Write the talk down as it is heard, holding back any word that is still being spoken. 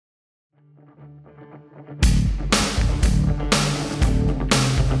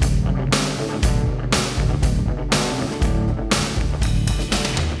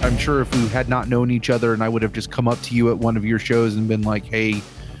sure if we had not known each other and I would have just come up to you at one of your shows and been like, hey, do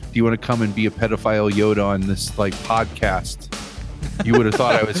you want to come and be a pedophile Yoda on this like podcast? You would have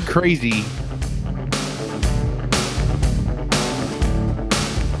thought I was crazy.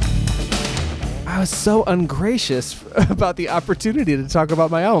 I was so ungracious about the opportunity to talk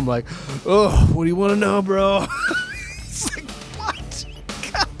about my album. Like, oh, what do you want to know, bro? It's like, what?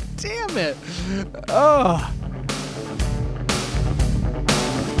 God damn it. Oh.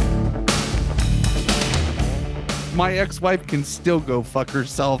 My ex-wife can still go fuck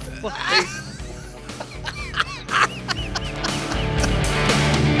herself.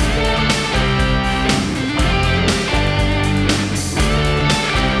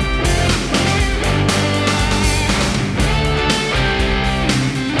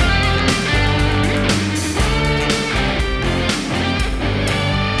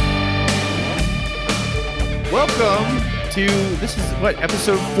 Welcome to, this is what,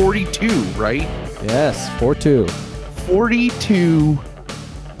 episode 42, right? Yes, 4-2. 42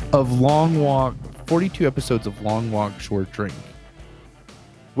 of Long Walk, 42 episodes of Long Walk, Short Drink.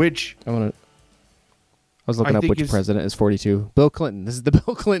 Which I was looking up which president is 42. Bill Clinton. This is the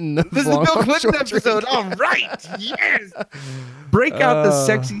Bill Clinton. This is the Bill Clinton episode. All right. Yes. Break out the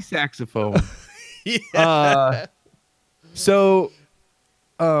sexy saxophone. Yeah.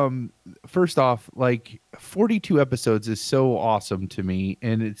 First off, like 42 episodes is so awesome to me,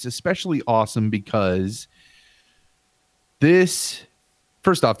 and it's especially awesome because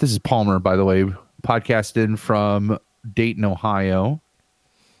first off, this is Palmer, by the way, podcasting from Dayton, Ohio.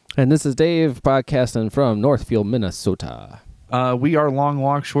 And this is Dave podcasting from Northfield, Minnesota. We are Long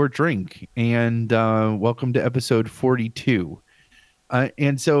Walk, Short Drink, and welcome to episode 42.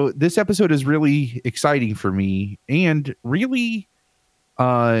 And so this episode is really exciting for me, and really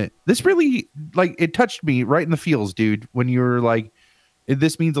this really, like, it touched me right in the feels, dude, when you were like,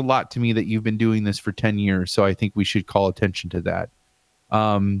 this means a lot to me that you've been doing this for 10 years. So I think we should call attention to that.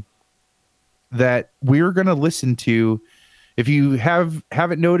 That we're going to listen to, if you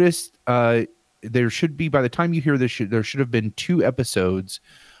haven't noticed, there should be, by the time you hear this, there should have been 2 episodes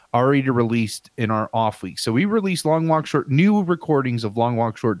already released in our off week. So we release new recordings of Long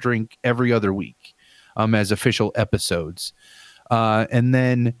Walk, Short Drink every other week as official episodes. And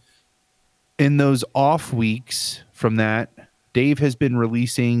then in those off weeks from that, Dave has been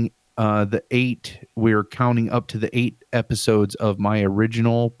releasing we're counting up to the 8 episodes of my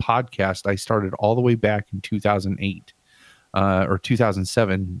original podcast I started all the way back in 2008 or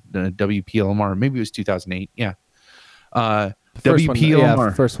 2007, WPLMR. Maybe it was 2008. Yeah.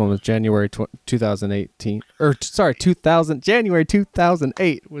 WPLMR. First one was January 2018. January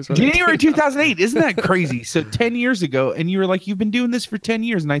 2008 was January 2008. Isn't that crazy? So 10 years ago, and you were like, you've been doing this for 10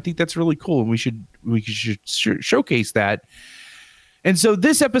 years, and I think that's really cool, and we should showcase that. And so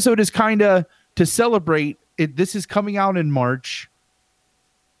this episode is kind of to celebrate it. This is coming out in March.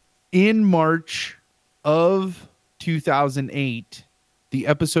 In March of 2008, the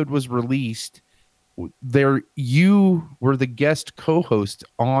episode was released. There, you were the guest co-host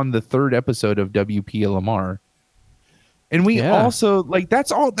on the 3rd episode of WPLMR, and we also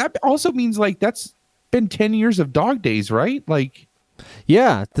that also means like that's been 10 years of Dog Days, right? Like,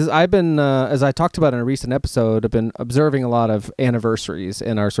 yeah, I've been as I talked about in a recent episode, I've been observing a lot of anniversaries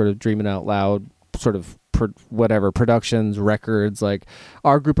in our sort of Dreaming Out Loud sort of productions, records, like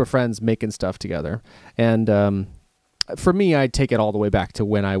our group of friends making stuff together. And for me, I'd take it all the way back to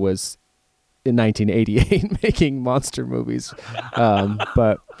when I was in 1988 making monster movies.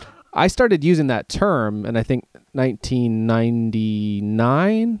 But I started using that term, and I think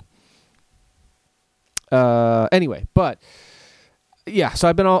 1999. Anyway, but yeah, so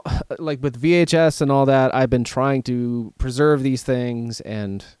I've been all like with VHS and all that, I've been trying to preserve these things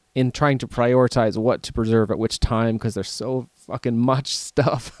and in trying to prioritize what to preserve at which time, because there's so fucking much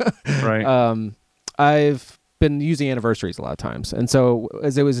stuff. Right. I've been using anniversaries a lot of times. And so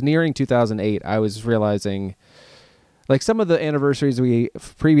as it was nearing 2008, I was realizing like some of the anniversaries we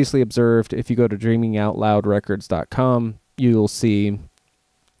previously observed, if you go to dreamingoutloudrecords.com, you'll see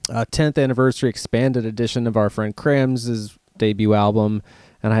a 10th anniversary expanded edition of our friend Krim's debut album.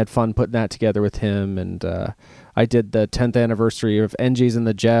 And I had fun putting that together with him. And I did the 10th anniversary of NG's and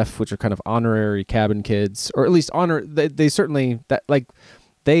the Jeff, which are kind of honorary Cabin Kids, or at least they certainly, that like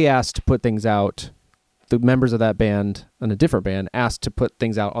they asked to put things out. The members of that band and a different band asked to put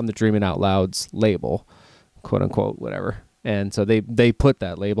things out on the Dreaming Out Loud's label, quote unquote, whatever. And so they put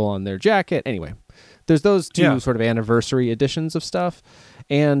that label on their jacket. Anyway, there's those two sort of anniversary editions of stuff.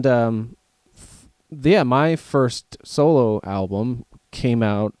 And my first solo album came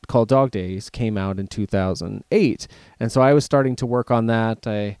out, called Dog Days, came out in 2008. And so I was starting to work on that.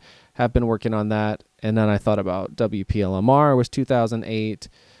 I have been working on that. And then I thought about WPLMR was 2008.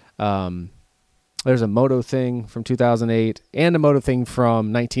 There's a Moto thing from 2008 and a Moto thing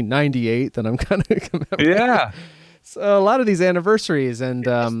from 1998 that I'm kind of commemorating. Yeah. So a lot of these anniversaries, and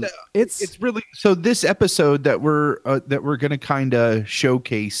it's really, so this episode that we're going to kind of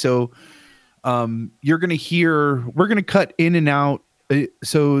showcase. So we're going to cut in and out.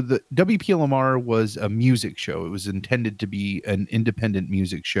 So the WPLMR was a music show. It was intended to be an independent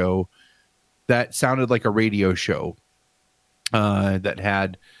music show that sounded like a radio show, that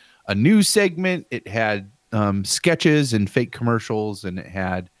had a news segment. It had sketches and fake commercials, and it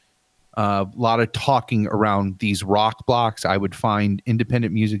had a lot of talking around these rock blocks. I would find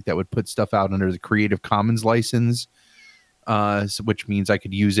independent music that would put stuff out under the Creative Commons license, which means I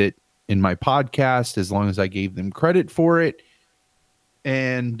could use it in my podcast as long as I gave them credit for it.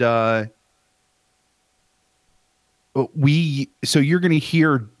 And so you're going to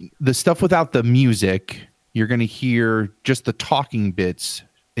hear the stuff without the music. You're going to hear just the talking bits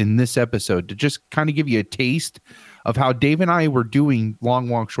in this episode to just kind of give you a taste of how Dave and I were doing Long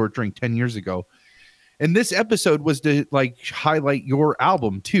Walk Short Drink 10 years ago. And this episode was to like highlight your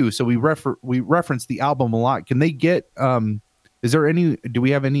album too. So we reference the album a lot. Can they get, do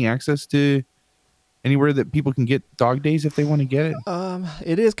we have any access to anywhere that people can get Dog Days if they want to get it?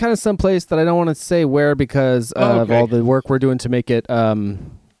 It is kind of someplace that I don't want to say where because of all the work we're doing to make it,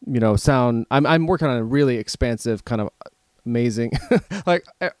 sound. I'm working on a really expansive kind of amazing, like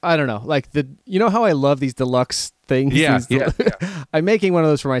I don't know, like how I love these deluxe things. Yeah. I'm making one of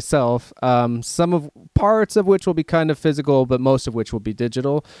those for myself. Some of parts of which will be kind of physical, but most of which will be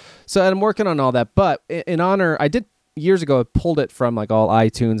digital. So I'm working on all that. But in honor, I did years ago, I pulled it from like all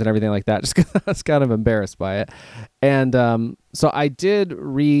iTunes and everything like that, just because I was kind of embarrassed by it. And so I did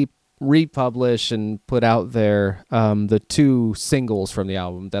republish and put out there the 2 singles from the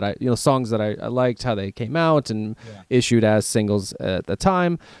album that songs that I liked how they came out and issued as singles at the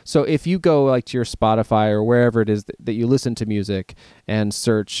time. So if you go like to your Spotify or wherever it is that you listen to music and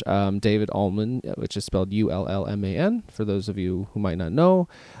search David Ullman, which is spelled Ullman, for those of you who might not know,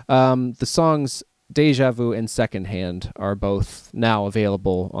 the songs Deja Vu and Secondhand are both now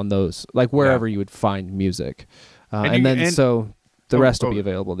available on those, like wherever you would find music. The rest will be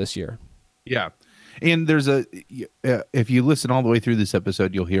available this year. Yeah. And there's if you listen all the way through this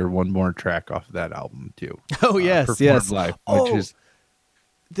episode, you'll hear one more track off of that album too. Oh, yes. Live,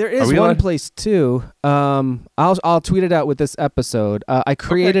 there is one place too. I'll tweet it out with this episode. I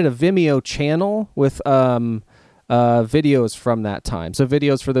created a Vimeo channel with videos from that time. So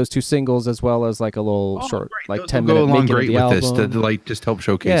videos for those 2 singles, as well as like a little short, like 10-minute making great of the with album. this to like just help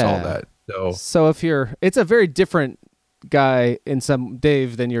showcase all that. So if it's a very different guy in some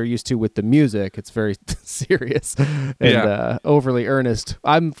Dave than you're used to with the music. It's very serious and overly earnest.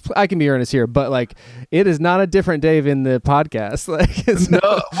 I can be earnest here, but like it is not a different Dave in the podcast. Like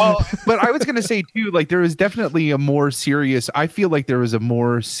but I was gonna say too, like there was definitely a more serious. I feel like there was a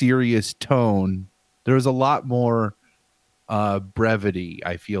more serious tone. There was a lot more brevity.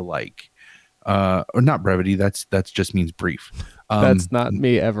 I feel like, or not brevity. That's just means brief. That's not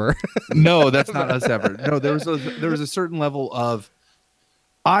me ever. No, that's not us ever. No, there was a certain level of,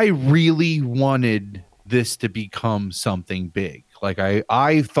 I really wanted this to become something big. Like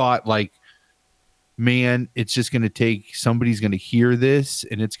I thought like, man, it's just going to take, somebody's going to hear this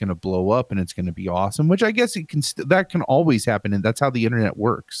and it's going to blow up and it's going to be awesome, which I guess that can always happen. And that's how the internet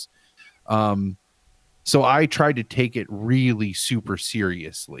works. So I tried to take it really super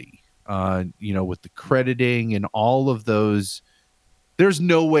seriously, with the crediting and all of those. There's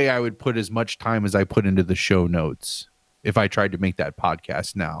no way I would put as much time as I put into the show notes if I tried to make that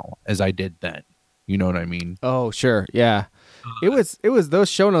podcast now as I did then. You know what I mean? Oh, sure. Yeah. It was those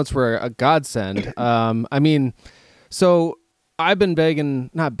show notes were a godsend. So I've been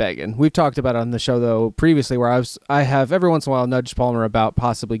not begging. We've talked about it on the show though previously, where I have every once in a while nudged Palmer about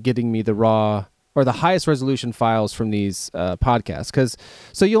possibly getting me the raw or the highest resolution files from these podcasts.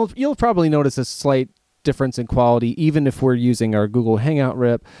 So you'll probably notice a slight difference in quality, even if we're using our Google Hangout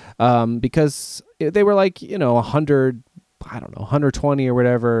rip, because they were like, 100, I don't know, 120 or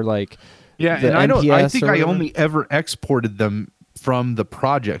whatever. Like, yeah. And I think I only ever exported them from the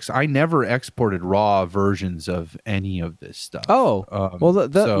projects. I never exported raw versions of any of this stuff. Oh, well,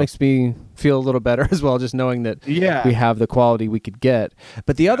 that makes me feel a little better as well, just knowing that we have the quality we could get.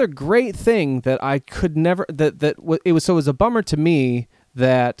 But the other great thing that I could never, it was a bummer to me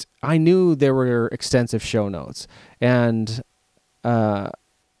that I knew there were extensive show notes, and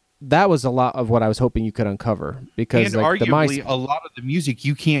that was a lot of what I was hoping you could uncover, because And like arguably, a lot of the music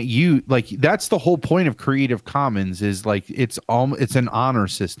you can't use. Like that's the whole point of Creative Commons is like it's an honor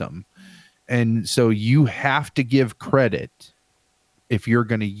system, and so you have to give credit if you're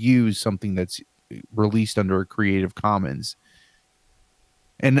going to use something that's released under a Creative Commons.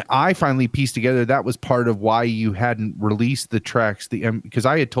 And I finally pieced together that was part of why you hadn't released the tracks, because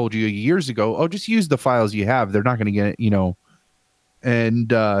I had told you years ago, oh, just use the files you have. They're not going to get, and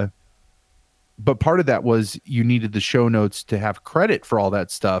but part of that was you needed the show notes to have credit for all that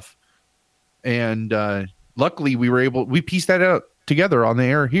stuff. And luckily we pieced that out together on the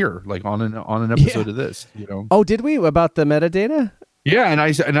air here, like on an episode of this, Oh, did we, about the metadata? Yeah, and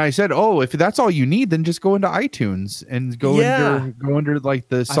I said, oh, if that's all you need, then just go into iTunes and go under like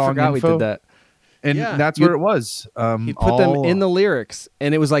the song I forgot info. We did that, and that's where it was. You put them in the lyrics,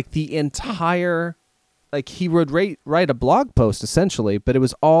 and it was like the entire, like he would write a blog post essentially, but it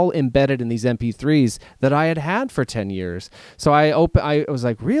was all embedded in these MP3s that I had for 10 years. So I was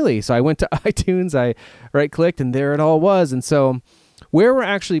like, really? So I went to iTunes, I right-clicked, and there it all was. And so where we're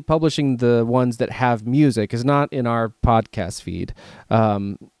actually publishing the ones that have music is not in our podcast feed,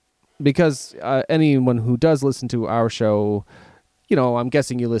 because anyone who does listen to our show, I'm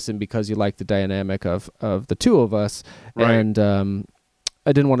guessing you listen because you like the dynamic of the two of us, right. And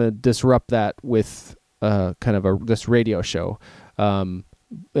I didn't want to disrupt that with kind of this radio show. And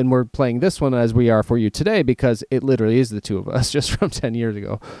we're playing this one as we are for you today because it literally is the two of us just from 10 years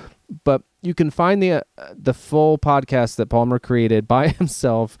ago. But you can find the full podcast that Palmer created by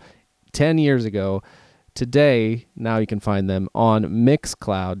himself 10 years ago. Today, now you can find them on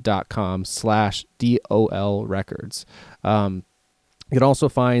mixcloud.com/DOL records. You can also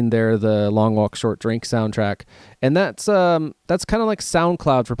find there the Long Walk Short Drink soundtrack. And that's kind of like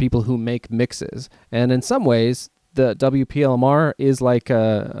SoundCloud for people who make mixes. And in some ways, the WPLMR is like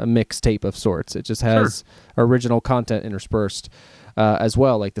a mixtape of sorts. It just has original content interspersed as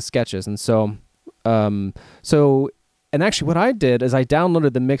well, like the sketches. And so, and actually what I did is I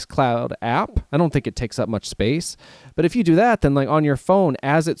downloaded the Mixcloud app. I don't think it takes up much space, but if you do that, then like on your phone,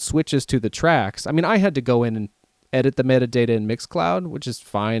 as it switches to the tracks, I mean, I had to go in and edit the metadata in Mixcloud, which is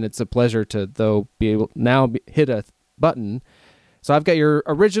fine. It's a pleasure to, though, be able now hit a button. So I've got your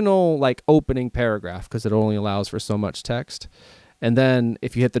original like opening paragraph because it only allows for so much text. And then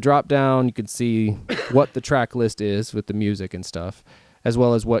if you hit the drop down, you can see what the track list is with the music and stuff, as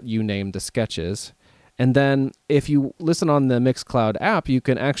well as what you named the sketches. And then if you listen on the Mixcloud app, you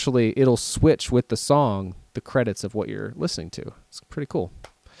can it'll switch with the song, the credits of what you're listening to. It's pretty cool.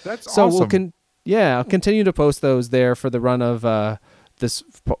 That's awesome. I'll continue to post those there for the run of this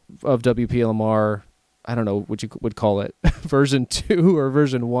of WPLMR. I don't know what you would call it, version 2 or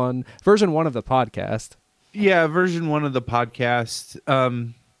version 1 of the podcast. Yeah, version 1 of the podcast.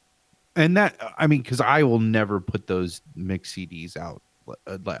 And that, I mean, because I will never put those mix CDs out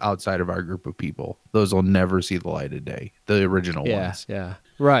outside of our group of people. Those will never see the light of day. The original ones. Yeah.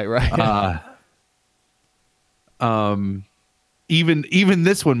 Right. Even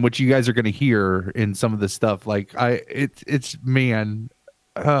this one, which you guys are going to hear in some of the stuff, like it's man.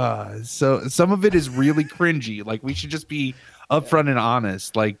 So some of it is really cringy. Like we should just be upfront and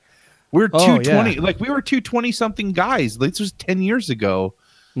honest. Like we're 220, like we were 220 something guys. This was 10 years ago.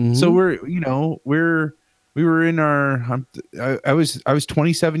 Mm-hmm. So we were in our, I was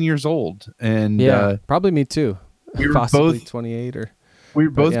 27 years old, and probably me too. We were possibly both 28 or. We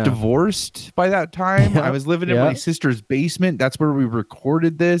were both divorced by that time. I was living in my sister's basement. That's where we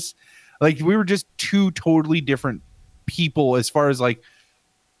recorded this. Like we were just two totally different people as far as like,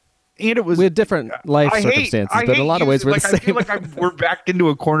 and it was, we had different life circumstances, but in a lot of ways we're the same. I feel like we're backed into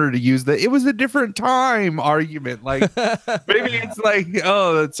a corner to use it was a different time argument. Like maybe it's like,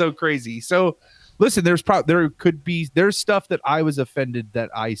 oh, that's so crazy. So listen, there's stuff that I was offended that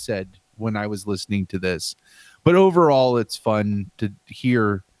I said when I was listening to this. But overall, it's fun to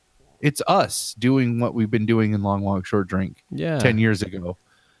hear. It's us doing what we've been doing in Long Walk Short Drink 10 years ago.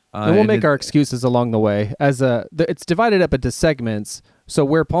 And we'll make our excuses along the way. It's divided up into segments. So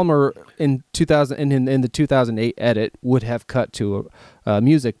where Palmer in 2000 in the 2008 edit would have cut to a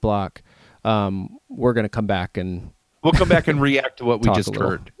music block, we're going to come back and we'll come back and react to what we just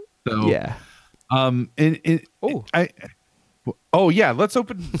heard. So yeah. Let's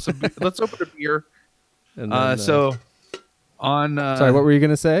open a beer. And then, sorry, what were you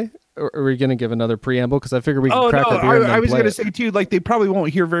gonna say? Or were you gonna give another preamble? Because I figured we could crack a beer. I was gonna say too, like they probably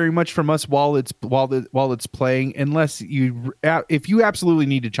won't hear very much from us while it's playing, unless if you absolutely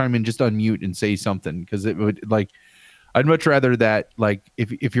need to chime in, just unmute and say something, because it would I'd much rather that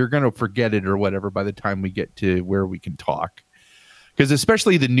if you're gonna forget it or whatever by the time we get to where we can talk. because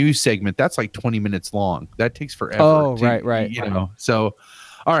especially the news segment, that's like 20 minutes long. That takes forever. Oh, right. You know, so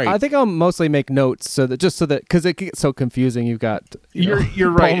all right. I think I'll mostly make notes so that because it gets so confusing. You've got you're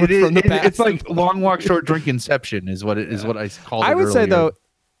right. It's like long walk, short drink inception is what it is. What I called it. I would say though,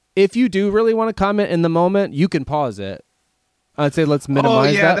 if you do really want to comment in the moment, you can pause it. I'd say let's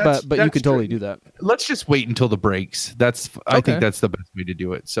minimize that, but you can totally do that. Let's just wait until the breaks. I think that's the best way to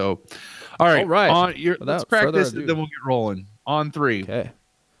do it. So, all right. Let's crack this, and then we'll get rolling. On 3. Okay.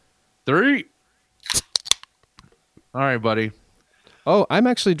 3. All right, buddy. Oh, I'm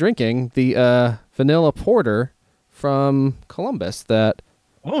actually drinking the vanilla porter from Columbus that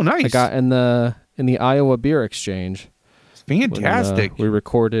nice. I got in the Iowa Beer Exchange. Fantastic. When, we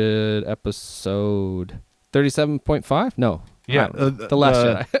recorded episode 37.5? No. Yeah, The Last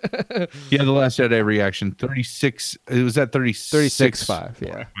Jedi. Yeah, The Last Jedi reaction. 36. It was at 36. 36.5.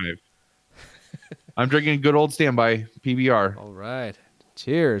 Yeah. I'm drinking good old standby PBR. All right.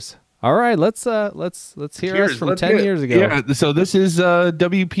 Cheers. All right, let's hear us from 10 years ago. Yeah, so this is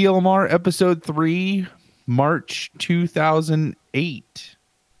WPLMR episode 3, March 2008.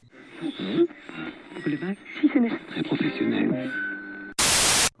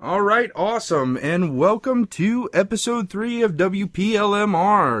 All right, awesome, and welcome to episode 3 of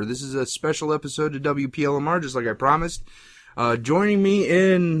WPLMR. This is a special episode of WPLMR, just like I promised. Joining me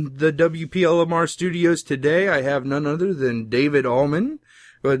in the WPLMR studios today, I have none other than David Allman.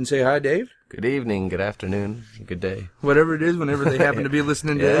 Go ahead and say hi, Dave. Good evening, good afternoon, good day. Whatever it is, whenever they happen to be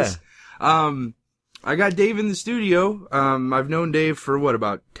listening to this. I got Dave in the studio. I've known Dave for,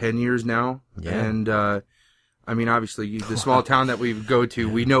 about 10 years now? Yeah. And, I mean, obviously, the small town that we go to,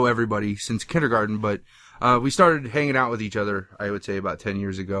 we know everybody since kindergarten, but we started hanging out with each other, I would say, about 10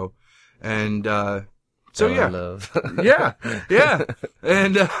 years ago. And so, yeah. Love. yeah.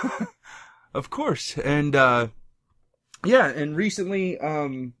 And, of course. And, yeah, and recently,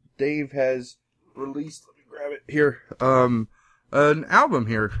 Dave has released, let me grab it here, an album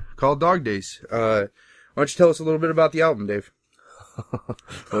here called Dog Days. Why don't you tell us a little bit about the album, Dave? What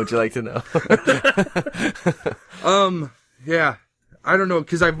would you like to know? Yeah, I don't know,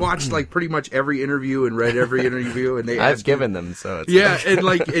 because I've watched, pretty much every interview and read every interview, and I've given them, so it's... Yeah,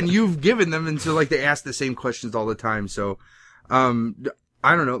 and you've given them, and so, they ask the same questions all the time, so,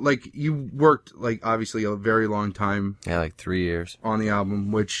 I don't know, you worked, obviously a very long time. Yeah, 3 years. On the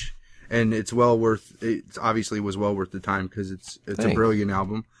album, and it obviously was well worth the time, because it's a brilliant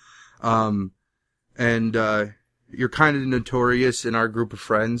album. And you're kind of notorious in our group of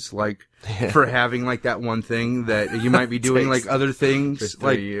friends, for having, that one thing that you might be doing, other things.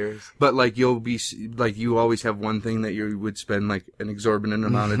 For 3 years. But, you'll be, you always have one thing that you would spend, an exorbitant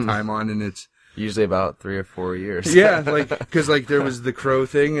amount of time on, and it's, usually about 3 or 4 years. Yeah, because there was the Crow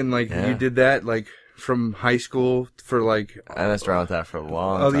thing, and you did that from high school for I messed around with that for a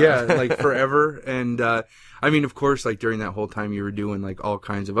long time. Oh yeah, forever. And I mean, of course, Mm-hmm. during that whole time you were doing all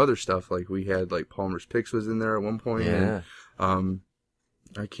kinds of other stuff. We had Palmer's Picks was in there at one point. Yeah. And,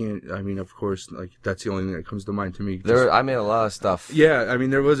 of course, that's the only thing that comes to mind to me. I made a lot of stuff. Yeah, I mean,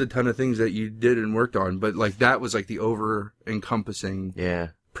 there was a ton of things that you did and worked on, but that was the over encompassing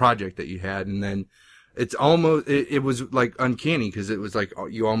project that you had. And then it's almost, it was uncanny, because it was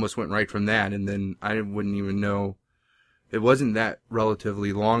you almost went right from that. And then I wouldn't even know, it wasn't that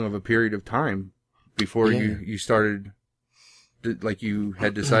relatively long of a period of time before you started, you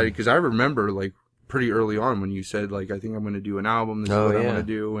had decided, because I remember pretty early on when you said I think I'm going to do an album, this is what I want to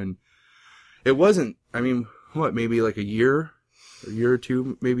do. And it wasn't, maybe a year or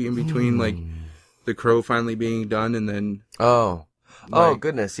two, maybe in between The Crow finally being done, and then oh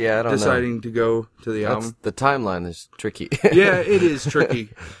goodness, yeah, I don't deciding know. to go to the album. The timeline is tricky. Yeah, it is tricky,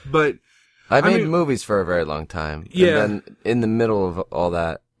 but I made movies for a very long time. Yeah, and then in the middle of all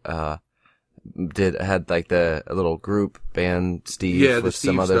that, had a little group band, Steve, with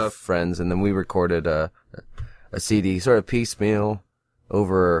some other friends, and then we recorded a CD, sort of piecemeal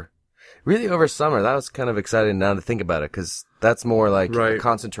over summer. That was kind of exciting now to think about it, because that's more a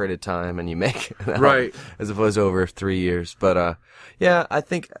concentrated time, and you make an album, as opposed to over 3 years. But yeah, I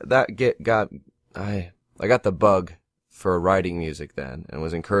think that I got the bug for writing music then, and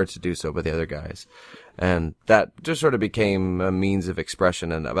was encouraged to do so by the other guys, and that just sort of became a means of expression.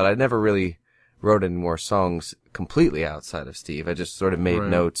 But I never really wrote any more songs completely outside of Steve. I just sort of made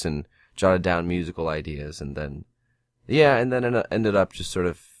notes and jotted down musical ideas, and then it ended up just sort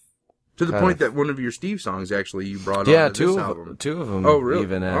of to the point that one of your Steve songs actually you brought on to this album. Two of them. Oh, really?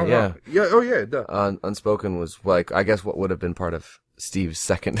 Even wow. yeah. Oh, yeah. Duh. Unspoken was I guess what would have been part of Steve's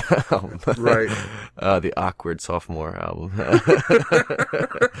second album, right? The awkward sophomore album.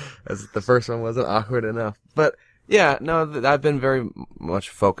 As the first one wasn't awkward enough, but Yeah, no, I've been very much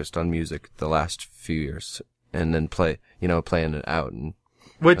focused on music the last few years, and then playing it out and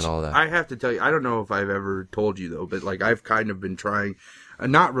all that. I have to tell you, I don't know if I've ever told you though, but like I've kind of been trying,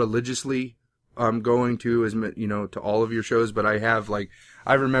 not religiously, going to to all of your shows, but I have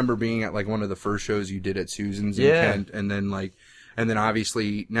I remember being at like one of the first shows you did at Susan's in Kent, and then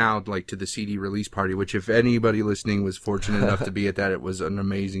obviously now like to the CD release party, which if anybody listening was fortunate enough to be at that, it was an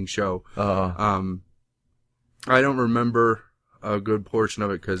amazing show. I don't remember a good portion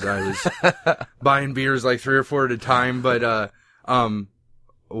of it because I was buying beers like 3 or 4 at a time, but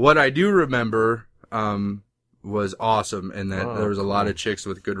what I do remember was awesome, and that there was a lot of chicks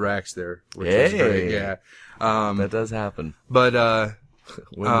with good racks there, which was great. Yeah, that does happen. But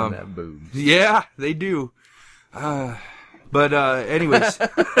women have boobs. Yeah, they do. But anyways,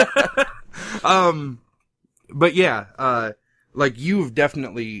 but yeah, like you've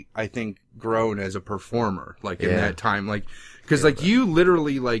definitely, I think, grown as a performer, like in that time, like because like you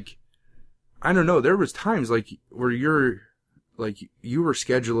literally like, I don't know, there was times like where you were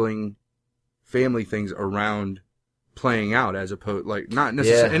scheduling family things around playing out as opposed like not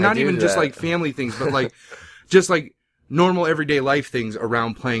necessarily and not even just like family things, but like just like normal everyday life things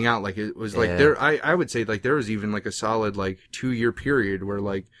around playing out. Like it was like I would say like there was even like a solid like 2-year period where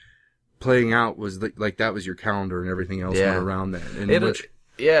like playing out was like that was your calendar and everything else went around that. And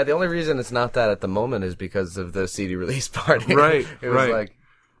the only reason it's not that at the moment is because of the CD release party. Right. It was like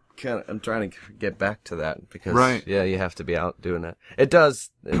I'm trying to get back to that because you have to be out doing that. It does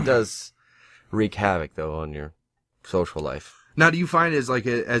wreak havoc though on your social life. Now, do you find as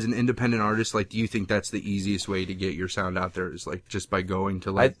as an independent artist, like, do you think that's the easiest way to get your sound out there is like just by going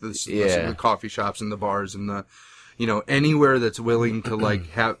to like the coffee shops and the bars and the, anywhere that's willing to like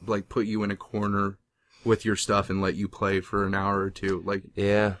have like put you in a corner with your stuff and let you play for an hour or two? Like,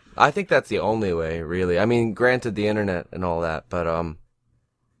 yeah, I think that's the only way, really. I mean, granted the internet and all that, but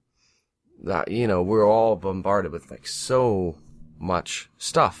we're all bombarded with like so much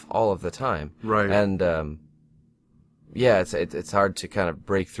stuff all of the time, right? And it's hard to kind of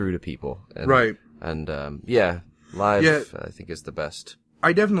break through to people, right? And live I think is the best.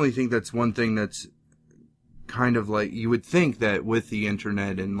 I definitely think that's one thing that's kind of like you would think that with the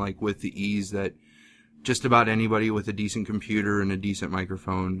internet and like with the ease that just about anybody with a decent computer and a decent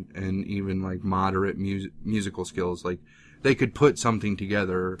microphone and even like moderate musical skills, like they could put something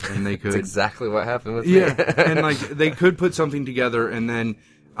together and they could. That's exactly what happened with me. Yeah, and like they could put something together and then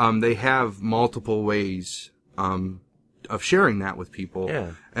they have multiple ways of sharing that with people.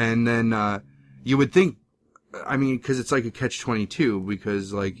 Yeah. And then you would think, I mean, because it's like a catch-22,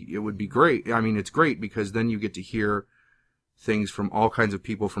 because like it would be great. I mean, it's great because then you get to hear things from all kinds of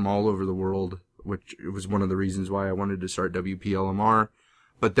people from all over the world, which was one of the reasons why I wanted to start WPLMR.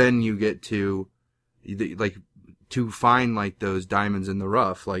 But then you get to like to find like those diamonds in the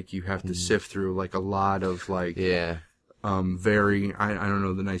rough. Like you have to sift through like a lot of like very I don't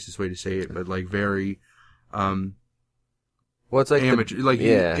know the nicest way to say it, but like very well, it's like amateur,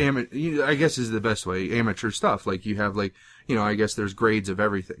 I guess is the best way. Amateur stuff. Like you have like, I guess there's grades of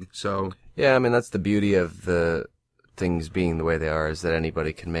everything. So yeah, I mean that's the beauty of the things being the way they are is that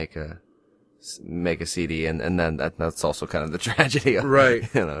anybody can make a CD, and then that's also kind of the tragedy of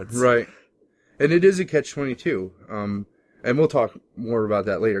right. Right. And it is a catch-22. And we'll talk more about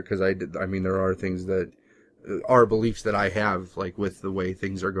that later because there are things that are beliefs that I have like with the way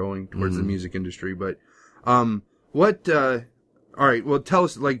things are going towards the music industry. But all right, well, tell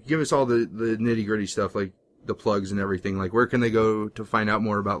us, like, give us all the nitty-gritty stuff, like the plugs and everything. Like, where can they go to find out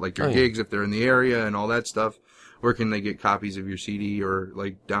more about, like, your gigs if they're in the area and all that stuff? Where can they get copies of your CD or,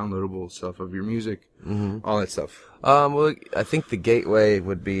 like, downloadable stuff of your music? All that stuff. Well, I think the gateway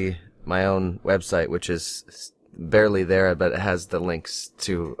would be my own website, which is barely there, but it has the links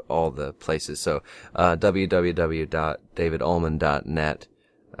to all the places. So, www.davidallman.net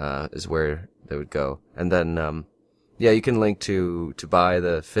is where they would go. And then, you can link to buy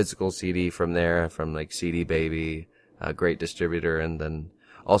the physical CD from there, from like CD Baby, a great distributor, and then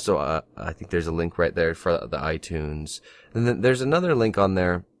also I think there's a link right there for the iTunes, and then there's another link on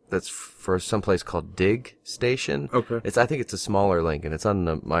there that's for some place called Dig Station. Okay, I think it's a smaller link, and it's on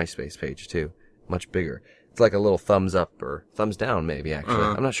the MySpace page too, much bigger. It's like a little thumbs up or thumbs down, maybe actually.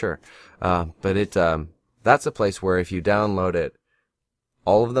 I'm not sure, but that's a place where if you download it,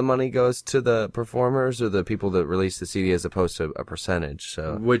 all of the money goes to the performers or the people that release the CD as opposed to a percentage.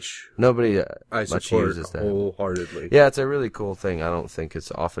 So which nobody I much uses that wholeheartedly. Yeah, it's a really cool thing. I don't think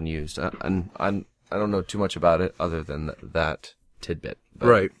it's often used, and I don't know too much about it other than that tidbit. But.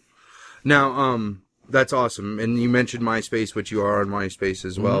 Right now, that's awesome. And you mentioned MySpace, which you are on MySpace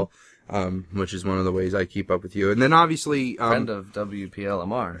as well. which is one of the ways I keep up with you. And then obviously... friend of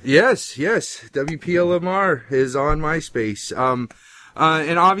WPLMR. Yes. WPLMR is on MySpace.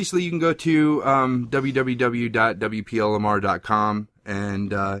 And obviously you can go to www.wplmr.com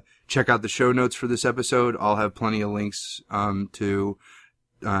and check out the show notes for this episode. I'll have plenty of links to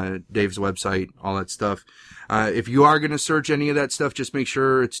Dave's website, all that stuff. If you are going to search any of that stuff, just make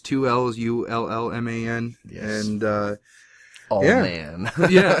sure it's 2 L's, ULLMAN. Yes. And Man.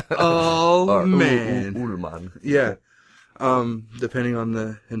 Yeah, all man. Ullman. Yeah. Depending on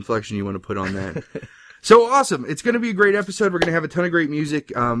the inflection you want to put on that. So awesome. It's going to be a great episode. We're going to have a ton of great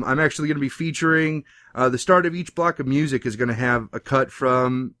music. I'm actually going to be featuring, the start of each block of music is going to have a cut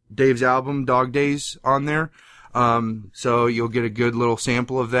from Dave's album, Dog Days, on there. So you'll get a good little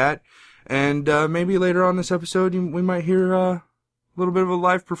sample of that. And, maybe later on this episode, we might hear, a little bit of a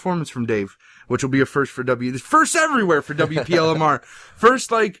live performance from Dave, which will be a first for first everywhere for WPLMR.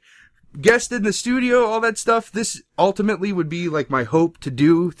 First, guest in the studio, all that stuff. This ultimately would be my hope to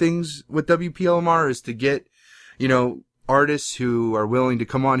do things with WPLMR is to get, artists who are willing to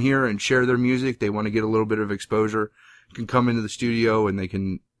come on here and share their music. They want to get a little bit of exposure, can come into the studio and they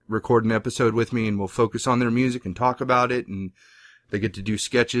can record an episode with me and we'll focus on their music and talk about it. And they get to do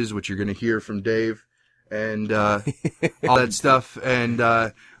sketches, which you're going to hear from Dave and, all that stuff.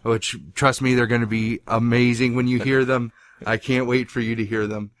 And, which trust me, they're going to be amazing when you hear them. I can't wait for you to hear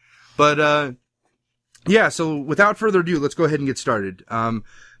them. But, yeah, so without further ado, let's go ahead and get started.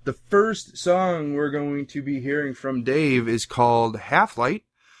 The first song we're going to be hearing from Dave is called Half-Light.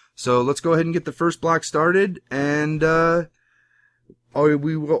 So let's go ahead and get the first block started. And,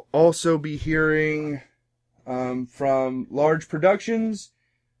 we will also be hearing, from Large Productions,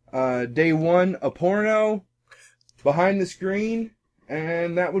 Day One, A Porno, Behind the Screen.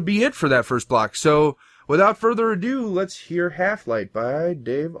 And that would be it for that first block. So, without further ado, let's hear Half-Light by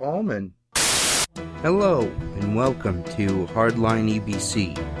Dave Allman. Hello, and welcome to Hardline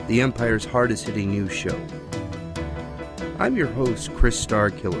EBC, the Empire's hardest-hitting news show. I'm your host, Chris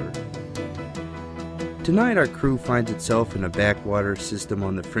Starkiller. Tonight, our crew finds itself in a backwater system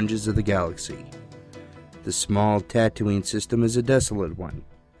on the fringes of the galaxy. The small Tatooine system is a desolate one,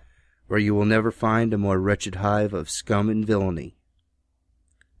 where you will never find a more wretched hive of scum and villainy.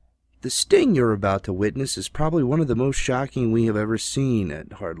 The sting you're about to witness is probably one of the most shocking we have ever seen at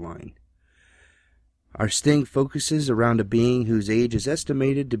Hardline. Our sting focuses around a being whose age is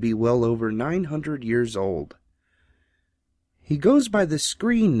estimated to be well over 900 years old. He goes by the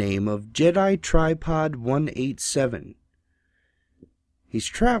screen name of Jedi Tripod 187. He's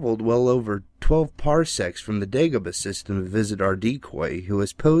traveled well over 12 parsecs from the Dagobah system to visit our decoy, who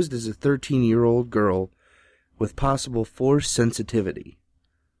has posed as a 13-year-old girl with possible Force sensitivity.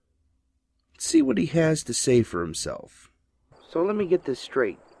 See what he has to say for himself. So let me get this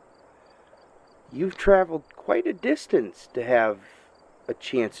straight. You've traveled quite a distance to have a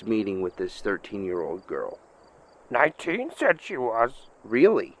chance meeting with this 13-year-old girl. 19 said she was.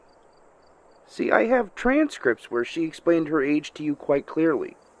 Really? See, I have transcripts where she explained her age to you quite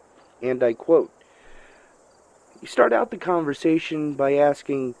clearly. And I quote, you start out the conversation by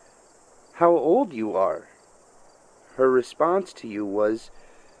asking how old you are. Her response to you was,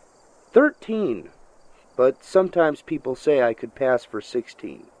 13, but sometimes people say I could pass for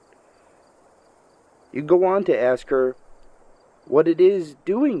 16. You go on to ask her what it is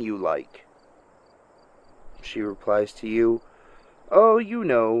doing you like. She replies to you, oh, you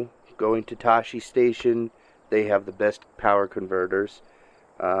know, going to Tashi Station, they have the best power converters.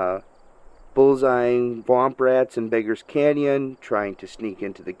 Bullseyeing Womp Rats in Beggar's Canyon, trying to sneak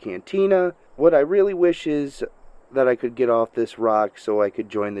into the cantina. What I really wish is that I could get off this rock so I could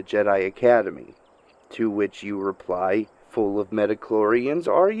join the Jedi Academy. To which you reply, full of midichlorians,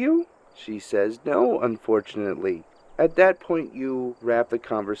 are you? She says, no, unfortunately. At that point you wrap the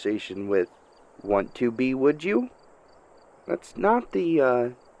conversation with, want to be, would you? That's not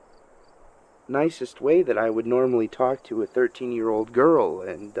the, nicest way that I would normally talk to a 13-year-old girl,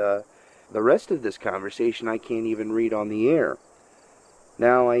 and, the rest of this conversation I can't even read on the air.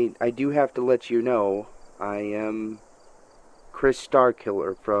 Now, I do have to let you know, I am Chris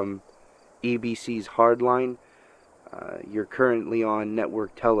Starkiller from EBC's Hardline. You're currently on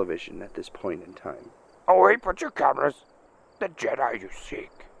network television at this point in time. Oh, wait, put your cameras. The Jedi you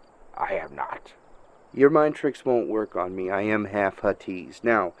seek, I am not. Your mind tricks won't work on me. I am half Huttese.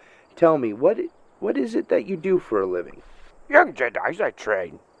 Now, tell me, what is it that you do for a living? Young Jedis I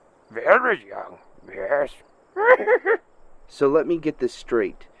train. Very young, yes. So let me get this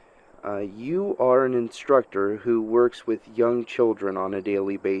straight. You are an instructor who works with young children on a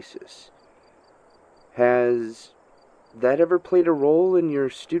daily basis. Has that ever played a role in your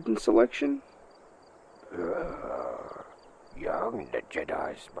student selection? Young the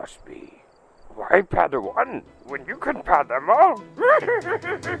Jedis must be. Why Padawan when you can pad them all?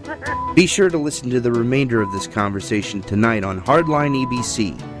 Be sure to listen to the remainder of this conversation tonight on Hardline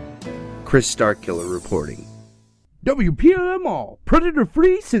EBC. Chris Starkiller reporting. WPLML, predator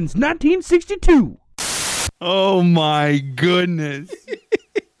free since 1962. Oh my goodness.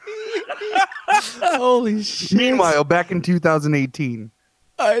 Holy shit. Meanwhile, back in 2018.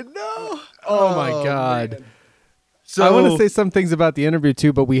 I know. Oh my God. Man. So I want to say some things about the interview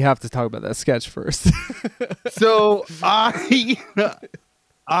too, but we have to talk about that sketch first. So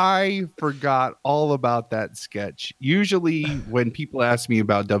I forgot all about that sketch. Usually when people ask me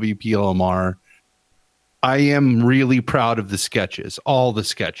about WPLMR, I am really proud of the sketches, all the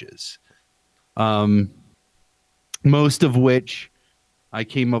sketches. Most of which I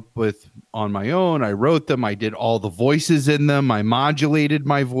came up with on my own. I wrote them. I did all the voices in them. I modulated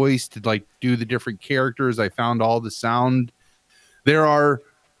my voice to like do the different characters. I found all the sound. There are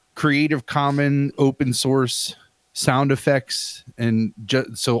Creative Commons open source sound effects, and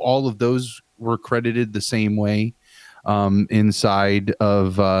so all of those were credited the same way inside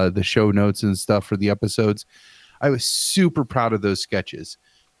of the show notes and stuff for the episodes. I was super proud of those sketches.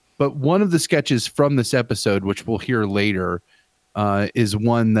 But one of the sketches from this episode, which we'll hear later, is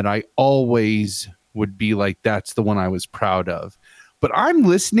one that I always would be like, that's the one I was proud of. But I'm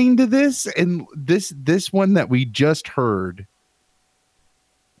listening to this, and this one that we just heard,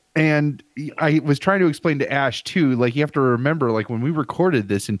 and I was trying to explain to Ash too, like, you have to remember, like, when we recorded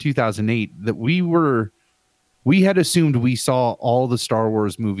this in 2008, that we had assumed we saw all the Star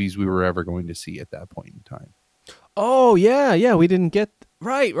Wars movies we were ever going to see at that point in time. Oh yeah, we didn't get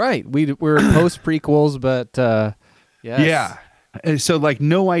right. We're post prequels, but yes. Yeah. And so, like,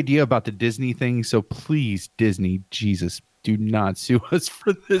 no idea about the Disney thing. So please, Disney, Jesus, do not sue us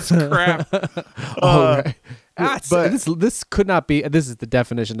for this crap. Right. But this could not be. This is the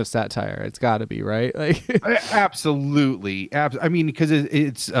definition of satire. It's got to be, right? Like, absolutely. I mean, because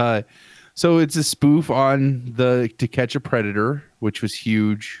it's so it's a spoof on the To Catch a Predator, which was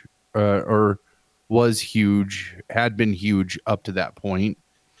huge, or was huge, had been huge up to that point,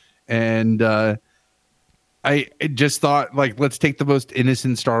 and I just thought, like, let's take the most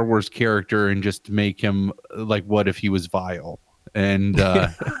innocent Star Wars character and just make him like, what if he was vile? And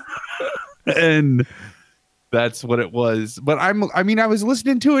and that's what it was. But I was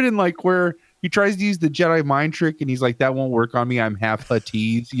listening to it, and like, where he tries to use the Jedi mind trick, and he's like, that won't work on me. I'm half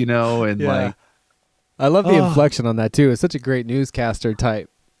Huttese, you know, and like, I love the inflection on that too. It's such a great newscaster type.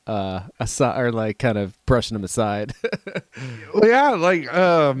 Aside, or like kind of brushing him aside. Well, yeah, like,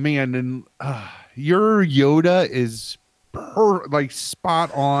 man, and your Yoda is like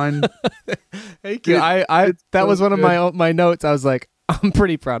spot on. Thank you. That was one of my notes. I was like, I'm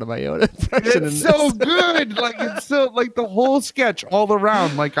pretty proud of my Yoda impression. It's so good. Like, it's so, like, the whole sketch all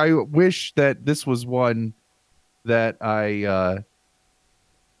around. Like, I wish that this was one that I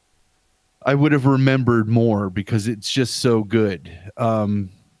would have remembered more, because it's just so good.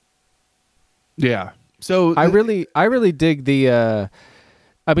 Yeah. So I really dig the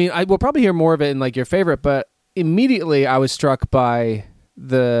I mean, I will probably hear more of it in like your favorite, but immediately I was struck by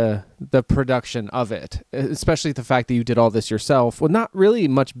the production of it, especially the fact that you did all this yourself. Well, not really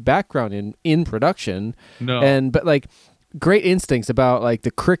much background in production. No. But like great instincts about like the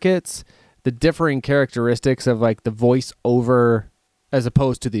crickets, the differing characteristics of like the voice over as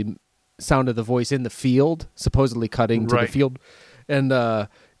opposed to the sound of the voice in the field, supposedly cutting to the field. And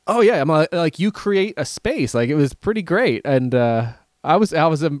oh yeah, I'm like, you create a space. Like, it was pretty great, and I was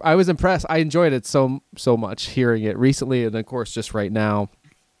impressed. I enjoyed it so much, hearing it recently, and of course just right now.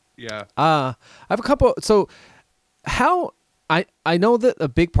 Yeah. I have a couple. So how I know that a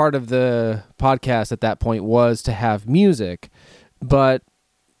big part of the podcast at that point was to have music, but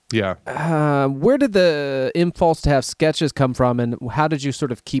yeah, where did the impulse to have sketches come from, and how did you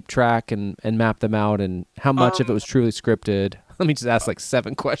sort of keep track and map them out, and how much of it was truly scripted? Let me just ask like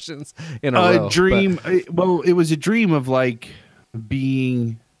 7 questions in a row. Well, it was a dream of like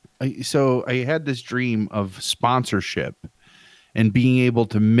being. So I had this dream of sponsorship and being able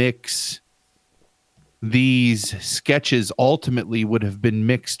to mix these sketches. Ultimately, would have been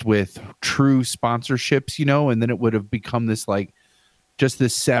mixed with true sponsorships, you know, and then it would have become this like just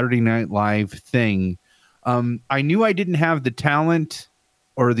this Saturday Night Live thing. I knew I didn't have the talent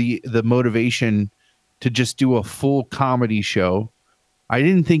or the motivation to just do a full comedy show. I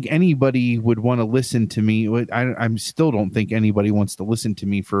didn't think anybody would want to listen to me. I still don't think anybody wants to listen to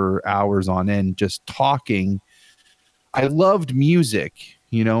me for hours on end just talking. I loved music,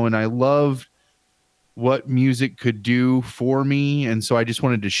 you know, and I loved what music could do for me. And so I just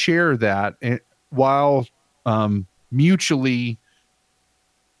wanted to share that, while mutually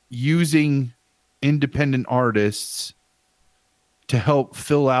using independent artists to help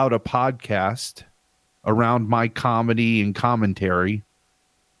fill out a podcast around my comedy and commentary.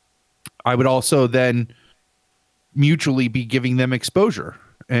 I would also then mutually be giving them exposure.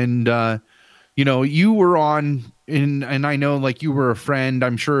 And, you were on and I know like you were a friend.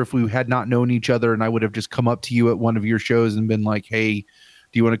 I'm sure if we had not known each other and I would have just come up to you at one of your shows and been like, hey, do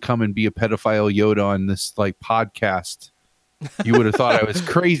you want to come and be a pedophile Yoda on this like podcast? You would have thought I was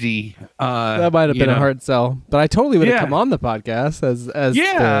crazy. That might have been a hard sell, but I totally would have come on the podcast as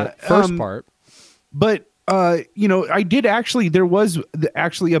the first part. But I did actually. There was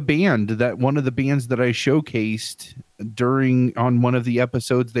actually a band that one of the bands that I showcased on one of the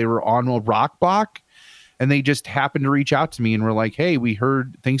episodes. They were on a rock block, and they just happened to reach out to me and were like, "Hey, we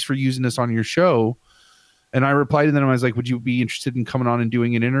heard. Thanks for using us on your show." And I replied to them. I was like, "Would you be interested in coming on and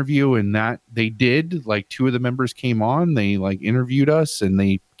doing an interview?" And that they did. Like 2 of the members came on. They like interviewed us, and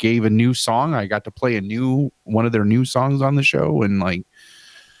they gave a new song. I got to play one of their new songs on the show, and like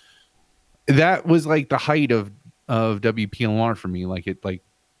that was like the height of WPLR for me. Like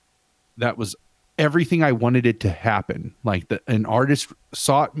that was everything I wanted it to happen. Like an artist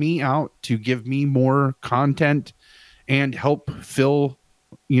sought me out to give me more content and help fill.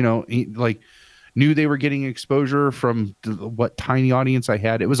 Knew they were getting exposure from what tiny audience I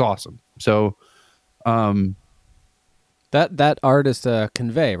had. It was awesome. So, that artist,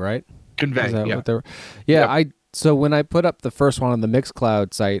 Convey, right? Convey. Yeah. So when I put up the first one on the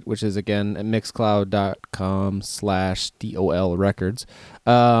Mixcloud site, which is again at mixcloud.com/DOL records,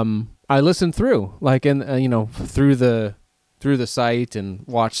 I listened through through the site and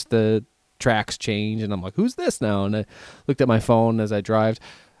watched the tracks change. And I'm like, who's this now? And I looked at my phone as I drove.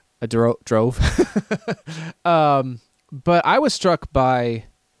 But I was struck by,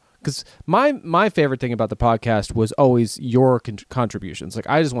 because my favorite thing about the podcast was always your contributions. Like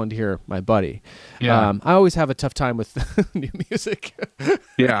I just wanted to hear my buddy. Yeah. I always have a tough time with new music.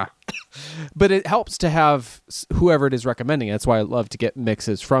 Yeah. But it helps to have whoever it is recommending. That's why I love to get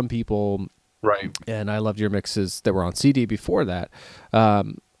mixes from people. Right. And I loved your mixes that were on CD before that.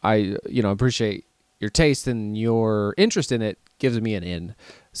 I appreciate your taste and your interest in it gives me an in.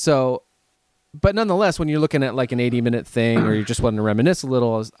 So, but nonetheless, when you're looking at like an 80-minute thing or you just want to reminisce a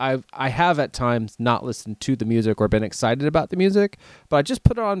little, I have at times not listened to the music or been excited about the music, but I just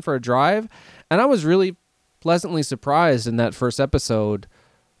put it on for a drive, and I was really pleasantly surprised in that first episode.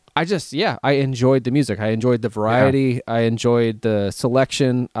 I enjoyed the music. I enjoyed the variety. Yeah. I enjoyed the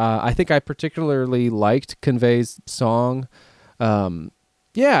selection. I think I particularly liked Convey's song.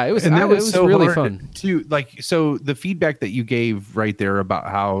 It was so really fun to like. So the feedback that you gave right there about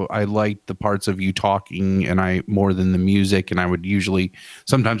how I liked the parts of you talking and I more than the music, and I would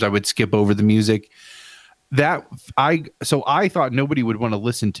sometimes I would skip over the music. I thought nobody would want to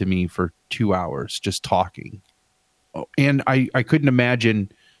listen to me for 2 hours just talking, and I couldn't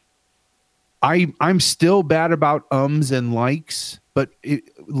imagine. I'm still bad about ums and likes, but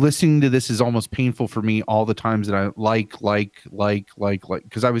listening to this is almost painful for me all the times that I like,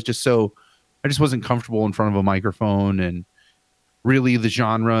 because I just wasn't comfortable in front of a microphone, and really the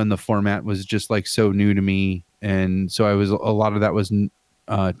genre and the format was just like so new to me. And so a lot of that was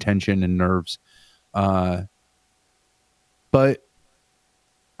tension and nerves. But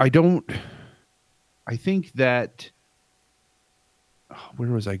I think that,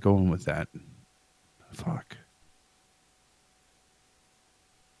 where was I going with that? Fuck.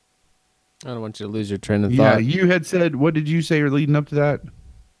 I don't want you to lose your train of thought. Yeah, you had said, what did you say leading up to that?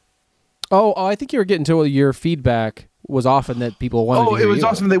 Oh, I think you were getting to your feedback was often that people wanted to hear it was you.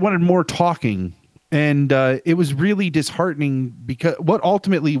 awesome. They wanted more talking. And it was really disheartening because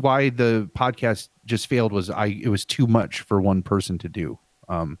ultimately why the podcast just failed was it was too much for one person to do.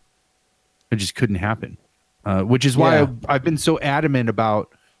 It just couldn't happen. Which is why I've been so adamant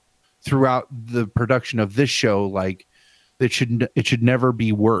about throughout the production of this show, like it should never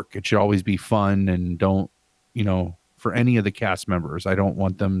be work. It should always be fun, and don't, for any of the cast members, I don't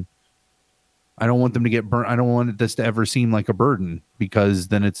want them to get burnt. I don't want this to ever seem like a burden, because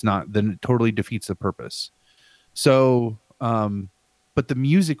then it totally defeats the purpose. So, but the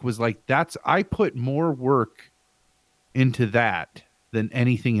music was like, I put more work into that than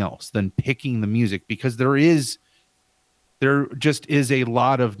anything else, than picking the music, because there just is a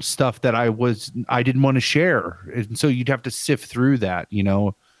lot of stuff that I didn't want to share. And so you'd have to sift through that,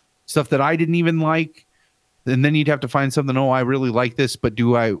 stuff that I didn't even like. And then you'd have to find something, I really like this, but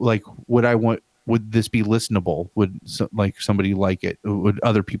would this be listenable? Would somebody like it? Would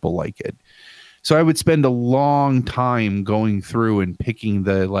other people like it? So I would spend a long time going through and picking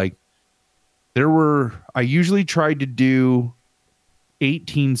I usually tried to do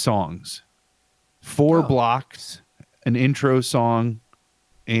 18 songs, 4 blocks, an intro song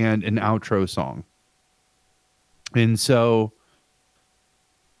and an outro song. And so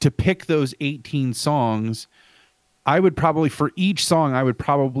to pick those 18 songs, I would probably, for each song, I would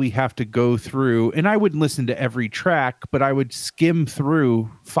probably have to go through, and I wouldn't listen to every track, but I would skim through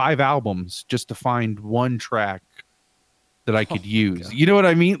 5 albums just to find one track that I could use. God. You know what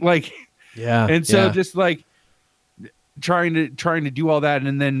I mean? Like, yeah. And so just like trying to do all that.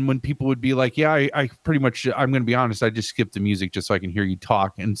 And then when people would be like, yeah, I pretty much, I'm going to be honest, I just skipped the music just so I can hear you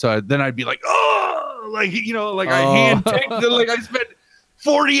talk. And so then I'd be like, oh, like, you know, like I handpicked like I spent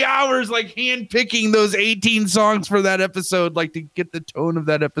 40 hours like hand picking those 18 songs for that episode, like to get the tone of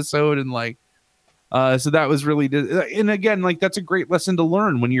that episode. And like, so that was really, and again, like that's a great lesson to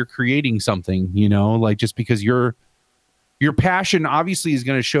learn when you're creating something, you know, like just because your passion obviously is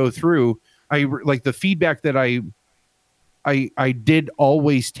going to show through. I like the feedback that I did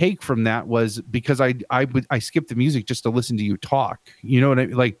always take from that was because I skipped the music just to listen to you talk, you know what I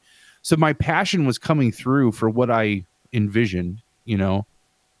mean? Like, so my passion was coming through for what I envisioned, you know.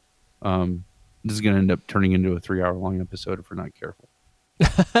 This is going to end up turning into a 3-hour long episode if we're not careful.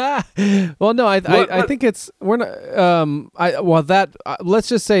 Well, no, I think it's, we're not, let's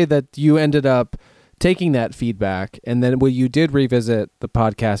just say that you ended up taking that feedback, and then when you did revisit the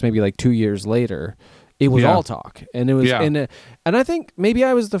podcast, maybe like 2 years later, it was all talk, and it was, and I think maybe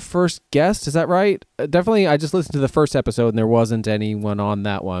I was the first guest. Is that right? Definitely. I just listened to the first episode, and there wasn't anyone on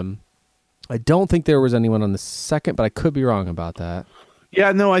that one. I don't think there was anyone on the second, but I could be wrong about that.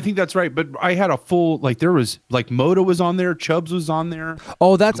 Yeah, no, I think that's right. But I had a full, like, there was, like, Moda was on there, Chubbs was on there.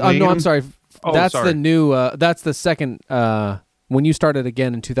 Oh, that's, no, I'm sorry. That's the new, that's the second, when you started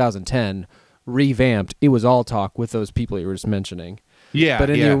again in 2010, revamped, it was all talk with those people you were just mentioning. Yeah. But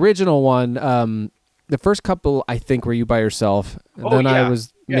in the original one, the first couple, I think, were you by yourself. And then I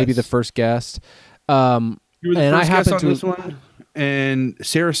was maybe the first guest. You were the first guest on this one. And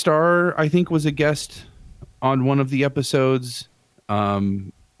Sarah Starr, I think, was a guest on one of the episodes.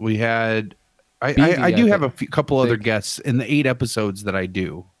 We had, I do have a couple other guests in the 8 episodes that I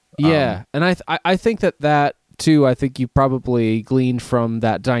do. Yeah. And I think that too, I think you probably gleaned from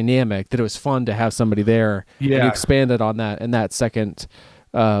that dynamic that it was fun to have somebody there. Yeah. And you expanded on that in that second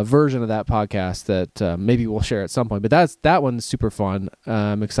version of that podcast that maybe we'll share at some point. But that one's super fun.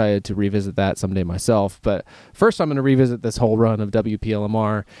 I'm excited to revisit that someday myself. But first, I'm going to revisit this whole run of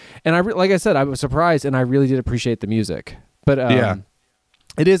WPLMR. And like I said, I was surprised, and I really did appreciate the music. But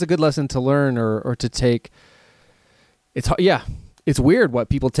it is a good lesson to learn or to take. It's weird what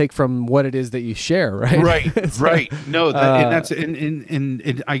people take from what it is that you share, right? Right. No, and that's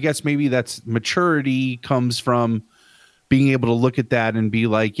and I guess maybe that's maturity comes from being able to look at that and be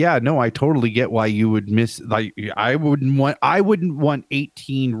like, yeah, no, I totally get why you would miss. Like, I wouldn't want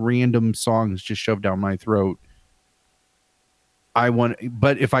 18 random songs just shoved down my throat.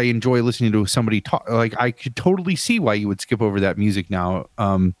 But if I enjoy listening to somebody talk, like, I could totally see why you would skip over that music now.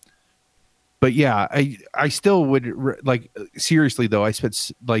 But yeah, I still would like, seriously though, I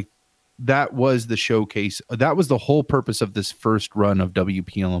spent like, that was the showcase. That was the whole purpose of this first run of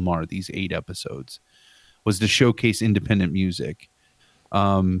WPLMR. These 8 episodes was to showcase independent music.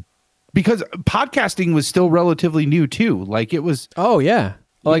 Because podcasting was still relatively new too. Like, it was. Oh yeah.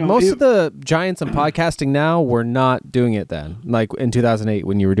 Like, most of the giants in podcasting now were not doing it then, like in 2008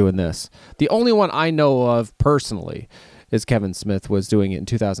 when you were doing this. The only one I know of personally is Kevin Smith was doing it in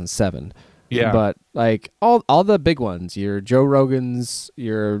 2007. Yeah. But like all the big ones, your Joe Rogans,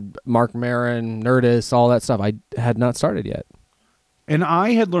 your Mark Maron, Nerdist, all that stuff, I had not started yet. And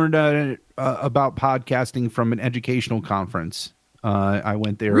I had learned about podcasting from an educational conference. I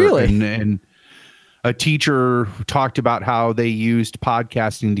went there. Really? And a teacher talked about how they used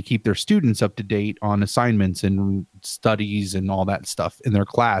podcasting to keep their students up to date on assignments and studies and all that stuff in their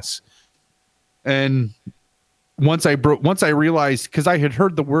class. And once I realized, because I had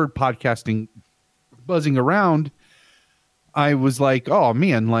heard the word podcasting buzzing around, I was like, oh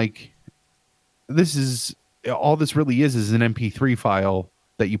man, like, this is all this really is an MP3 file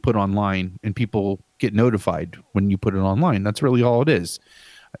that you put online and people get notified when you put it online. That's really all it is.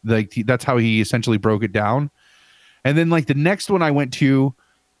 Like, that's how he essentially broke it down. And then, like, the next one I went to,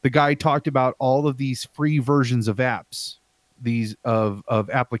 the guy talked about all of these free versions of apps, these of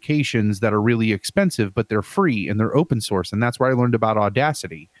applications that are really expensive, but they're free and they're open source. And that's where I learned about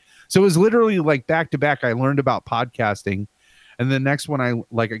Audacity. So it was literally like back to back. I learned about podcasting, and the next one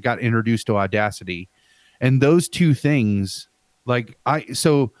I got introduced to Audacity. And those two things,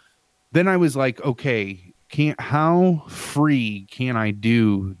 so then I was like, okay, how free can I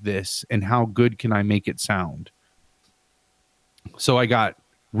do this, and how good can I make it sound? So I got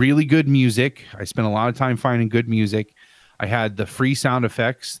really good music. I spent a lot of time finding good music. I had the free sound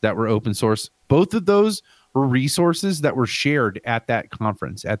effects that were open source. Both of those were resources that were shared at that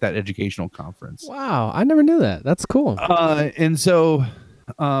conference, at that educational conference. Wow, I never knew that. That's cool. And so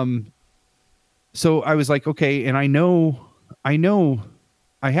I was like, okay, and I know I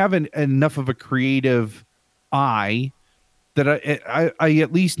have enough of a creative eye that I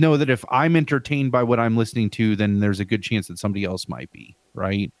at least know that if I'm entertained by what I'm listening to, then there's a good chance that somebody else might be,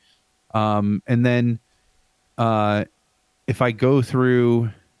 right? And then if I go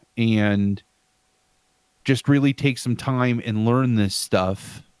through and just really take some time and learn this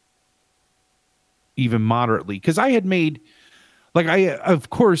stuff even moderately, because I had made, like, of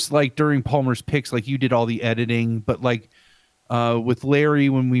course, like during Palmer's Picks, like you did all the editing, but like with Larry,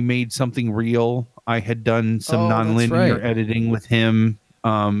 when we made Something Real, I had done some nonlinear editing with him.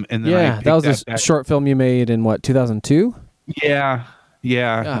 And then that was a short film you made in what, 2002? Yeah.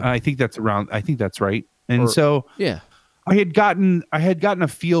 I think that's right. And I had gotten a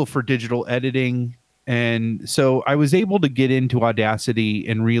feel for digital editing, and so I was able to get into Audacity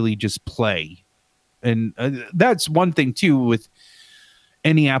and really just play. And that's one thing too with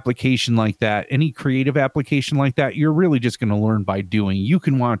any application like that, any creative application like that, you're really just going to learn by doing. You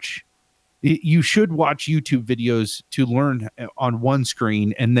should watch YouTube videos to learn on one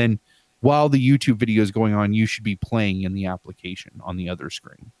screen, and then while the YouTube video is going on, you should be playing in the application on the other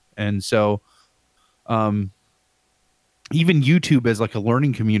screen. And so even YouTube as like a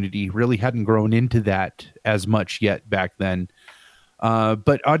learning community really hadn't grown into that as much yet back then.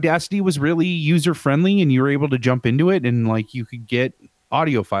 But Audacity was really user friendly, and you were able to jump into it, and like you could get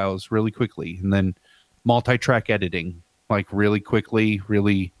audio files really quickly, and then multi-track editing like really quickly,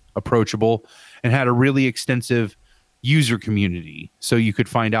 really approachable, and had a really extensive user community, so you could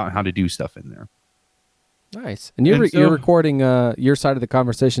find out how to do stuff in there. Nice. And you're recording your side of the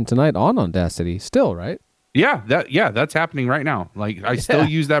conversation tonight on Audacity still, right? Yeah, that's happening right now. Like I still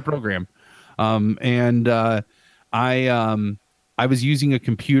use that program. I was using a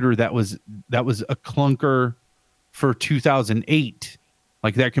computer that was a clunker for 2008.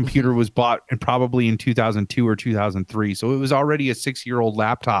 Like that computer was bought probably in 2002 or 2003. So it was already a 6-year-old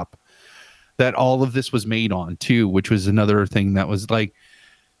laptop that all of this was made on too, which was another thing that was like,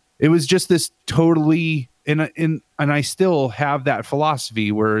 it was just this totally, and I still have that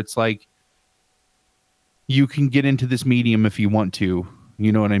philosophy where it's like, you can get into this medium if you want to,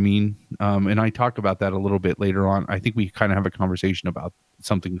 you know what I mean? And I talked about that a little bit later on. I think we kind of have a conversation about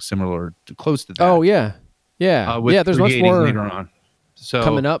something similar to close to that. Oh yeah. There's much more later on. So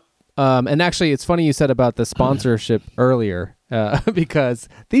coming up. And actually, it's funny you said about the sponsorship earlier, because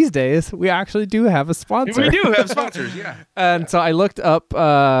these days we actually do have a sponsor. We do have sponsors, yeah. And so I looked up,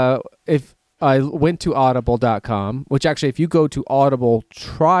 if I went to audible.com, which actually, if you go to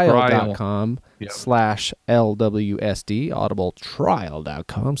audibletrial.com/LWSD,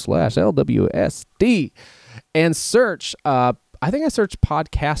 audibletrial.com/LWSD, and search, I think I searched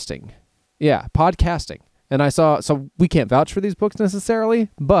podcasting. Yeah, podcasting. And I saw, so we can't vouch for these books necessarily,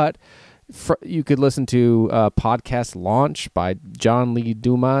 but you could listen to Podcast Launch by John Lee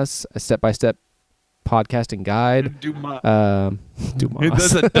Dumas, a step-by-step podcasting guide. Dumas.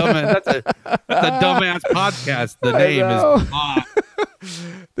 Dumas. That's a dumbass podcast. The name is Dumas.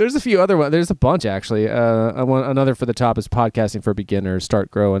 There's a few other ones. There's a bunch, actually. Another for the top is Podcasting for Beginners. Start,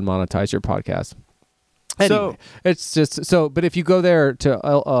 grow, and monetize your podcast. Anyway, it's just so, but if you go there to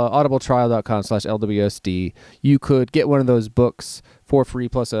audibletrial.com/LWSD, you could get one of those books for free,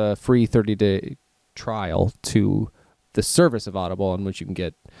 plus a free 30-day trial to the service of Audible, in which you can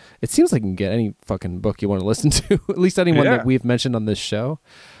get, it seems like you can get any fucking book you want to listen to, at least anyone that we've mentioned on this show.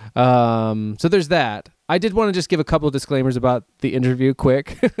 So there's that. I did want to just give a couple of disclaimers about the interview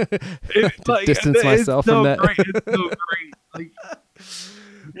quick to distance myself from that. It's so great. Like,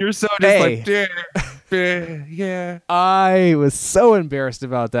 you're so just yeah. I was so embarrassed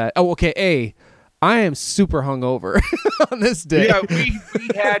about that. Oh, okay. I am super hungover on this day. Yeah, we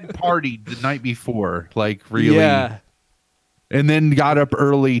had partied the night before, like really. Yeah. And then got up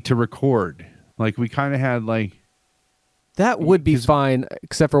early to record. Like we kind of had like. That would be fine,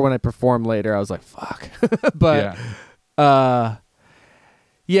 except for when I perform later. I was like, fuck. But,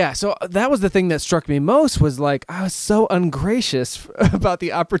 yeah, so that was the thing that struck me most, was like, I was so ungracious about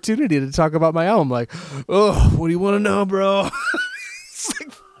the opportunity to talk about my album. Like, oh, what do you want to know, bro? It's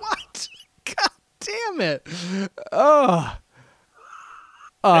like, what? God damn it. Oh.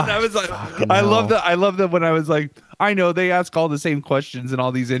 And I was like, I love that when I was like, I know they ask all the same questions in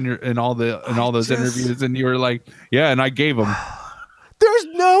all these in all those interviews, and you were like, yeah, and I gave them. There's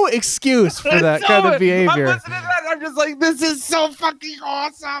no excuse for that kind of behavior. I'm listening to that. I'm just like, this is so fucking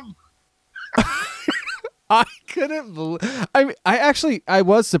awesome. I couldn't believe. I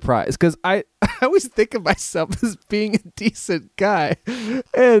was surprised because I always think of myself as being a decent guy,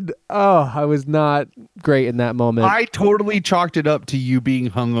 and I was not great in that moment. I totally chalked it up to you being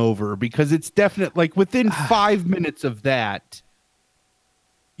hungover because it's definite. Like within 5 minutes of that,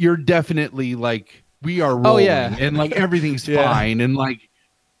 you're definitely like, we are rolling, and like everything's fine, and like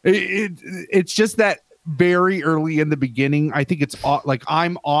it's just that. Very early in the beginning, I think it's like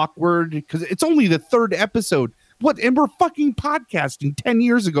I'm awkward because it's only the 3rd episode. What? And we're fucking podcasting 10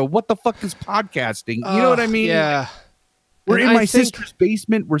 years ago. What the fuck is podcasting? You know what I mean? Yeah. We're in my sister's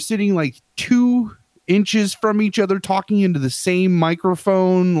basement. We're sitting like 2 inches from each other, talking into the same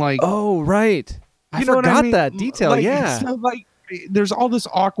microphone. Like, oh right, I forgot what I mean? that detail. Like, yeah, so like there's all this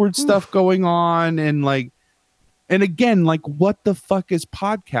awkward stuff going on, and like. And again, like, what the fuck is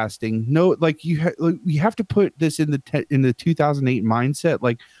podcasting? No, like you have to put this in the 2008 mindset.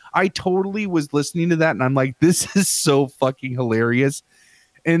 Like, I totally was listening to that, and I'm like, this is so fucking hilarious.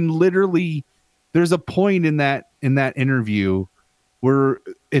 And literally, there's a point in that interview where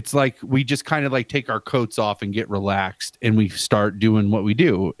it's like we just kind of like take our coats off and get relaxed, and we start doing what we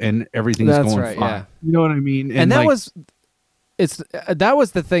do, and everything's going fine. Yeah. You know what I mean? And that was. That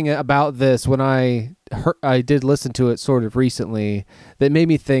was the thing about this when I did listen to it sort of recently that made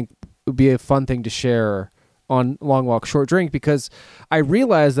me think it would be a fun thing to share on Long Walk Short Drink, because I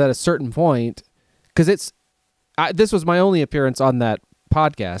realized at a certain point, because this was my only appearance on that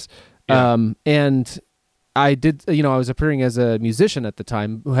podcast, and I did, I was appearing as a musician at the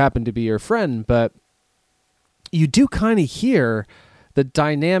time who happened to be your friend, but you do kind of hear the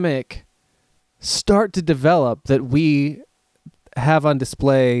dynamic start to develop that we have on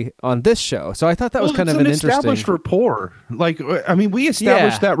display on this show. So I thought that was kind of an interesting established rapport. Like, I mean, we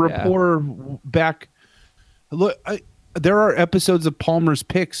established that rapport back. Look, there are episodes of Palmer's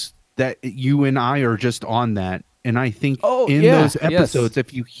Picks that you and I are just on that. And I think those episodes,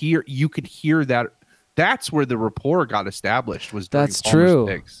 if you could hear that, that's where the rapport got established, was during that's Palmer's true.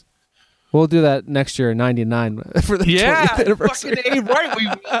 Picks. We'll do that next year in 99 for the 20th anniversary. Right.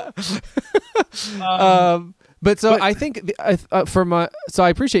 I think so I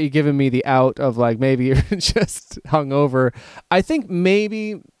appreciate you giving me the out of like maybe you're just hungover. I think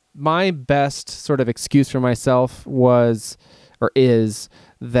maybe my best sort of excuse for myself is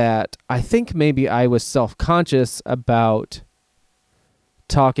that I think maybe I was self-conscious about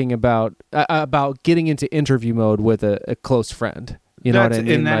talking about getting into interview mode with a close friend. You know what I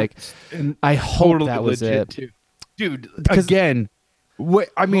mean? Like, I hope totally that was it, too. Dude. Again.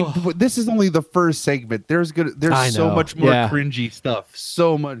 This is only the first segment. There's so much more cringy stuff.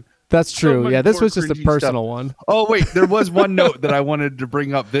 So much. That's true. Yeah, this was just a personal one. Oh wait, there was one note that I wanted to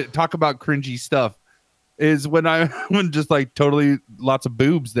bring up that talk about cringy stuff. Is when just like totally lots of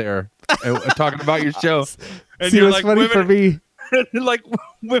boobs there talking about your show. And see, you're like, funny women, for me. Like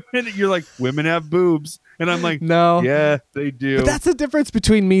women, you're like, women have boobs, and I'm like, no, yeah, they do. But that's the difference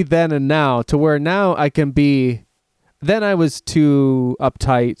between me then and now. To where now I can be. Then I was too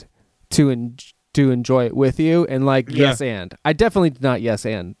uptight to enjoy it with you, and like yes and. I definitely did not yes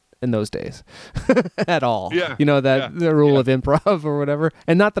and in those days at all. Yeah, the rule of improv or whatever.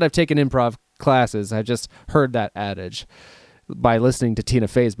 And not that I've taken improv classes. I just heard that adage by listening to Tina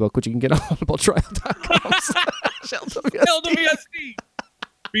Fey's book, which you can get on audibletrial.com. LWSD.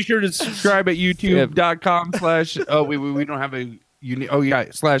 Be sure to subscribe at youtube.com/ we don't have a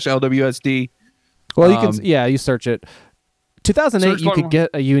 /LWSD. Well, you can, you search it. 2008, you could get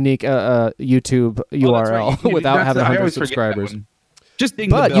a unique YouTube URL without having 100 subscribers. Just ding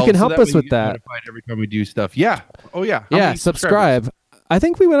the bell, you can help us with that. Every time we do stuff. Yeah. Oh, yeah. Yeah, subscribe. I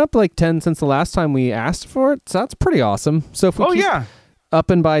think we went up like 10 since the last time we asked for it, so that's pretty awesome. So if we keep up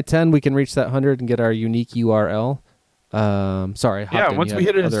and by 10, we can reach that 100 and get our unique URL. Sorry. Once we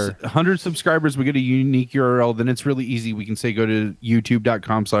hit 100 subscribers, we get a unique URL. Then it's really easy. We can say go to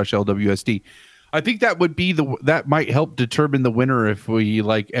youtube.com/LWSD. I think that would be that might help determine the winner if we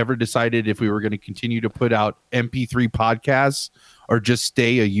like ever decided if we were going to continue to put out MP3 podcasts or just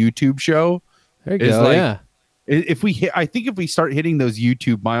stay a YouTube show. There you go. I think if we start hitting those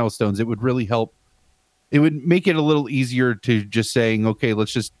YouTube milestones, it would really help. It would make it a little easier to just saying, okay,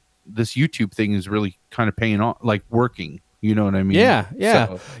 this YouTube thing is really kind of paying off, like working. You know what I mean? Yeah.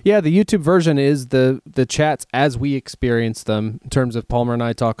 The YouTube version is the chats as we experience them in terms of Palmer and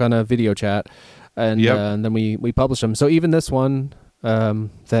I talk on a video chat, and then we publish them. So even this one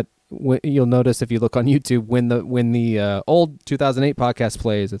that you'll notice if you look on YouTube when the old 2008 podcast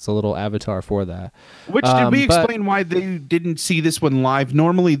plays, it's a little avatar for that. Which did we explain why they didn't see this one live?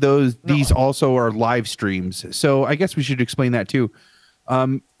 Normally these also are live streams, so I guess we should explain that too.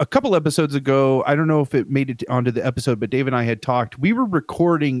 A couple episodes ago, I don't know if it made it onto the episode, but Dave and I had talked. We were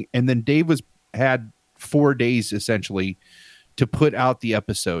recording, and then Dave had 4 days essentially to put out the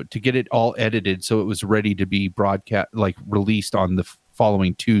episode, to get it all edited so it was ready to be broadcast, like released on the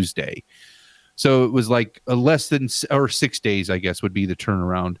following Tuesday. So it was like less than 6 days, I guess, would be the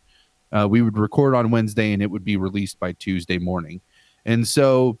turnaround. We would record on Wednesday and it would be released by Tuesday morning. And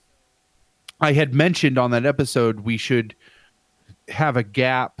so I had mentioned on that episode we should have a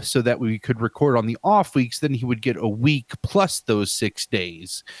gap so that we could record on the off weeks. Then he would get a week plus those 6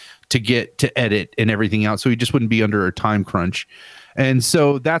 days to get to edit and everything out, so he just wouldn't be under a time crunch. And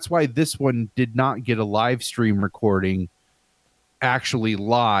so that's why this one did not get a live stream recording actually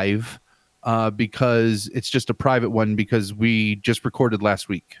live, because it's just a private one, because we just recorded last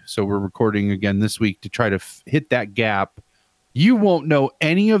week. So we're recording again this week to try to hit that gap. You won't know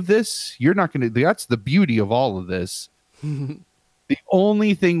any of this. You're not going to. That's the beauty of all of this. The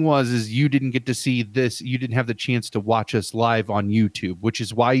only thing is you didn't get to see this. You didn't have the chance to watch us live on YouTube, which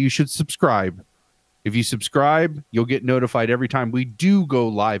is why you should subscribe. If you subscribe, you'll get notified every time we do go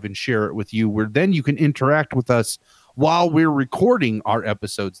live and share it with you, where then you can interact with us while we're recording our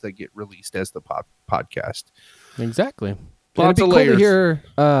episodes that get released as the podcast. Exactly. Lots of layers. Cool to hear,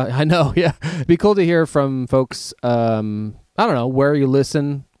 I know, yeah. It'd be cool to hear from folks, I don't know, where you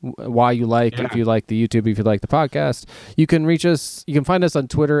listen, why you like, if you like the YouTube, if you like the podcast. You can reach us, you can find us on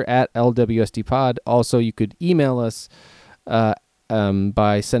Twitter at LWSDpod. Also, you could email us by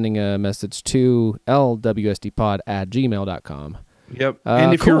sending a message to lwsdpod@gmail.com. Yep.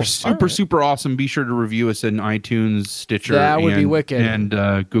 And if you're super awesome, be sure to review us in iTunes, Stitcher, that would be wicked. And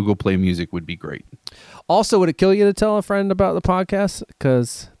Google Play Music would be great. Also, would it kill you to tell a friend about the podcast?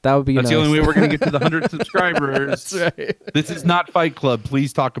 Because that would be That's nice. the only way we're going to get to the 100 subscribers. That's right. This is not Fight Club.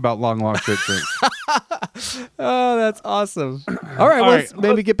 Please talk about long short drinks. Oh, that's awesome. All right, let's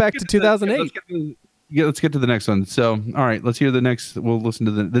maybe get back to 2008. Let's get to the next one. So, all right, let's hear the next. We'll listen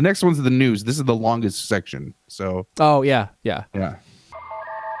to the next one's the news. This is the longest section. So, oh yeah.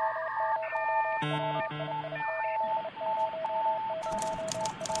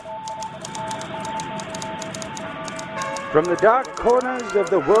 From the dark corners of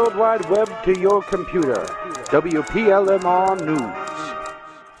the World Wide Web to your computer, WPLMR News.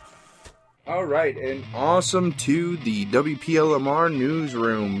 All right, and awesome to the WPLMR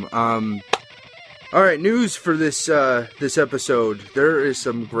newsroom. All right, news for this episode. There is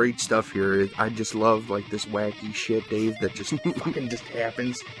some great stuff here. I just love like this wacky shit, Dave, that just fucking just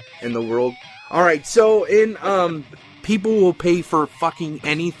happens in the world. All right, so in people will pay for fucking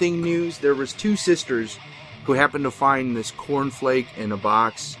anything news. There was two sisters who happened to find this cornflake in a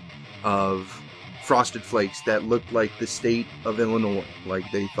box of Frosted Flakes that looked like the state of Illinois. Like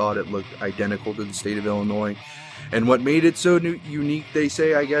they thought it looked identical to the state of Illinois. And what made it so unique, they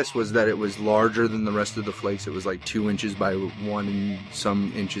say, I guess, was that it was larger than the rest of the flakes. It was like 2 inches by 1 and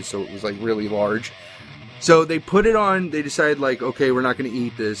some inches, so it was like really large. So they put it on, they decided like, okay, we're not going to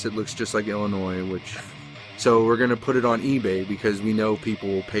eat this. It looks just like Illinois, so we're going to put it on eBay because we know people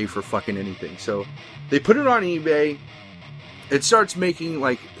will pay for fucking anything. So they put it on eBay. It starts making,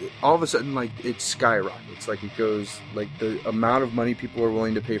 like, all of a sudden, like, it skyrockets. Like, it goes, like, the amount of money people are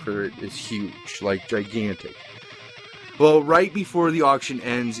willing to pay for it is huge, like, gigantic. Well, right before the auction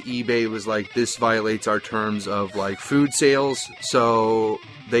ends, eBay was like, this violates our terms of, like, food sales. So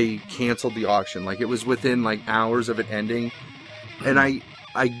they canceled the auction. Like, it was within, like, hours of it ending. And I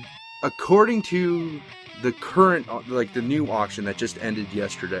according to the current, like, the new auction that just ended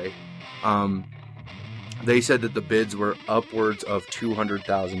yesterday, they said that the bids were upwards of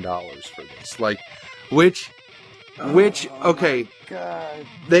 $200,000 for this. Like, which, okay, God.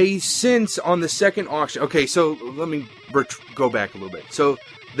 They since on the second auction, okay, so let me go back a little bit. So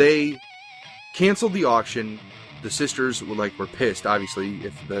they canceled the auction. The sisters were pissed, obviously,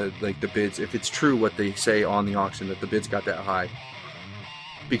 if the bids, if it's true what they say on the auction that the bids got that high,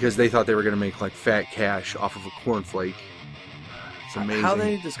 because they thought they were going to make like fat cash off of a cornflake. It's amazing. How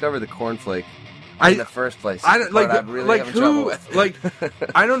they discover the cornflake in the first place? I don't like really who like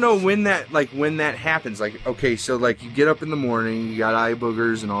I don't know when that happens. Like, okay, so like you get up in the morning, you got eye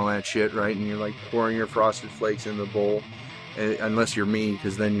boogers and all that shit, right? And you're like pouring your Frosted Flakes in the bowl, unless you're me,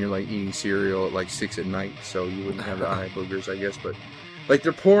 because then you're like eating cereal at like 6 at night, so you wouldn't have the eye boogers, I guess. But Like,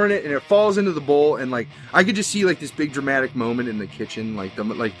 they're pouring it, and it falls into the bowl, and, like, I could just see, like, this big dramatic moment in the kitchen. Like,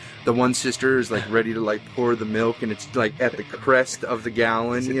 the one sister is, like, ready to, like, pour the milk, and it's, like, at the crest of the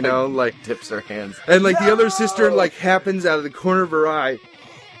gallon, you know? Like, tips her hands. And, like, the other sister, like, happens out of the corner of her eye.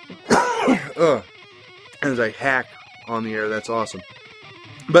 Ugh. And as I hack on the air, that's awesome.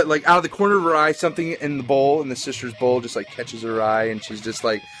 But, like, out of the corner of her eye, something in the bowl, in the sister's bowl, just, like, catches her eye, and she's just,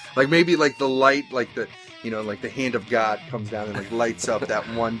 like maybe, like, the light, like, the... You know, like the hand of God comes down and like lights up that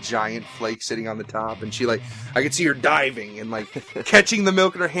one giant flake sitting on the top, and she like I could see her diving and like catching the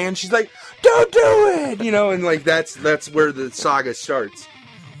milk in her hand. She's like, "Don't do it!" You know, and like that's where the saga starts.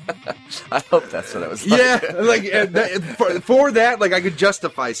 I hope that's what it was like. Yeah, like for that, like I could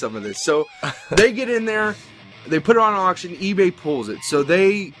justify some of this. So they get in there, they put it on auction. eBay pulls it, so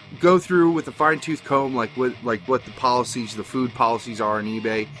they go through with a fine-tooth comb, like what the policies, the food policies are on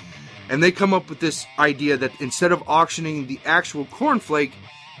eBay. And they come up with this idea that instead of auctioning the actual cornflake,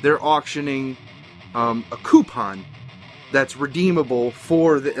 they're auctioning a coupon that's redeemable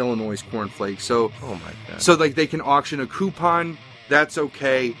for the Illinois cornflake. So, oh my God. So like they can auction a coupon, that's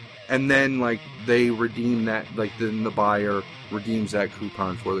okay, and then like they redeem that, like then the buyer redeems that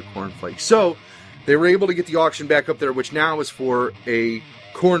coupon for the cornflake. So they were able to get the auction back up there, which now is for a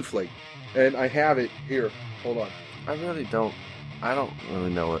cornflake, and I have it here. Hold on. I don't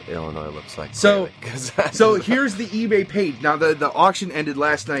really know what Illinois looks like. So, really, so here's the eBay page. Now, the auction ended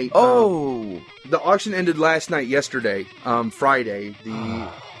last night. The auction ended last night, yesterday, Friday,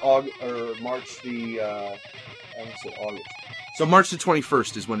 March the, I almost said August. So March the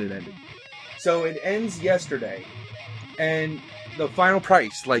 21st is when it ended. So it ends yesterday, and the final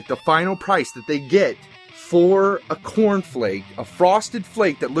price that they get for a cornflake, a frosted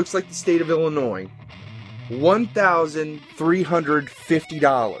flake that looks like the state of Illinois,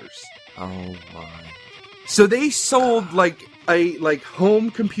 $1,350. Oh my! So they sold like a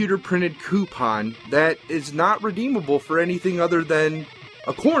home computer printed coupon that is not redeemable for anything other than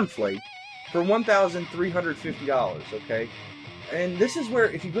a cornflake for $1,350. Okay, and this is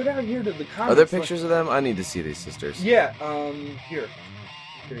where if you go down here to the comments, are there pictures of them? I need to see these sisters. Yeah. Here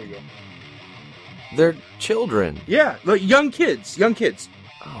you go. They're children. Yeah, like young kids. Oh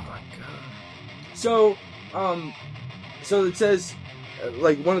my God! So it says,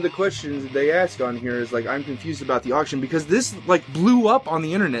 like, one of the questions that they ask on here is, like, I'm confused about the auction, because this, like, blew up on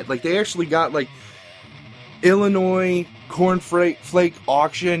the internet. Like, they actually got, like, Illinois cornflake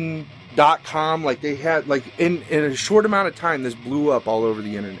auction.com. Like, they had, like, in a short amount of time, this blew up all over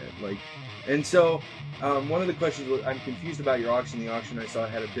the internet. Like, and so, one of the questions was, I'm confused about your auction. The auction I saw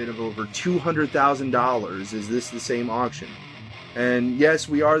had a bid of over $200,000. Is this the same auction? And yes,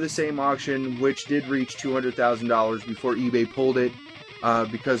 we are the same auction, which did reach $200,000 before eBay pulled it,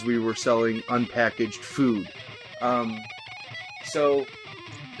 because we were selling unpackaged food. So,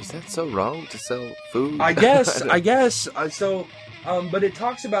 is that so wrong to sell food? I guess. But it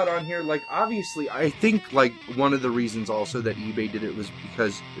talks about on here, like, obviously, I think, like, one of the reasons also that eBay did it was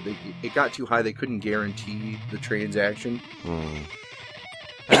because it got too high. They couldn't guarantee the transaction.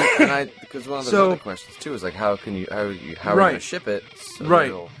 Because one of those other questions too is like, how are you going to ship it? So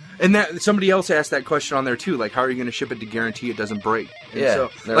right. And that somebody else asked that question on there too, like, how are you going to ship it to guarantee it doesn't break? And yeah. So,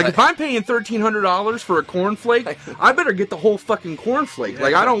 like, if I'm paying $1,300 for a cornflake, I better get the whole fucking cornflake.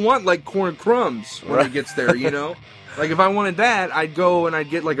 Like, I don't want like corn crumbs when it gets there, you know. Like, if I wanted that, I'd go and I'd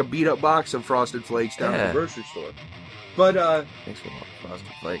get like a beat up box of Frosted Flakes down at the grocery store. But thanks for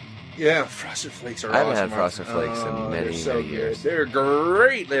Frosted Flake. Yeah, Frosted Flakes are awesome. I haven't had Frosted Flakes in many years. They're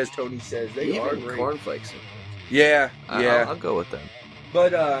great, as Tony says. They are great. Cornflakes. Yeah. I'll go with them.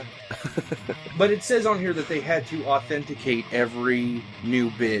 But but it says on here that they had to authenticate every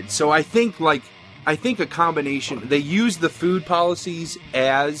new bid. So I think a combination. They use the food policies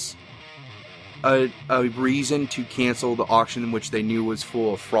as a reason to cancel the auction, which they knew was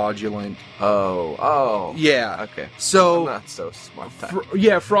full of fraudulent. Oh. Yeah. Okay. So I'm not so smart.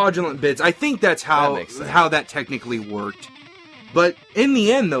 Fraudulent bids. I think that's how that technically worked. But in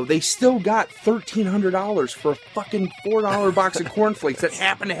the end, though, they still got $1,300 for a fucking $4 box of cornflakes that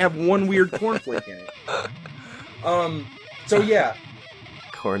happened to have one weird cornflake in it. So yeah.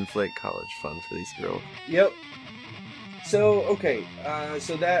 Cornflake college fun for these girls. Yep. So, okay,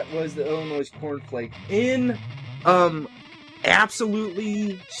 so that was the Illinois cornflake. In,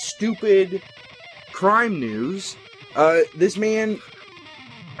 absolutely stupid crime news, a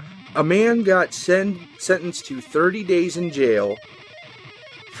man got sentenced to 30 days in jail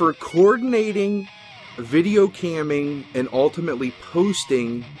for coordinating, video camming, and ultimately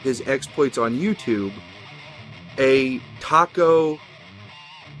posting his exploits on YouTube, a taco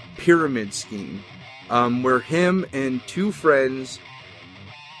pyramid scheme. Where him and two friends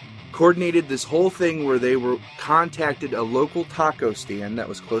coordinated this whole thing where they contacted a local taco stand that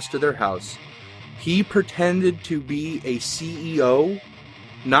was close to their house. He pretended to be a CEO,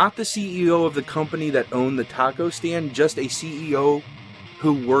 not the CEO of the company that owned the taco stand, just a CEO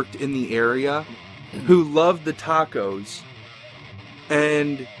who worked in the area, who loved the tacos,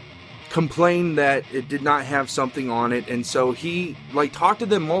 and complained that it did not have something on it. And so he talked to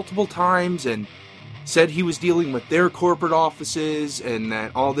them multiple times and said he was dealing with their corporate offices and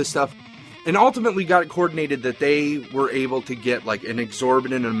that all this stuff, and ultimately got it coordinated that they were able to get an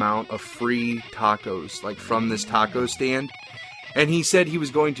exorbitant amount of free tacos from this taco stand. And he said he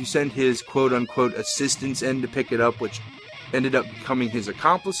was going to send his quote-unquote assistants in to pick it up, which ended up becoming his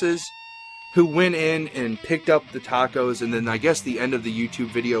accomplices, who went in and picked up the tacos. And then I guess the end of the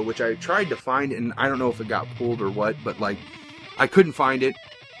YouTube video, which I tried to find, and I don't know if it got pulled or what, but I couldn't find it.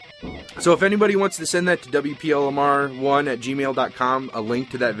 So if anybody wants to send that to WPLMR1@gmail.com, a link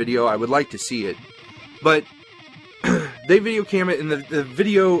to that video, I would like to see it. But they video cam it, and the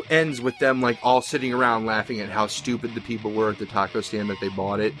video ends with them all sitting around laughing at how stupid the people were at the taco stand that they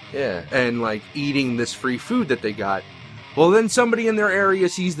bought it. Yeah. And eating this free food that they got. Well, then somebody in their area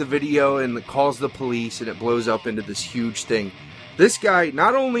sees the video and calls the police, and it blows up into this huge thing. This guy,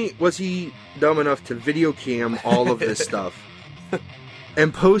 not only was he dumb enough to video cam all of this stuff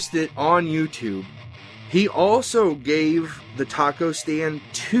and post it on YouTube, he also gave the taco stand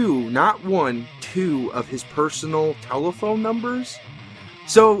two of his personal telephone numbers.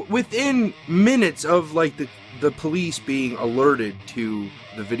 So within minutes of the police being alerted to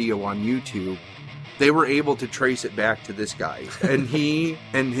the video on YouTube, they were able to trace it back to this guy. And he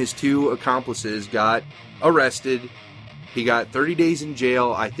and his two accomplices got arrested. He got 30 days in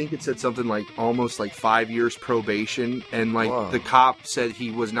jail. I think it said something almost 5 years probation. And the cop said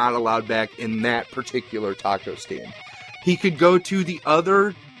he was not allowed back in that particular taco stand. He could go to the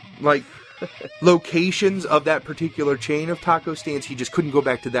other locations of that particular chain of taco stands. He just couldn't go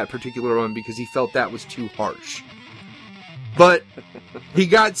back to that particular one because he felt that was too harsh. But he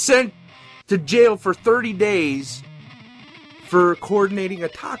got sent to jail for 30 days for coordinating a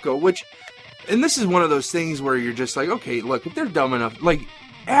taco, and this is one of those things where you're just okay, look, if they're dumb enough,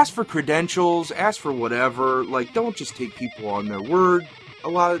 ask for credentials, ask for whatever, don't just take people on their word a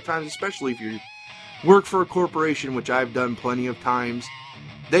lot of the times, especially if you work for a corporation, which I've done plenty of times.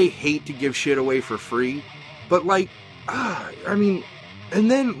 They hate to give shit away for free, but and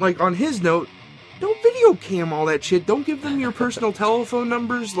then on his note, don't video cam all that shit, don't give them your personal telephone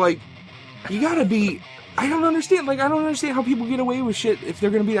numbers, you gotta be... I don't understand how people get away with shit if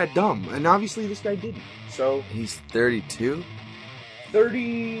they're gonna be that dumb. And obviously this guy didn't. So... He's 32?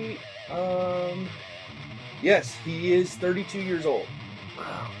 30... Yes, he is 32 years old.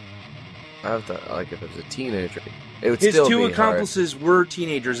 Wow. I thought, if it was a teenager, it would his still be two accomplices were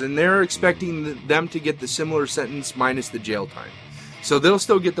teenagers, and they're expecting them to get the similar sentence minus the jail time. So they'll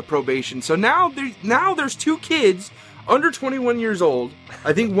still get the probation. So now there's two kids... under 21 years old.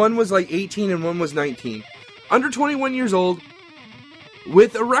 I think one was 18 and one was 19. Under 21 years old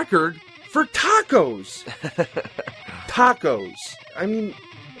with a record for tacos. Tacos. I mean,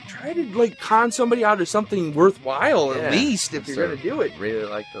 try to con somebody out of something worthwhile at least if you're going to do it. Really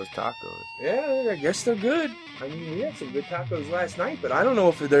like those tacos. Yeah, I guess they're good. I mean, we had some good tacos last night, but I don't know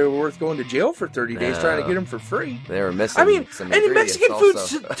if they were worth going to jail for 30 days trying to get them for free. They were missing some and Mexican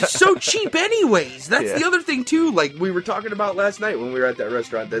also. food's so cheap anyways. That's the other thing, too. We were talking about last night when we were at that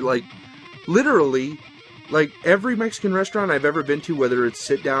restaurant. That, literally, every Mexican restaurant I've ever been to, whether it's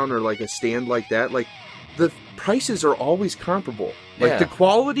sit down or, a stand like that, the prices are always comparable. The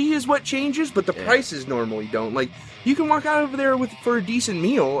quality is what changes, but the prices normally don't. You can walk out over there for a decent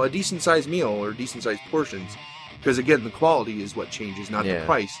meal, a decent-sized meal, or decent-sized portions. Because, again, the quality is what changes, not the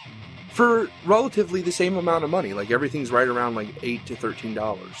price. For relatively the same amount of money. Everything's right around, $8 to $13.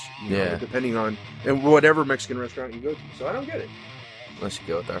 You know, depending on... and whatever Mexican restaurant you go to. So I don't get it. Unless you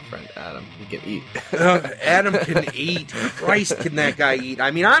go with our friend Adam. He can eat. Adam can eat. Christ, can that guy eat.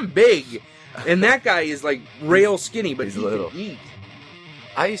 I mean, I'm big. And that guy is, rail skinny, but he's he little. can eat.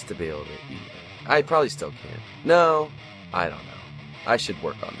 I used to be able to eat. I probably still can. No, I don't know. I should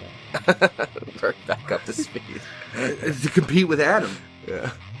work on that. Work back up to speed. To compete with Adam.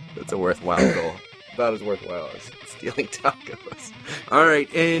 Yeah. That's a worthwhile goal. About as worthwhile as stealing tacos. All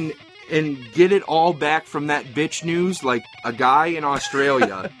right, and get it all back from that bitch news, a guy in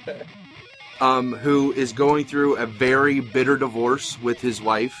Australia who is going through a very bitter divorce with his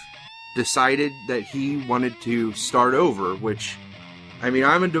wife decided that he wanted to start over, which, I mean,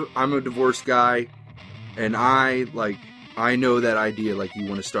 I'm a divorced guy, and I I know that idea, like, you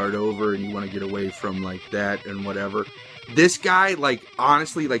want to start over and you want to get away from, like, that and whatever. This guy, like,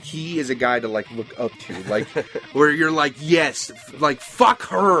 honestly, like, he is a guy to, like, look up to. Like, where you're like, yes, like, fuck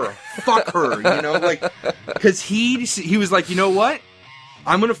her, you know? Like, because he was like, you know what?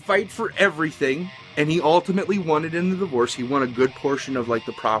 I'm going to fight for everything. And he ultimately won it in the divorce. He won a good portion of, like,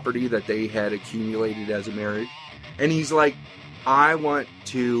 the property that they had accumulated as a marriage. And he's like, I'm going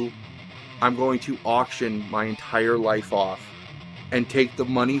to auction my entire life off and take the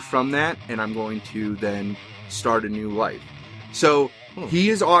money from that, and I'm going to then start a new life. So he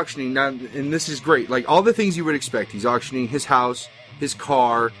is auctioning now, and this is great. Like, all the things you would expect. He's auctioning his house, his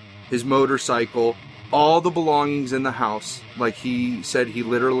car, his motorcycle, all the belongings in the house. Like, he said he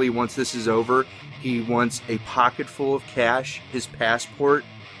literally, once this is over, he wants a pocket full of cash, his passport,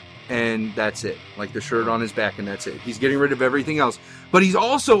 and that's it. Like, the shirt on his back, and that's it. He's getting rid of everything else. But he's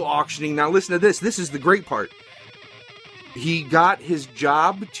also auctioning. Now, listen to this. This is the great part. He got his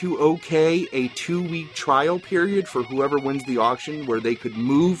job to okay a 2-week trial period for whoever wins the auction, where they could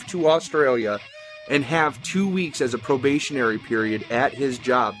move to Australia and have 2 weeks as a probationary period at his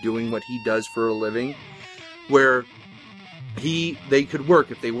job doing what he does for a living, where they could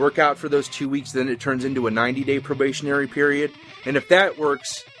work. If they work out for those 2 weeks, then it turns into a 90-day probationary period. And if that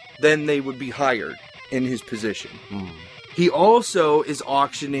works, then they would be hired in his position. He also is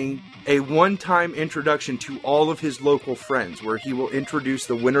auctioning a one-time introduction to all of his local friends, where he will introduce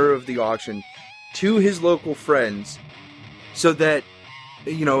the winner of the auction to his local friends, so that,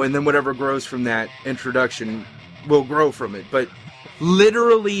 you know, and then whatever grows from that introduction will grow from it. But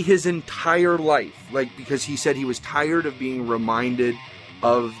literally his entire life, like, because he said he was tired of being reminded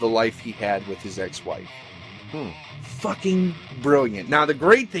of the life he had with his ex-wife. Fucking brilliant. Now, the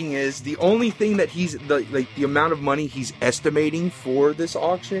great thing is, the only thing that the amount of money he's estimating for this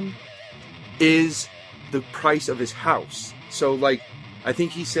auction is the price of his house. So, like, I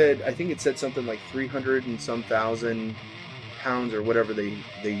think it said something like 300 and some thousand pounds or whatever they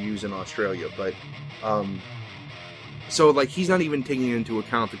use in Australia. But, so, like, he's not even taking into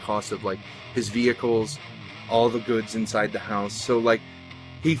account the cost of, like, his vehicles, all the goods inside the house. So, like,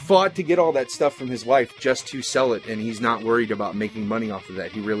 he fought to get all that stuff from his wife just to sell it, and he's not worried about making money off of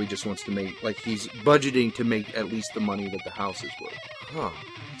that. He really just wants to make, like, he's budgeting to make at least the money that the house is worth.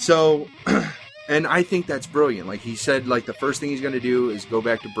 So, and I think that's brilliant. Like, he said, like, the first thing he's going to do is go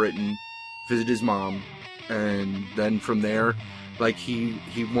back to Britain, visit his mom, and then from there, like, he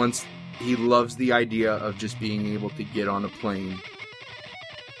loves the idea of just being able to get on a plane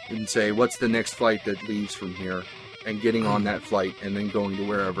and say, what's the next flight that leaves from here? And getting on that flight and then going to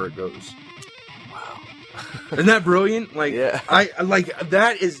wherever it goes. Wow. Isn't that brilliant? Like, yeah.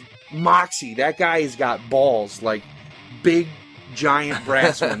 That is moxie. That guy has got balls, like, big, giant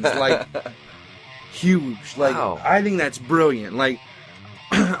brass ones, like, huge. Like, wow. I think that's brilliant. Like,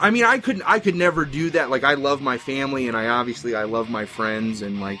 I mean, I could never do that. Like, I love my family, and I love my friends,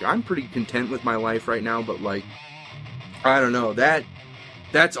 and, like, I'm pretty content with my life right now, but, like, I don't know,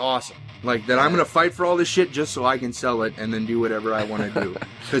 that's awesome. Like, that I'm going to fight for all this shit just so I can sell it and then do whatever I want to do.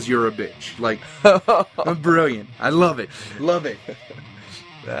 Because you're a bitch. Like, I'm brilliant. I love it. Love it.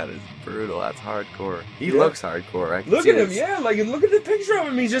 That is brutal. That's hardcore. He looks hardcore. Look at him, yeah. Like, look at the picture of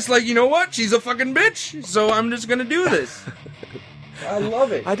him. He's just like, you know what? She's a fucking bitch. So I'm just going to do this. I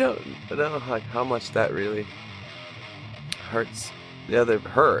love it. I don't know, like, how much that really hurts the other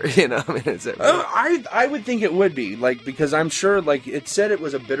her, you know? I mean, is it really? I would think it would be, like, because I'm sure, like, it said it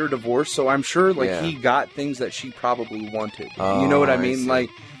was a bitter divorce, so I'm sure, like, he got things that she probably wanted. You know what I mean? Like,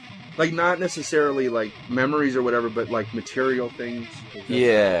 not necessarily, like, memories or whatever, but, like, material things.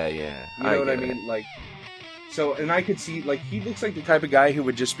 Yeah. You know what I mean? Like, so, and I could see, like, he looks like the type of guy who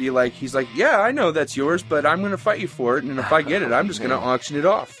would just be like, he's like, yeah, I know that's yours, but I'm going to fight you for it, and if I get it, I'm just going to auction it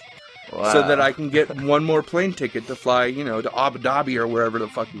off. Wow. So that I can get one more plane ticket to fly, you know, to Abu Dhabi or wherever the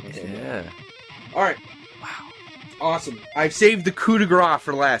fuck he wants to go. Yeah. All right. Wow. Awesome. I've saved the coup de grace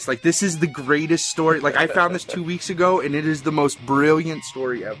for last. Like, this is the greatest story. Like, I found this 2 weeks ago, and it is the most brilliant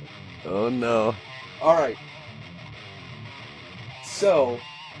story ever. Oh, no. All right. So,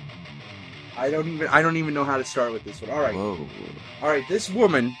 I don't even know how to start with this one. All right. Whoa. All right. This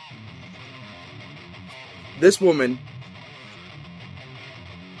woman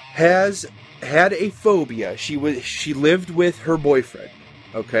has had a phobia. She lived with her boyfriend,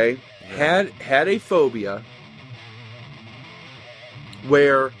 okay? Had a phobia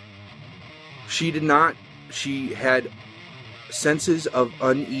where she had senses of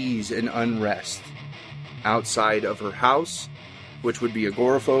unease and unrest outside of her house, which would be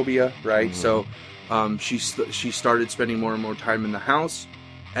agoraphobia, right? Mm-hmm. So she started spending more and more time in the house,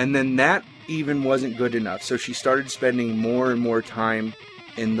 and then that even wasn't good enough, so she started spending more and more time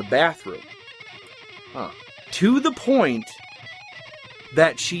in the bathroom. Huh. To the point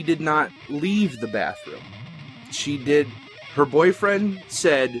that she did not leave the bathroom. Her boyfriend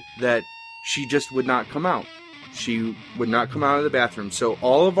said that she just would not come out. She would not come out of the bathroom. So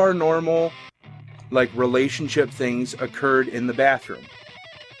all of our normal, like, relationship things occurred in the bathroom.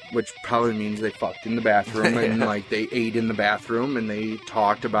 Which probably means they fucked in the bathroom and, like, they ate in the bathroom and they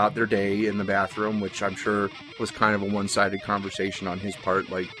talked about their day in the bathroom, which I'm sure was kind of a one-sided conversation on his part.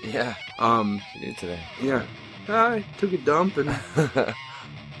 Like, yeah. She did today. Yeah. I took a dump and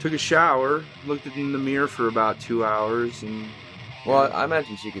took a shower, looked in the mirror for about 2 hours, and... Well, I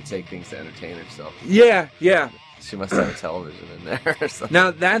imagine she could take things to entertain herself. Yeah. She must have a television in there or something. Now,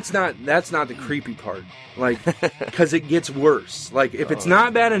 that's not the creepy part. Like, because it gets worse. Like, if it's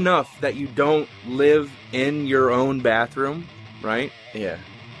not bad enough that you don't live in your own bathroom, right? Yeah.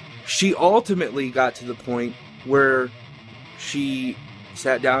 She ultimately got to the point where she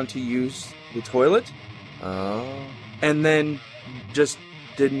sat down to use the toilet. Oh. And then just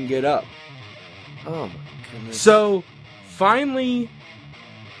didn't get up. Oh, my goodness. So, finally...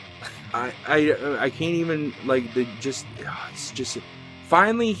 I can't even, like, it's just,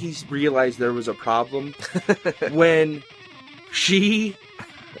 finally he's realized there was a problem when she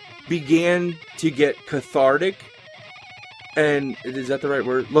began to get cathartic, and, is that the right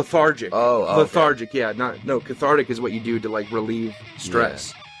word? Lethargic. Oh, lethargic, okay. Yeah, cathartic is what you do to, like, relieve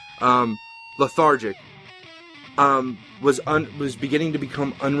stress. Yeah. Lethargic, was beginning to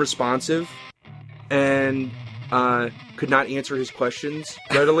become unresponsive, and, could not answer his questions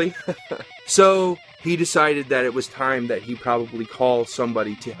readily. So he decided that it was time that he probably call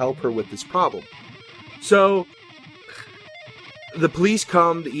somebody to help her with this problem. So the police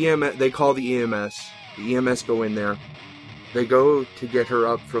come, they call the EMS. The EMS go in there. They go to get her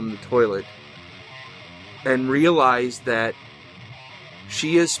up from the toilet and realize that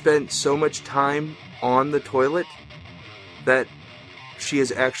she has spent so much time on the toilet that she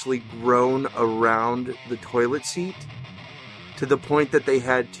has actually grown around the toilet seat to the point that they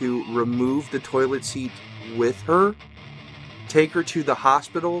had to remove the toilet seat with her, take her to the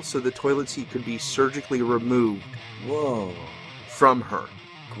hospital so the toilet seat could be surgically removed. Whoa. From her.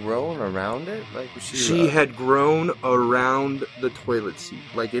 Grown around it? Like, she had grown around the toilet seat.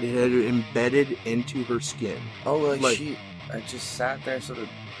 Like, it had embedded into her skin. Oh, like I just sat there sort of...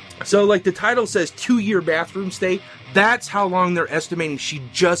 So, like, the title says 2-year bathroom stay. That's how long they're estimating she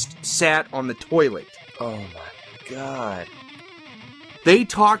just sat on the toilet. Oh, my God. They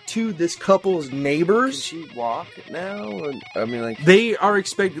talked to this couple's neighbors. Can she walk now? Or, I mean, like... They are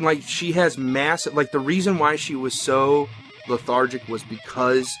expecting, like, she has massive... Like, the reason why she was so lethargic was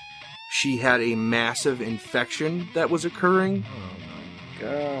because she had a massive infection that was occurring. Oh, my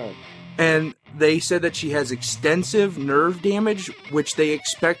God. And they said that she has extensive nerve damage, which they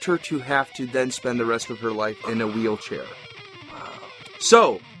expect her to have to then spend the rest of her life in a wheelchair. Wow.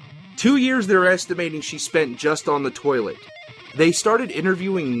 So, 2 years they're estimating she spent just on the toilet. They started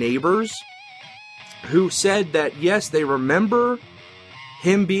interviewing neighbors who said that, yes, they remember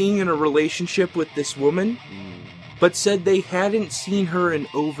him being in a relationship with this woman, but said they hadn't seen her in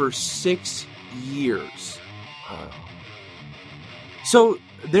over 6 years. Wow. So,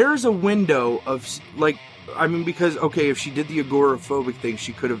 there's a window of, like, I mean, because, okay, if she did the agoraphobic thing,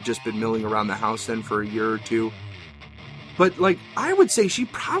 she could have just been milling around the house then for a year or two. But, like, I would say she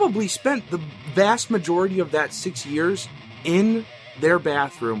probably spent the vast majority of that 6 years in their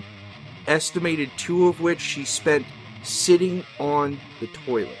bathroom, estimated 2 of which she spent sitting on the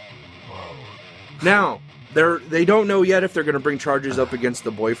toilet. Whoa. Now, they don't know yet if they're going to bring charges up against the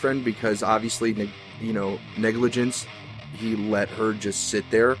boyfriend, because obviously, negligence. He let her just sit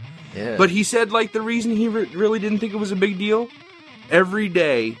there. Yeah. But he said, like, the reason he really didn't think it was a big deal, every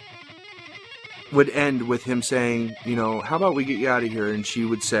day would end with him saying, how about we get you out of here? And she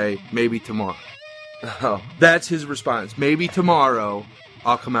would say, maybe tomorrow. Oh. That's his response. Maybe tomorrow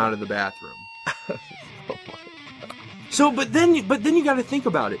I'll come out of the bathroom. Oh my God. So, but then you got to think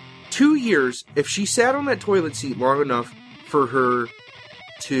about it. 2 years, if she sat on that toilet seat long enough for her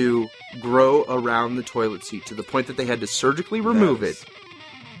to grow around the toilet seat to the point that they had to surgically remove it.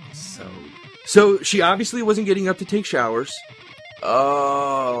 So she obviously wasn't getting up to take showers.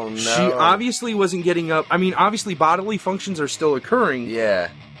 Oh, no. She obviously wasn't getting up. I mean, obviously bodily functions are still occurring. Yeah.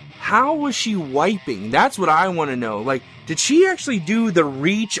 How was she wiping? That's what I want to know. Like, did she actually do the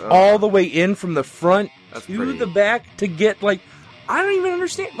reach all the way in from the front to the back to get, like, I don't even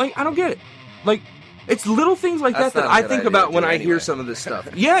understand. Like, I don't get it. Like, it's little things like that I think about when I hear some of this stuff.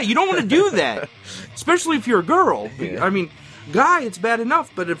 Yeah, you don't want to do that. Especially if you're a girl. Yeah. I mean, guy, it's bad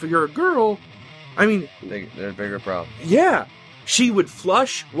enough, but if you're a girl, I mean, They're a bigger problem. yeah, she would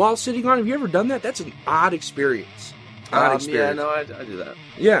flush while sitting on it. Have you ever done that? That's an odd experience. Yeah, no, I do that.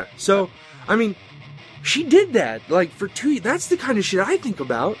 Yeah, so, I mean, she did that, like, for 2 years. That's the kind of shit I think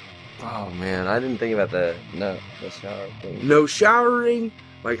about. Oh man, I didn't think about the shower thing. No showering,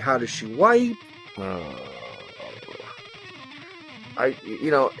 like, how does she wipe?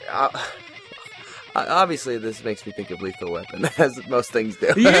 Obviously this makes me think of Lethal Weapon, as most things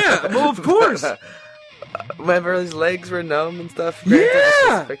do. Yeah, well, of course. Remember his legs were numb and stuff? Yeah!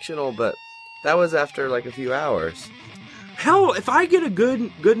 This is fictional, but that was after like a few hours. Hell, if I get a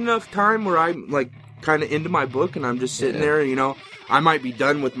good enough time where I'm, like, kind of into my book and I'm just sitting there, you know, I might be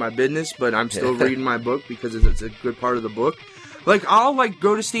done with my business, but I'm still reading my book because it's a good part of the book. Like, I'll, like,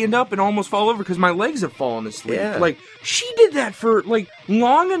 go to stand up and almost fall over because my legs have fallen asleep. Yeah. Like, she did that for, like,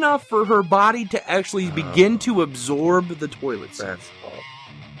 long enough for her body to actually begin to absorb the toilet seat. That's all.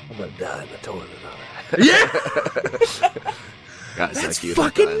 I'm gonna die in the toilet. Yeah! Guys, That's cute.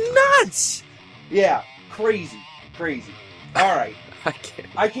 fucking nuts! Yeah, crazy. All right. I can't.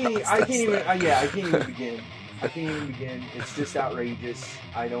 I can't even begin. I can't even begin. It's just outrageous.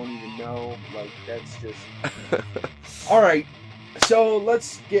 I don't even know. Like, that's just... All right. So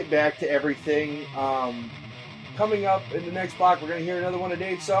let's get back to everything. Coming up in the next block, we're going to hear another one of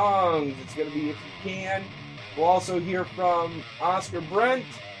Dave's songs. It's going to be If You Can. We'll also hear from Oscar Brent,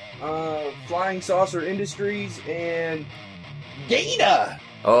 Flying Saucer Industries, and Gata.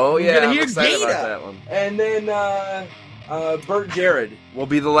 Oh yeah, We're gonna I'm hear excited Gata. about that one. And then Bert Jared will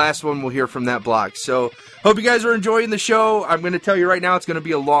be the last one we'll hear from that block. So hope you guys are enjoying the show. I'm going to tell you right now it's going to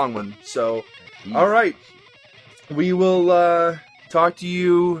be a long one. So, all right. We will talk to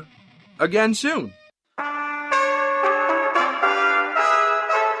you again soon.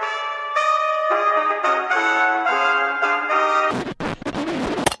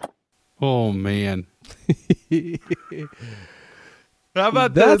 Oh man. How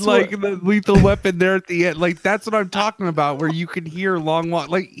about That's the Lethal Weapon there at the end? Like, that's what I'm talking about, where you can hear Long Walk.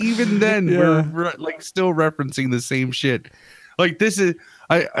 Like, even then, we're like still referencing the same shit. Like, this is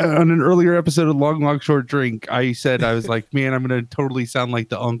on an earlier episode of Long Walk Short Drink, I said, I was like, man, I'm gonna totally sound like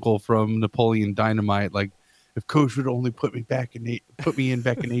the uncle from Napoleon Dynamite. Like, if Coach would only put me back in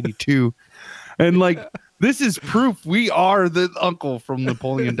 '82, and like, this is proof we are the uncle from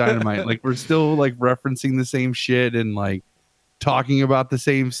Napoleon Dynamite. Like, we're still like referencing the same shit and like talking about the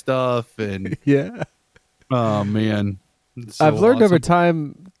same stuff. And Yeah. oh man, so I've learned over awesome.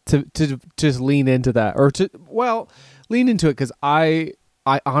 time to just lean into that, or lean into it, because I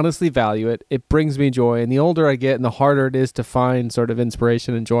honestly value it. It brings me joy, and the older I get and the harder it is to find sort of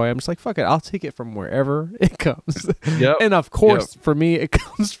inspiration and joy, I'm just like, fuck it, I'll take it from wherever it comes. Yep. And of course, for me, it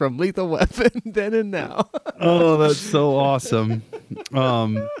comes from Lethal Weapon then and now. Oh, that's so awesome.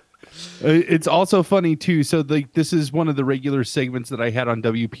 It's also funny too. So this is one of the regular segments that I had on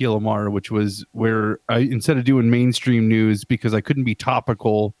WPLMR, which was where I, instead of doing mainstream news, because I couldn't be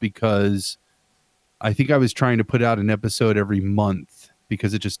topical, because I think I was trying to put out an episode every month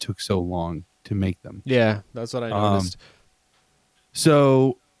because it just took so long to make them. Yeah, that's what I noticed.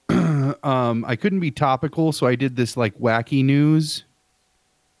 So I couldn't be topical, so I did this like wacky news.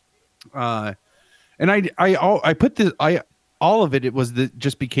 And I put this, all of it was that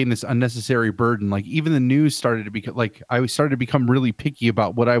just became this unnecessary burden. Like, even the news started to become like, I started to become really picky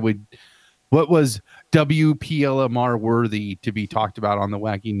about what was WPLMR worthy to be talked about on the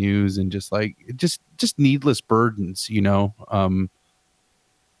wacky news, and just like, just needless burdens, you know,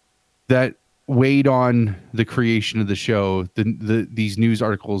 that weighed on the creation of the show. These news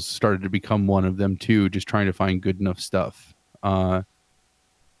articles started to become one of them too, just trying to find good enough stuff. But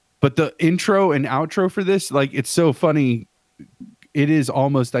the intro and outro for this, like, it's so funny. It is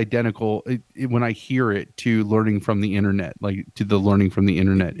almost identical when I hear it to Learning from the Internet, like to the Learning from the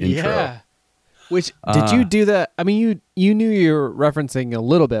Internet intro. Yeah. Which, did you do that? I mean, you knew you were referencing a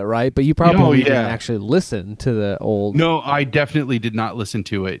little bit, right? But you probably didn't actually listen to the old. No, I definitely did not listen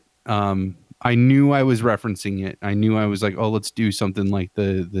to it. I knew I was referencing it. I knew I was like, oh, let's do something like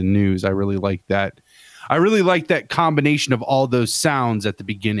the news. I really like that. I really like that combination of all those sounds at the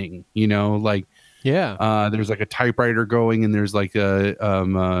beginning, you know, like, yeah, there's like a typewriter going, and there's like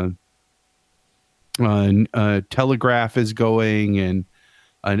a telegraph is going, and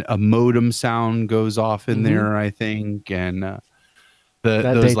a modem sound goes off in there, I think. And that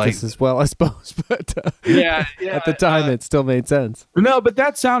those dates like us as well, I suppose. But yeah, at the time, it still made sense. no, but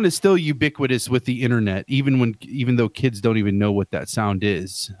that sound is still ubiquitous with the internet, even though kids don't even know what that sound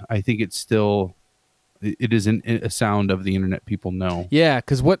is. I think it's still, it is a sound of the internet people know. Yeah,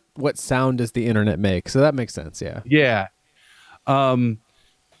 because what sound does the internet make? So that makes sense. Yeah. Yeah. So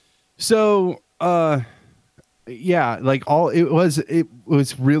yeah, like it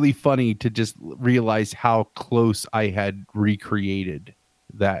was really funny to just realize how close I had recreated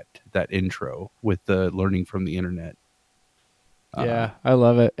that intro with the learning from the internet. Yeah, I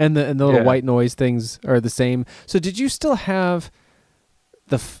love it. And the little white noise things are the same. So did you still have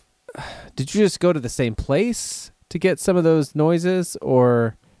did you just go to the same place to get some of those noises,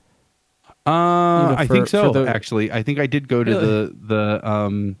 or I think so. Actually, I think I did go to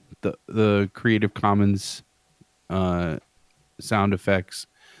the Creative Commons sound effects.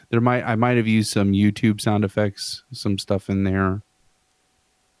 I might have used some YouTube sound effects, some stuff in there.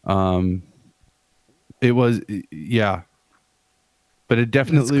 It was but it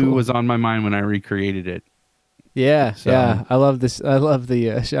definitely was on my mind when I recreated it. Yeah, yeah. I love this. I love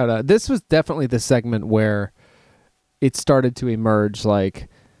the shout out. This was definitely the segment where it started to emerge, like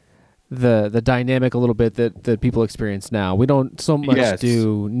the dynamic a little bit that people experience now. We don't so much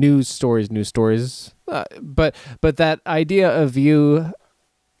do news stories, but that idea of you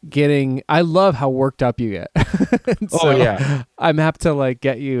getting, I love how worked up you get. I'm happy to like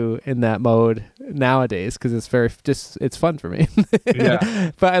get you in that mode nowadays because it's it's fun for me.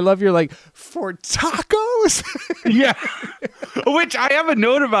 But I love your like, for tacos. Yeah, which I have a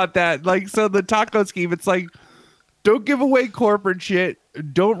note about that. Like, so the taco scheme, it's like, don't give away corporate shit.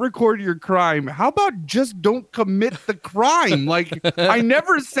 Don't record your crime. How about just don't commit the crime? Like, I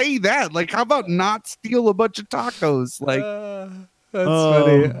never say that. Like, how about not steal a bunch of tacos? Like, that's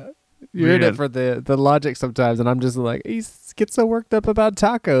funny. You're in it for the logic sometimes, and I'm just like, he gets so worked up about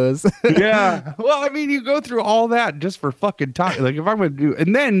tacos. Yeah. Well, I mean, you go through all that just for fucking tacos. Like, if I'm going to do,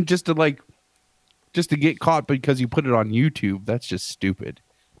 and then just to get caught because you put it on YouTube, that's just stupid.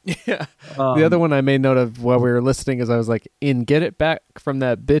 Yeah. The other one I made note of while we were listening is I was like, get it back from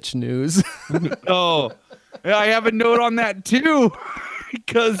that bitch news. Oh, I have a note on that too,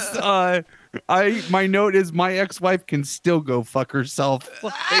 because my note is my ex-wife can still go fuck herself.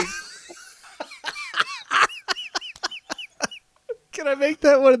 Can I make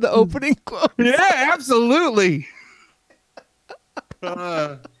that one of the opening quotes? Yeah, absolutely.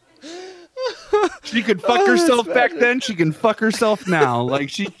 She could fuck herself back then. She can fuck herself now. Like,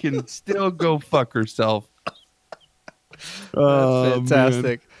 she can still go fuck herself. That's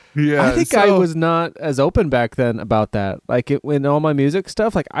fantastic. Man. Yeah, I think I was not as open back then about that. Like, in all my music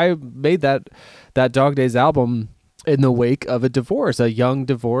stuff, like I made that Dog Days album in the wake of a divorce, a young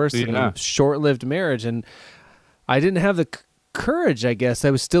divorce, and a short-lived marriage, and I didn't have the courage. I guess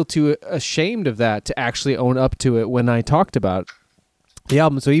I was still too ashamed of that to actually own up to it when I talked about the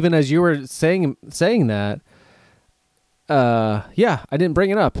album. So even as you were saying that, I didn't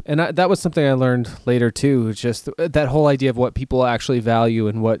bring it up, and that was something I learned later too. Just that whole idea of what people actually value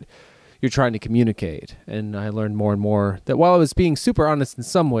and what you're trying to communicate. And I learned more and more that while I was being super honest in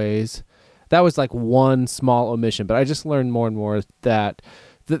some ways, that was like one small omission. But I just learned more and more that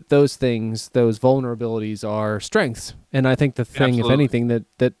those things, those vulnerabilities, are strengths. And I think the thing, if anything,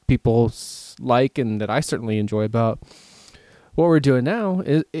 that people like and that I certainly enjoy about what we're doing now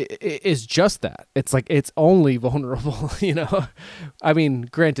is just that. It's like, it's only vulnerable, you know? I mean,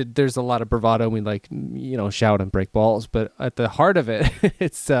 granted, there's a lot of bravado and we like, you know, shout and break balls, but at the heart of it,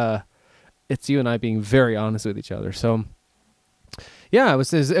 it's you and I being very honest with each other. So yeah, I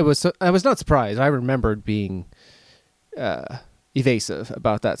was not surprised. I remembered being evasive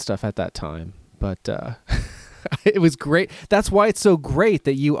about that stuff at that time, but it was great. That's why it's so great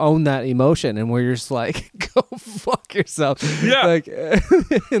that you own that emotion and where you're just like, go fuck yourself. Yeah. Like,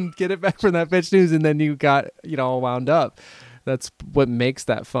 and get it back from that bitch news. And then you got, you know, all wound up. That's what makes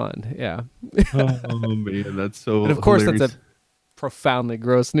that fun. Yeah. Oh man, that's so And of course, hilarious. that's a profoundly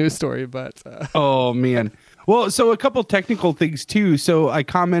gross news story, but oh man. Well, so a couple technical things too. So I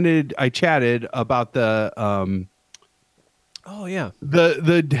chatted about the oh yeah,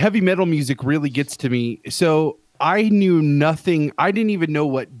 the heavy metal music really gets to me. So I knew nothing. I didn't even know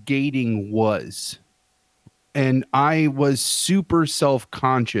what gating was. And I was super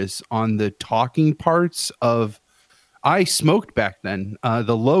self-conscious on the talking parts of, I smoked back then.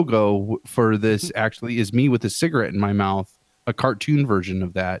 The logo for this actually is me with a cigarette in my mouth, a cartoon version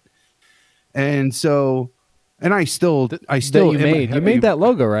of that. And so, and I still you made that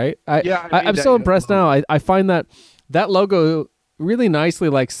logo, right? I'm so impressed now. I find that logo really nicely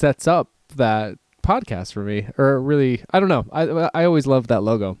like sets up that podcast for me, or really, I don't know. I always loved that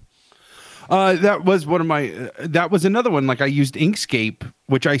logo. That was one of my, that was another one. Like I used Inkscape,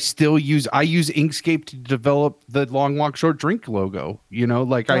 which I still use. I use Inkscape to develop the Long Walk Short Drink logo, you know,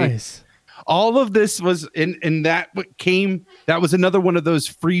 like nice. All of this was in that what came, that was another one of those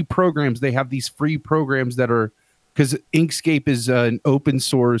free programs. They have these free programs that are because Inkscape is an open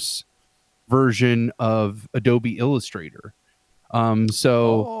source version of Adobe Illustrator.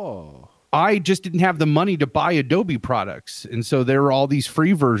 I just didn't have the money to buy Adobe products. And so there were all these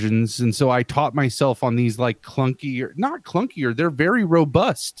free versions. And so I taught myself on these like not clunkier, they're very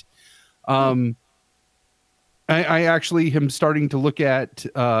robust. I actually am starting to look at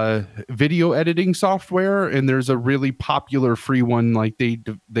video editing software, and there's a really popular free one like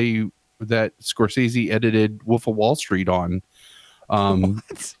that Scorsese edited Wolf of Wall Street on.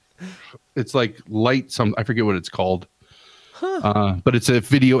 It's like I forget what it's called. But it's a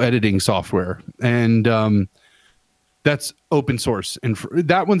video editing software, and that's open source. And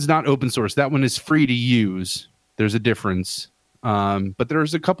that one's not open source. That one is free to use. There's a difference. But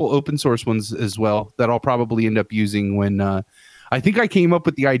there's a couple open source ones as well that I'll probably end up using when I think I came up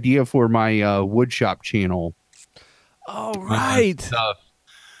with the idea for my woodshop channel. Oh, right.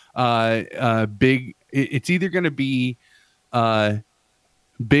 It's either going to be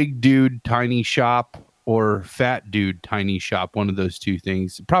Big Dude Tiny Shop or Fat Dude Tiny Shop, one of those two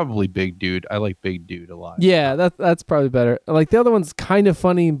things. Probably Big Dude. I like Big Dude a lot. Yeah, that's probably better. Like the other one's kind of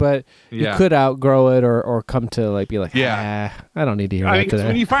funny, but you could outgrow it or come to like be like, I don't need to hear that today.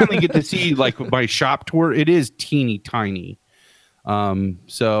 When you finally get to see like my shop tour, it is teeny tiny. But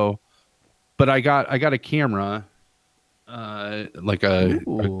I got a camera, like a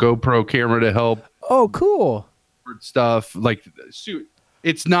GoPro camera to help. Oh, cool. Stuff like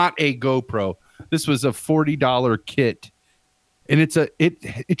it's not a GoPro. This was a $40 kit, and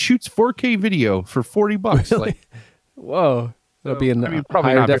it shoots 4K video for $40. Really? Like, whoa, that'll be in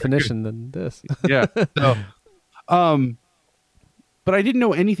higher definition than this. Yeah. So, but I didn't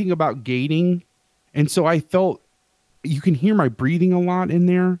know anything about gating, and so I felt you can hear my breathing a lot in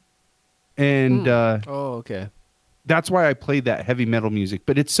there, and okay. That's why I played that heavy metal music.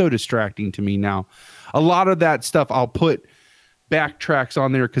 But it's so distracting to me now. A lot of that stuff I'll put backtracks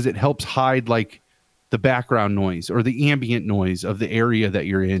on there because it helps hide like the background noise or the ambient noise of the area that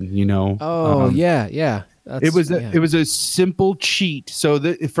you're in, you know. Yeah. It was a simple cheat. So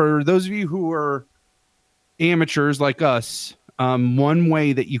that for those of you who are amateurs like us, one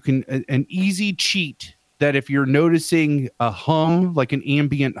way that you can an easy cheat that if you're noticing a hum, like an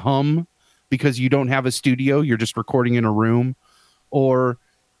ambient hum, because you don't have a studio, you're just recording in a room, or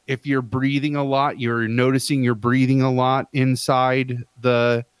if you're breathing a lot, you're noticing you're breathing a lot inside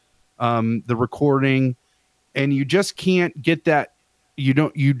the recording, and you just can't get that. You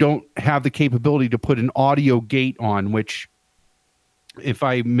don't have the capability to put an audio gate on, which if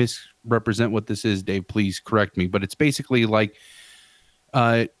I misrepresent what this is, Dave, please correct me. But it's basically like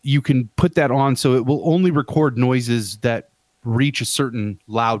you can put that on so it will only record noises that reach a certain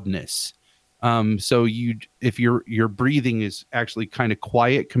loudness. So if your breathing is actually kind of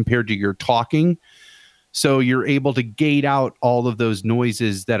quiet compared to your talking, so you're able to gate out all of those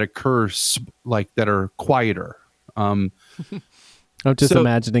noises that occur like that are quieter. I'm just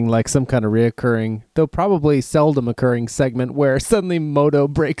imagining like some kind of reoccurring, though probably seldom occurring segment where suddenly Moto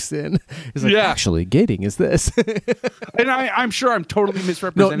breaks in. It's like, actually, gating is this. And I'm sure I'm totally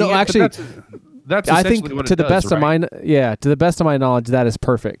misrepresenting. No, actually. That's I think what to the does, best of my knowledge, that is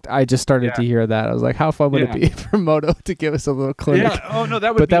perfect. I just started to hear that. I was like, how fun would it be for Moto to give us a little clinic? Yeah. Oh no,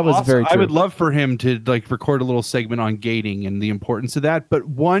 that would. That was awesome. very true. I would love for him to like record a little segment on gating and the importance of that. But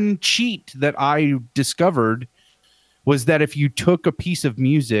one cheat that I discovered was that if you took a piece of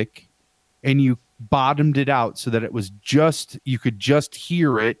music and you bottomed it out so that it was you could just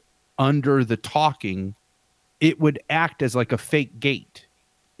hear it under the talking, it would act as like a fake gate.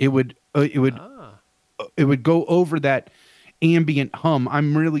 It would go over that ambient hum.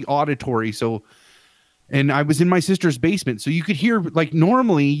 I'm really auditory, and I was in my sister's basement, so you could hear, like,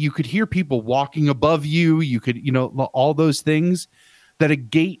 normally you could hear people walking above you. You could, all those things that a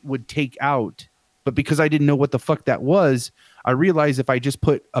gate would take out. But because I didn't know what the fuck that was, I realized if I just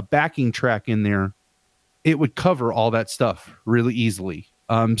put a backing track in there, it would cover all that stuff really easily.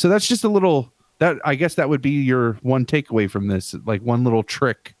 So that's just a little, I guess that would be your one takeaway from this, like one little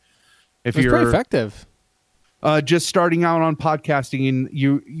trick. If you're pretty effective. Just starting out on podcasting, and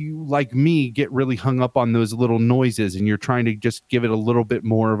you like me get really hung up on those little noises, and you're trying to just give it a little bit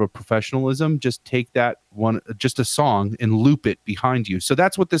more of a professionalism, just take that one, just a song, and loop it behind you. So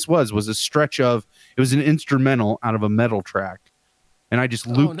that's what this was a stretch of, it was an instrumental out of a metal track, and I just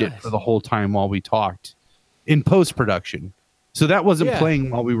looped it for the whole time while we talked in post-production. So that wasn't playing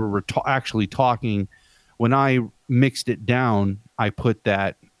while we were actually talking. When I mixed it down, I put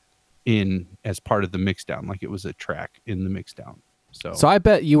that in as part of the mix down, like it was a track in the mix down. So I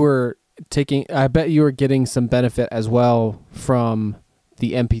bet you were getting some benefit as well from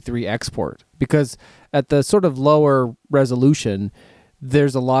the MP3 export, because at the sort of lower resolution,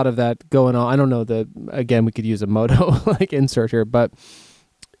 there's a lot of that going on. I don't know again, we could use a Moto like insert here, but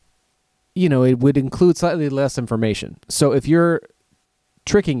it would include slightly less information. So if you're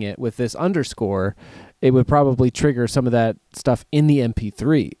tricking it with this underscore, it would probably trigger some of that stuff in the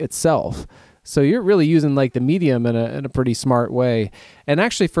MP3 itself. So you're really using like the medium in a pretty smart way. And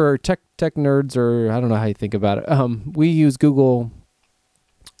actually for tech nerds, or I don't know how you think about it, we use Google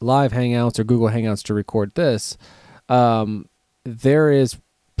Live Hangouts or Google Hangouts to record this. There is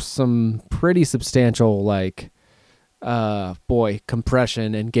some pretty substantial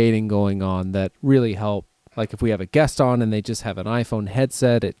compression and gating going on that really help. Like if we have a guest on and they just have an iPhone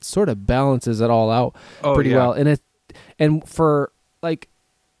headset, it sort of balances it all out pretty well. And for like,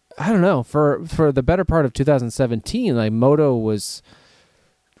 I don't know, for the better part of 2017, like Moto was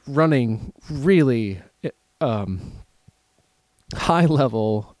running really high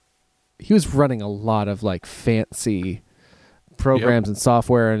level. He was running a lot of like fancy programs and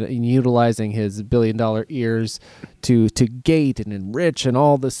software and utilizing his $1 billion ears to gate and enrich and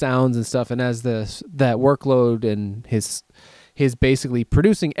all the sounds and stuff. And as that workload and his basically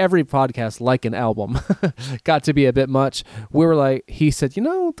producing every podcast like an album got to be a bit much, he said,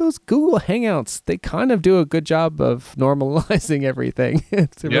 those Google Hangouts, they kind of do a good job of normalizing everything.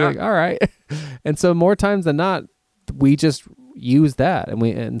 We're like, all right. And so more times than not, we just use that,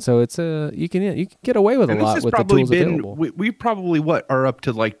 and so it's you can get away with a lot with the tools available. We probably are up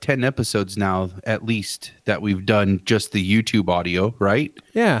to like 10 episodes now at least that we've done just the YouTube audio, right?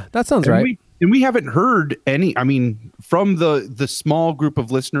 Yeah, that sounds right. We haven't heard any. I mean, from the small group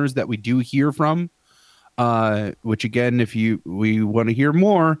of listeners that we do hear from, which again, if we want to hear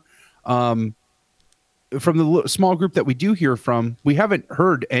more, from the small group that we do hear from, we haven't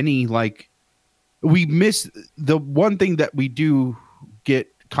heard any like. We miss the one thing that we do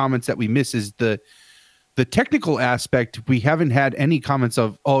get comments that we miss is the technical aspect. We haven't had any comments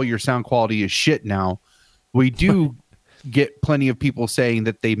of, oh, your sound quality is shit now. We do get plenty of people saying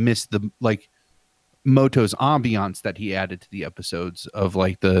that they miss the like Moto's ambiance that he added to the episodes of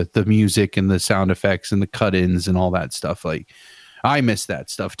like the music and the sound effects and the cut-ins and all that stuff. Like I miss that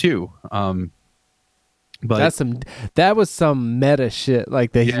stuff too. But that was some meta shit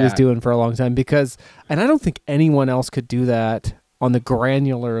like that he was doing for a long time, and I don't think anyone else could do that on the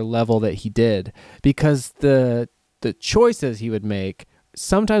granular level that he did, because the choices he would make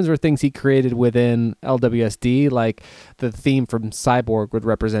sometimes were things he created within LWSD, like the theme from Cyborg would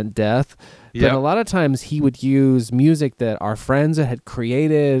represent death. But a lot of times he would use music that our friends had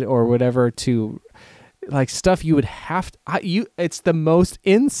created or whatever to like stuff you would have to, it's the most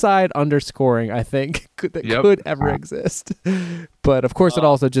inside underscoring I think could ever exist. But of course it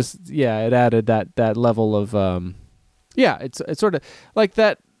also just it added that level of it's sort of like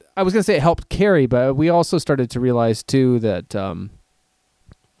that. I was gonna say it helped carry, but we also started to realize too that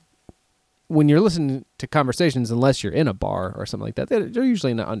when you're listening to conversations, unless you're in a bar or something like that, they're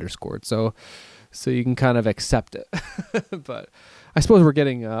usually not underscored, so you can kind of accept it. But I suppose we're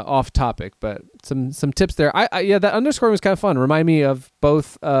getting off topic, but some tips there. That underscoring was kind of fun. Remind me of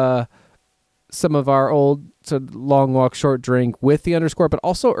both some of our old Long Walk Short Drink with the underscore, but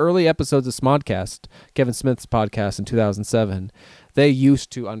also early episodes of Smodcast, Kevin Smith's podcast in 2007. They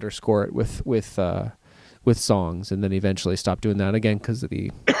used to underscore it with songs, and then eventually stopped doing that again because of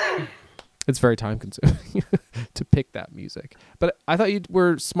it's very time consuming to pick that music. But I thought you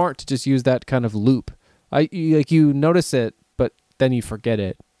were smart to just use that kind of loop. You notice it, but then you forget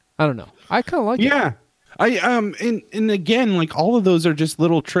it. I don't know. I kind of like it. Yeah. And again, like all of those are just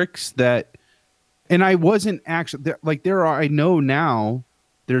little tricks that, and I wasn't actually like I know now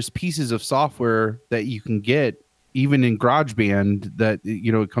there's pieces of software that you can get even in GarageBand that,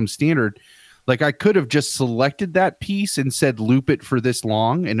 it comes standard. Like I could have just selected that piece and said, loop it for this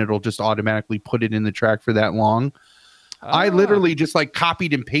long, and it'll just automatically put it in the track for that long. I literally just like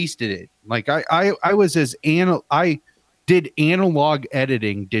copied and pasted it. Like I did analog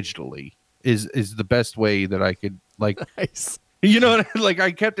editing digitally is the best way that I could like, nice. Like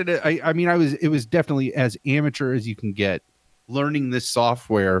I kept it. It was definitely as amateur as you can get learning this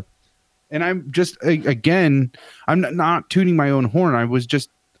software. And I'm just, again, I'm not tooting my own horn.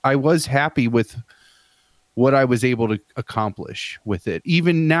 I was happy with what I was able to accomplish with it.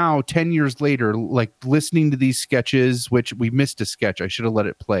 Even now, 10 years later, like listening to these sketches, which we missed a sketch. I should have let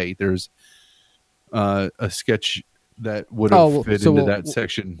it play. There's a sketch that would have fit into that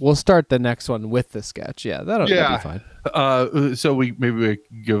section. We'll start the next one with the sketch. Yeah, that'll be fine. So we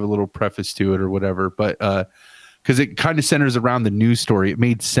give a little preface to it or whatever, but because it kind of centers around the news story. It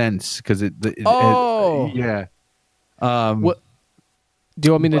made sense because Do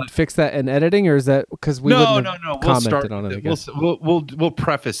you want me to fix that in editing, or is that because we wouldn't have commented on it again? We'll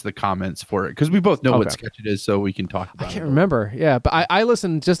preface the comments for it because we both know what sketch it is, so we can talk about it. I can't remember. Yeah, but I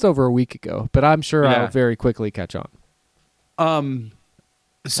listened just over a week ago, but I'm sure I'll very quickly catch on.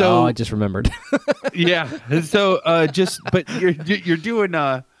 So I just remembered. Yeah. So but you're doing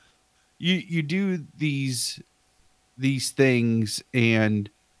you do these things, and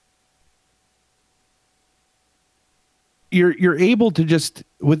you're able to just,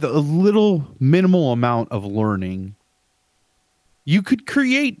 with a little minimal amount of learning, you can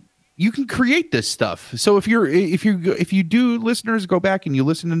create this stuff. So if you do, listeners, go back and you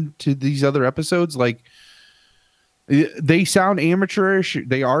listen to these other episodes, like, they sound amateurish.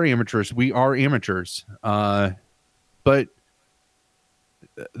 They are amateurish. We are amateurs. But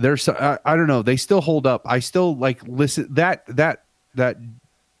there's, I don't know. They still hold up. I still like listen that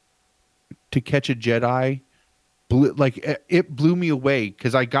To Catch a Jedi. It blew me away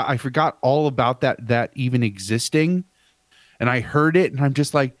because I forgot all about that even existing, and I heard it and I'm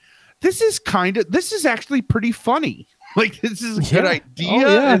just like, this is actually pretty funny. Like, this is a good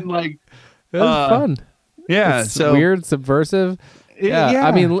idea. And like, it was fun. Yeah, it's so weird, subversive. Yeah.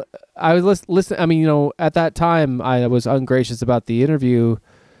 I mean, I was listening. I mean, at that time, I was ungracious about the interview,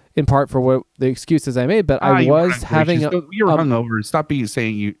 in part for what the excuses I made. But I was having you were hungover. Stop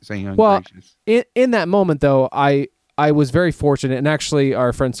saying ungracious. Well, in that moment, though, I was very fortunate, and actually,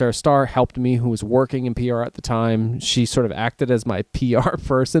 our friend Sarah Starr helped me, who was working in PR at the time. She sort of acted as my PR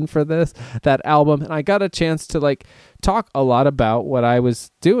person for that album, and I got a chance to talk a lot about what I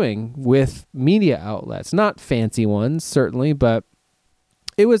was doing with media outlets, not fancy ones certainly, but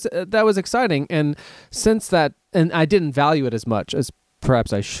that was exciting. And since that, and I didn't value it as much as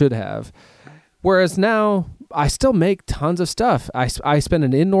perhaps I should have. Whereas now I still make tons of stuff. I spend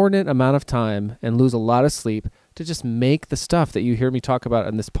an inordinate amount of time and lose a lot of sleep to just make the stuff that you hear me talk about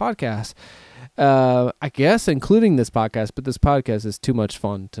in this podcast. I guess including this podcast, but this podcast is too much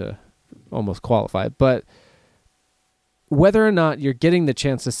fun to almost qualify. But whether or not you're getting the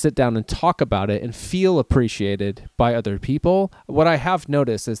chance to sit down and talk about it and feel appreciated by other people, what I have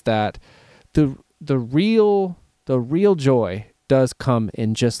noticed is that the real joy does come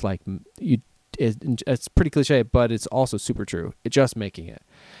in just like you. It's pretty cliche, but it's also super true. It's just making it.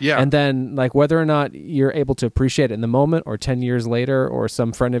 Yeah. And then whether or not you're able to appreciate it in the moment or 10 years later, or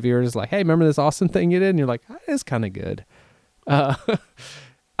some friend of yours is like, hey, remember this awesome thing you did? And you're like, it's kind of good. I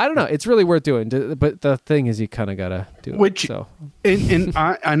don't know. It's really worth doing. But the thing is, you kind of got to do it. So. And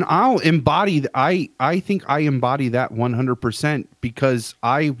I'll embody, I think I embody that 100% because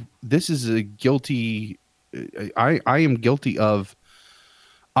this is a guilty, I am guilty of.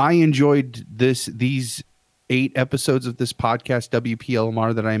 I enjoyed these 8 episodes of this podcast,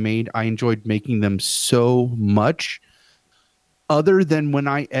 WPLMR, that I made. I enjoyed making them so much, other than when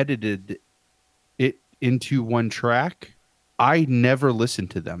I edited it into one track. I never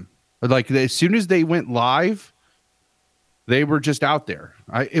listened to them. As soon as they went live, they were just out there.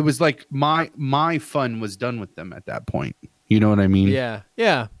 It was like my fun was done with them at that point. You know what I mean? Yeah.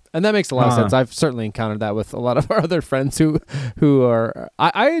 Yeah. And that makes a lot of sense. I've certainly encountered that with a lot of our other friends who are.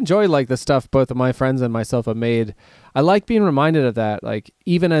 I enjoy the stuff both of my friends and myself have made. I like being reminded of that.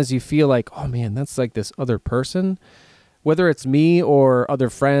 Even as you feel like, oh man, that's this other person, whether it's me or other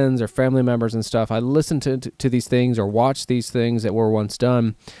friends or family members and stuff. I listen to these things or watch these things that were once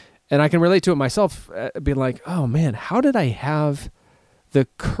done, and I can relate to it myself. Being like, oh man, how did I have the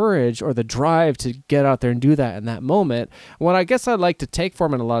courage or the drive to get out there and do that in that moment? What I guess I'd like to take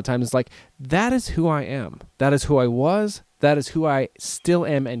from it a lot of times is that is who I am. That is who I was. That is who I still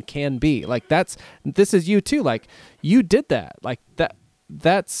am and can be. This is you too. You did that.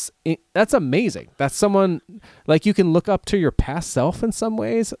 That's amazing. That's someone you can look up to your past self in some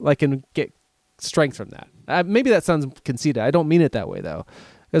ways, and get strength from that. Maybe that sounds conceited. I don't mean it that way though,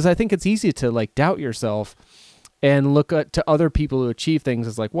 because I think it's easy to doubt yourself and look to other people who achieve things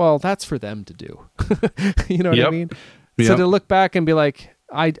as well, that's for them to do. You know what I mean? Yep. So to look back and be like,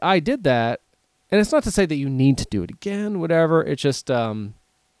 I did that. And it's not to say that you need to do it again, whatever. It's just, I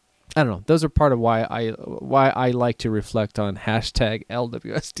don't know. Those are part of why I like to reflect on hashtag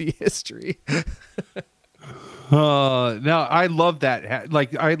LWSD history. No, I love that. I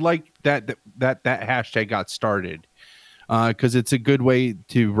like that hashtag got started. Because it's a good way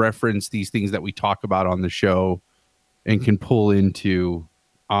to reference these things that we talk about on the show and can pull into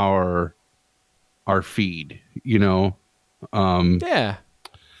our feed, Yeah.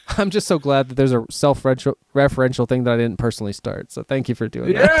 I'm just so glad that there's a self-referential thing that I didn't personally start. So thank you for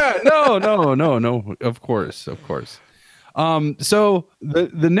doing that. Yeah, no. Of course. So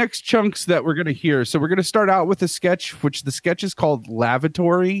the next chunks that we're gonna hear. So we're gonna start out with a sketch, which the sketch is called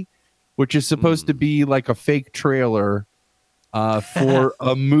Lavatory, which is supposed to be like a fake trailer for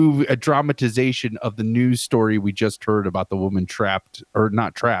a dramatization of the news story we just heard about the woman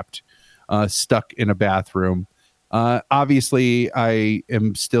stuck in a bathroom. Obviously, I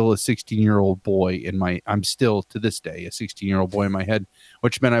am still a 16-year-old boy I'm still to this day a 16-year-old boy in my head,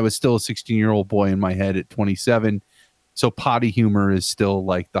 which meant I was still a 16-year-old boy in my head at 27. So potty humor is still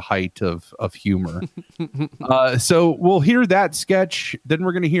like the height of humor. So we'll hear that sketch. Then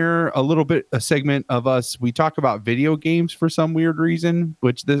we're going to hear a segment of us. We talk about video games for some weird reason,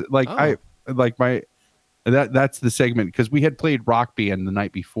 which that's the segment because we had played Rock Band the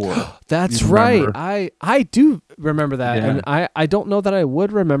night before. That's right. I do remember that. Yeah. And I don't know that I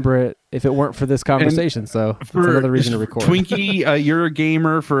would remember it if it weren't for this conversation. So that's another reason to record. Twinkie, you're a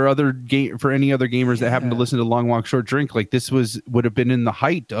gamer. For any other gamers that happen to listen to Long Walk Short Drink, like this would have been in the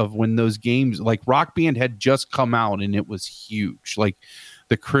height of when those games, like Rock Band, had just come out and it was huge. Like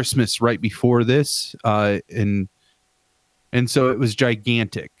the Christmas right before this, and so it was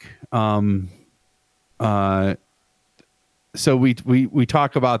gigantic. So we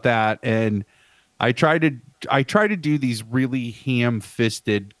talk about that, and I try to do these really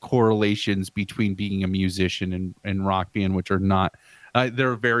ham-fisted correlations between being a musician and Rock Band, which are not.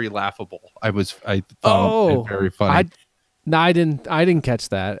 They're very laughable. I thought it very funny. I didn't catch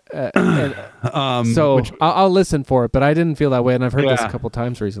that. I'll listen for it, but I didn't feel that way, and I've heard this a couple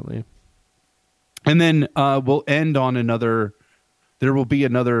times recently. And then we'll end on another. There will be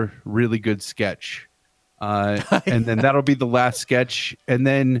another really good sketch. And then that'll be the last sketch. And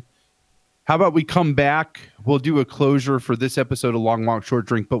then how about we come back? We'll do a closure for this episode of Long Walk Short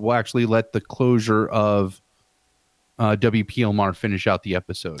Drink, but we'll actually let the closure of WPLMR finish out the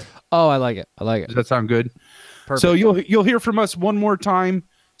episode. Oh, I like it. Does that sound good? Perfect. So you'll hear from us one more time.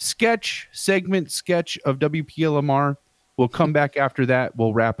 Sketch of WPLMR. We'll come back after that.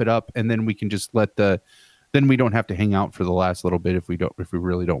 We'll wrap it up, and then we can just then we don't have to hang out for the last little bit if we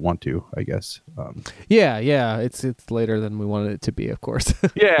really don't want to, I guess. Yeah. It's later than we wanted it to be, of course.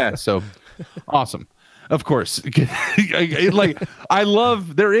 Yeah. So awesome. Of course. I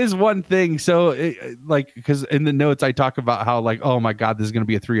love, there is one thing. So because in the notes I talk about how oh my God, this is going to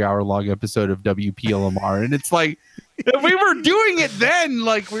be a 3-hour long episode of WPLMR. And it's like, we were doing it then.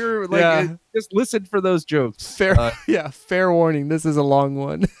 We were just listen for those jokes. Fair warning. This is a long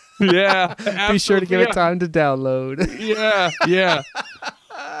one. Yeah. Be sure to give it time to download. Yeah.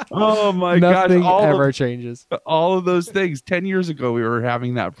 Oh my God. Nothing ever changes. All of those things. 10 years ago, we were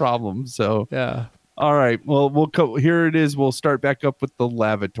having that problem. So, yeah. All right. Well, here it is. We'll start back up with the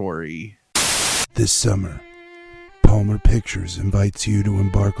lavatory. This summer, Palmer Pictures invites you to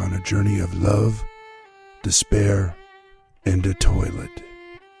embark on a journey of love, despair, and a toilet.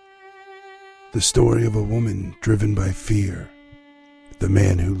 The story of a woman driven by fear, the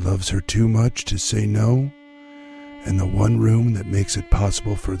man who loves her too much to say no, and the one room that makes it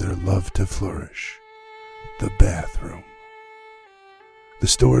possible for their love to flourish, the bathroom. The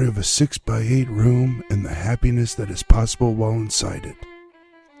story of a 6x8 room and the happiness that is possible while inside it.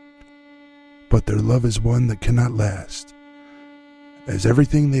 But their love is one that cannot last, as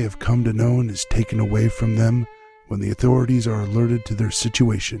everything they have come to know is taken away from them when the authorities are alerted to their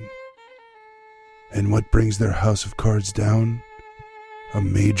situation. And what brings their house of cards down? A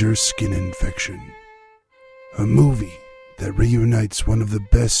major skin infection. A movie that reunites one of the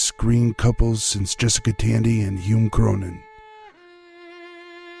best screen couples since Jessica Tandy and Hume Cronin.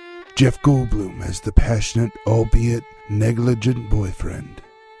 Jeff Goldblum as the passionate, albeit negligent boyfriend.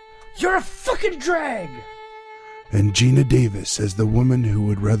 You're a fucking drag! And Gina Davis as the woman who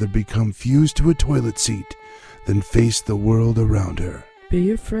would rather become fused to a toilet seat than face the world around her.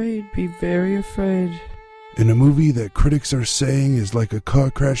 Be afraid, be very afraid. In a movie that critics are saying is like a car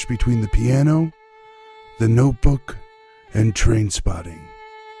crash between The Piano, The Notebook, and Trainspotting.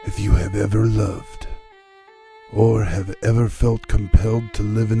 If you have ever loved, or have ever felt compelled to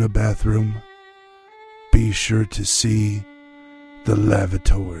live in a bathroom, be sure to see The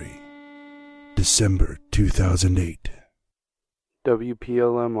Lavatory, December 2008.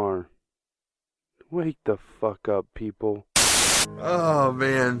 WPLMR. Wake the fuck up, people. Oh,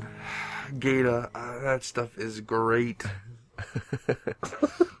 man. Gata, that stuff is great.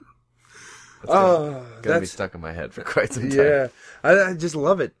 Gonna be stuck in my head for quite some time. Yeah, I just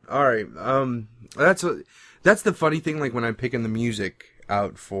love it. All right, that's the funny thing. When I'm picking the music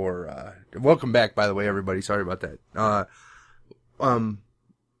out for, welcome back, by the way, everybody. Sorry about that.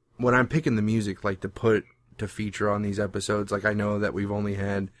 When I'm picking the music, to feature on these episodes, I know that we've only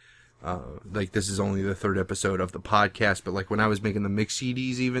had like this is only the 3rd episode of the podcast, but like when I was making the mix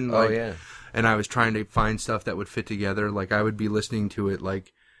CDs even, like, and I was trying to find stuff that would fit together, like I would be listening to it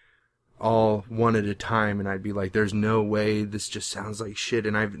like all one at a time, and I'd be like, there's no way this just sounds like shit.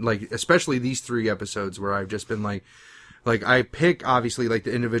 And I've like, especially these 3 episodes where I've just been like I pick obviously like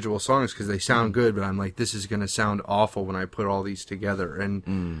the individual songs because they sound good, but I'm like, this is going to sound awful when I put all these together.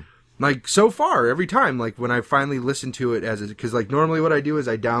 And like so far every time, like when I finally listen to it because like normally what I do is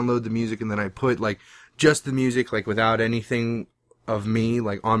I download the music and then I put like just the music, like without anything of me,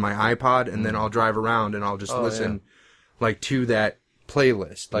 like on my iPod, and then I'll drive around and I'll just listen like to that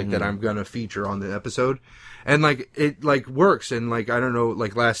playlist like that I'm gonna feature on the episode, and like it like works. And like I don't know,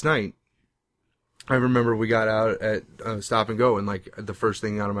 like last night I remember we got out at Stop and Go, and like the first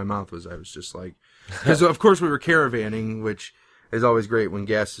thing out of my mouth was I was just like, because of course we were caravanning, which is always great when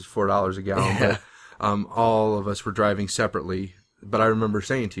gas is $4 a gallon, but all of us were driving separately. But I remember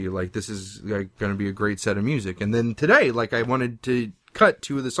saying to you, like, this is like going to be a great set of music. And then today, like, I wanted to cut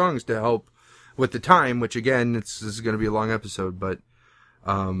 2 of the songs to help with the time, which again, this is going to be a long episode, but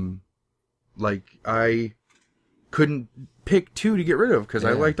like I couldn't pick 2 to get rid of because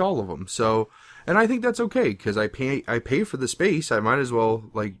I liked all of them. So, and I think that's okay because I pay for the space. I might as well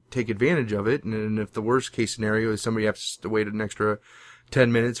like take advantage of it. And if the worst case scenario is somebody has to wait an extra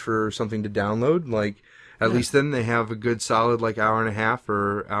 10 minutes for something to download, like at least then they have a good solid like hour and a half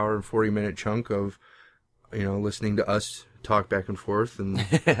or hour and 40-minute chunk of, you know, listening to us talk back and forth and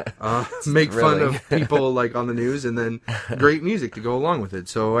make fun of people like on the news, and then great music to go along with it.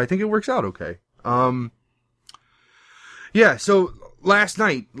 So I think it works out okay. Yeah, so last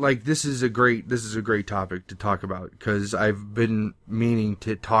night, like this is a great topic to talk about because I've been meaning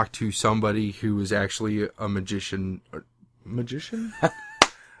to talk to somebody who is actually a magician. Magician?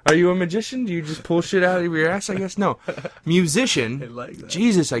 Are you a magician? Do you just pull shit out of your ass? I guess no. Musician. I like that.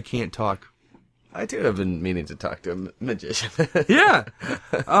 Jesus, I can't talk. I too have been meaning to talk to a magician. Yeah.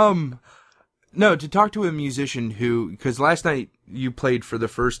 No, to talk to a musician who, because last night you played for the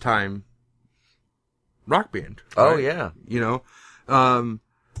first time Rock Band. Right? Oh, yeah. You know?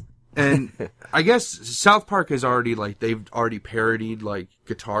 And I guess South Park has already, like, they've already parodied, like,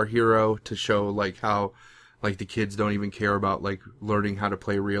 Guitar Hero to show, like, how, like, the kids don't even care about, like, learning how to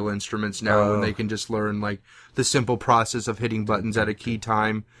play real instruments now, and they can just learn, like, the simple process of hitting buttons at a key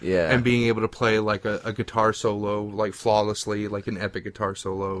time. Yeah. And being able to play, like, a guitar solo, like, flawlessly, like an epic guitar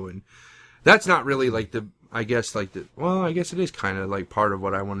solo. And that's not really, like, I guess it is kind of, like, part of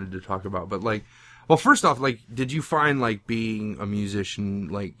what I wanted to talk about. But, like, well, first off, like, did you find, like, being a musician,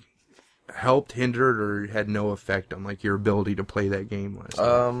 like, helped, hindered, or had no effect on, like, your ability to play that game last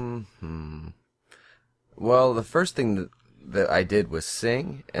night? Well, the first thing that I did was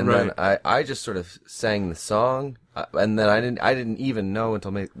sing, and then I just sort of sang the song, and then I didn't even know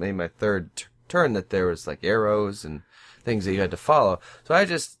until maybe my third turn that there was, like, arrows and things that you had to follow. So I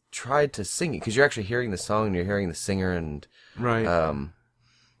just tried to sing it, because you're actually hearing the song, and you're hearing the singer, and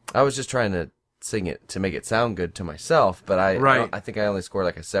I was just trying to sing it to make it sound good to myself, but I think I only scored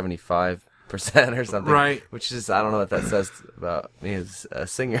like a 75% or something, right? Which is, I don't know what that says about me as a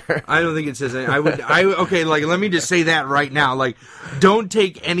singer. I don't think it says anything. Okay, like, let me just say that right now. Like, don't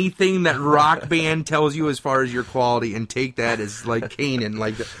take anything that Rock Band tells you as far as your quality and take that as, like, Kanan.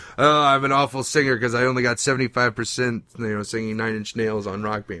 Like, oh, I'm an awful singer because I only got 75%, you know, singing Nine Inch Nails on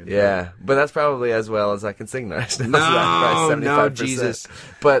Rock Band. Yeah, but that's probably as well as I can sing Nine Inch Nails. No, Jesus.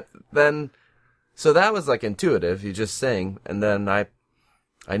 But then, so that was, like, intuitive. You just sing, and then I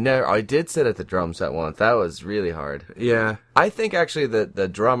did sit at the drum set once. That was really hard. Yeah. I think actually the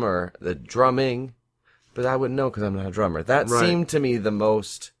drumming, but I wouldn't know because I'm not a drummer. That seemed to me the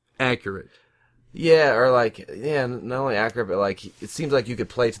most accurate. Yeah, or like, not only accurate, but like, it seems like you could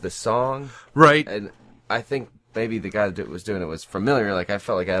play to the song. Right. And I think maybe the guy that was doing it was familiar. Like, I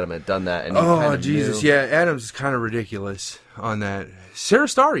felt like Adam had done that. And Jesus. Knew. Yeah, Adam's is kind of ridiculous on that. Sarah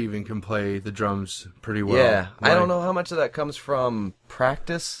Starr even can play the drums pretty well. Yeah, I don't know how much of that comes from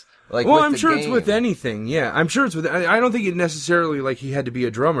practice. Like, well, I'm sure it's with anything. Yeah, I'm sure it's with. I don't think it necessarily like he had to be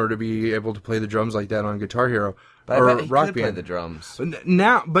a drummer to be able to play the drums like that on Guitar Hero or Rock Band. Play the drums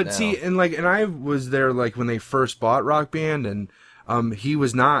now. See, and I was there like when they first bought Rock Band, and he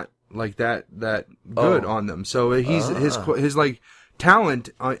was not like that good on them. So his like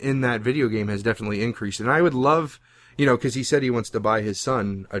talent in that video game has definitely increased, and I would love. You know, because he said he wants to buy his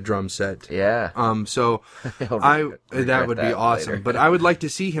son a drum set. Yeah. So that would be awesome. Later. But I would like to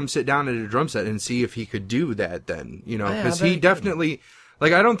see him sit down at a drum set and see if he could do that then. You know, because he definitely,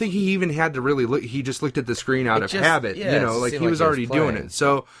 like, I don't think he even had to really look. He just looked at the screen out of habit. Yeah, you know, like he was already doing it.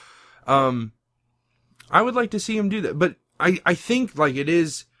 So, I would like to see him do that. But I think like it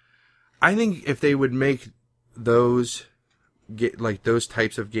is I think if they would make those those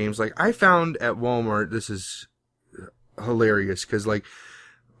types of games, like I found at Walmart, this is hilarious because like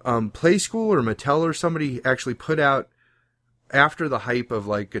Play School or Mattel or somebody actually put out, after the hype of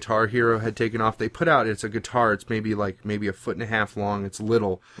like Guitar Hero had taken off, they put out, it's a guitar, it's maybe a 1.5 feet long, it's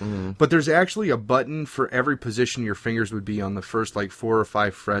little, but there's actually a button for every position your fingers would be on the first like 4 or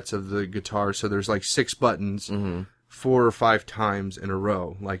 5 frets of the guitar. So there's like 6 buttons 4 or 5 times in a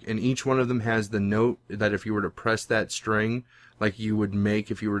row, like, and each one of them has the note that if you were to press that string, like you would make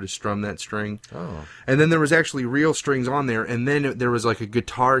if you were to strum that string. Oh. And then there was actually real strings on there, and then there was like a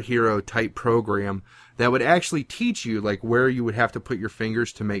Guitar Hero type program that would actually teach you like where you would have to put your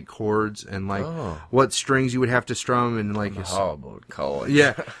fingers to make chords and like what strings you would have to strum and like horrible at chords.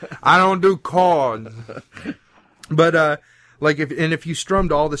 Yeah. I don't do chords. But like if you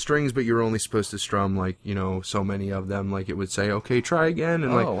strummed all the strings but you were only supposed to strum like, you know, so many of them, like it would say, okay, try again,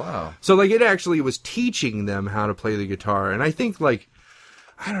 and wow. So like it actually was teaching them how to play the guitar. And I think like,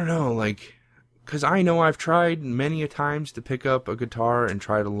 I don't know, like, because I know I've tried many a times to pick up a guitar and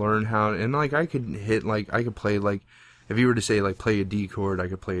try to learn how, and like I could play like, if you were to say like play a D chord, I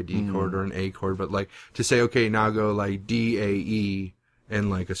could play a D chord or an A chord, but like to say, okay, now go like D, A, E in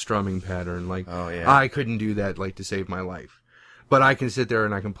like a strumming pattern, like I couldn't do that like to save my life. But I can sit there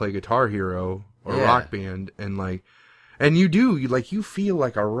and I can play Guitar Hero or Rock Band and like, and you feel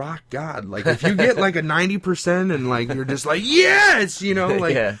like a rock god. Like if you get like a 90% and like you're just like, yes, you know,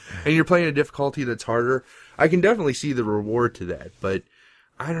 like, and you're playing a difficulty that's harder, I can definitely see the reward to that. But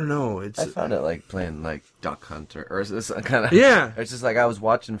I don't know. I found it like playing like Duck Hunter or this kind of, it's just like I was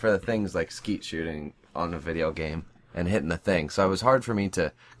watching for the things like skeet shooting on a video game and hitting the thing. So it was hard for me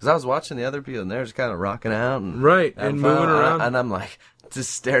to, because I was watching the other people and they're just kind of rocking out and moving around, and I'm like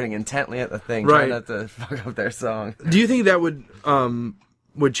just staring intently at the thing, trying not to fuck up their song. Do you think that would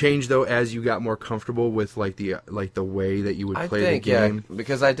change though as you got more comfortable with like the way that you would play the game? Yeah,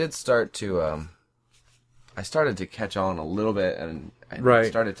 because I did start to I started to catch on a little bit, and I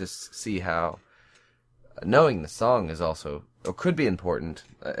started to see how knowing the song is also, or could be important.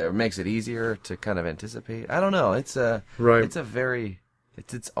 It makes it easier to kind of anticipate. I don't know. It's it's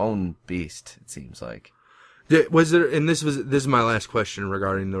its own beast, it seems like. Was there, and this is my last question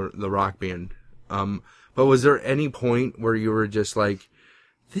regarding the Rock Band, but was there any point where you were just like,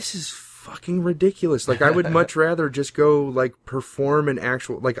 this is fucking ridiculous, like I would much rather just go like perform an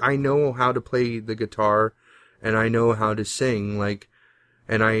actual, like I know how to play the guitar and I know how to sing, like,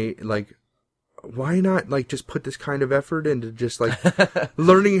 and I like, why not like just put this kind of effort into just like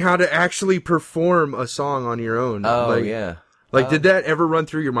learning how to actually perform a song on your own? Like, did that ever run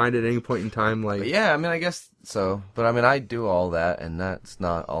through your mind at any point in time? Like, yeah, I mean, I guess so. But I mean, I do all that, and that's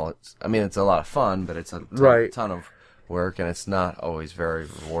not all. I mean, it's a lot of fun, but it's a ton of work, and it's not always very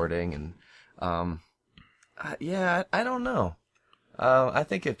rewarding. And I don't know. I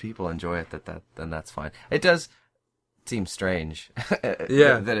think if people enjoy it, then that's fine. It does seem strange,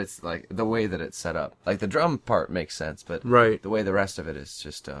 that it's like the way that it's set up. Like the drum part makes sense, but the way the rest of it is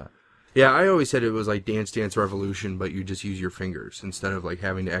just. Yeah, I always said it was like Dance Dance Revolution, but you just use your fingers instead of like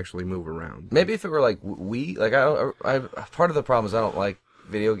having to actually move around. Maybe if it were like Wii, like I part of the problem is I don't like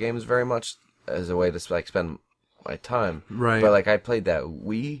video games very much as a way to like spend my time. Right. But like I played that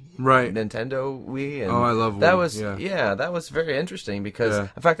Wii, Nintendo Wii, and I love Wii. That was that was very interesting because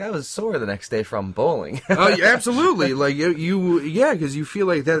in fact I was sore the next day from bowling. Oh, yeah, absolutely. Like because you feel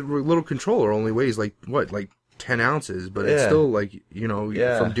like that little controller only weighs like 10 ounces, but it's still like, you know,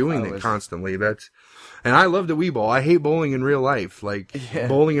 from doing it constantly. And I love the Wii ball. I hate bowling in real life. Like,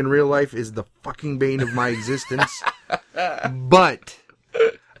 bowling in real life is the fucking bane of my existence. But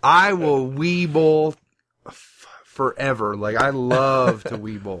I will Wii bowl forever. Like, I love to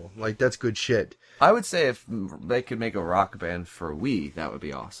Wii bowl. Like, that's good shit. I would say if they could make a Rock Band for Wii, that would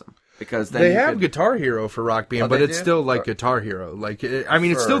be awesome. Because then they have Guitar Hero for Rock Band, but it's still like Guitar Hero. Like, I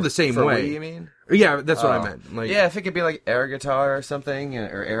mean, it's still the same way. Wii, you mean? Yeah, that's what I meant. Like, yeah, if it could be like air guitar or something,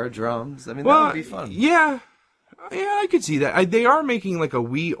 or air drums, I mean, that would be fun. Yeah, I could see that. They are making like a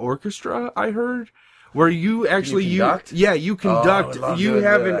Wii orchestra, I heard, where you actually you conduct. You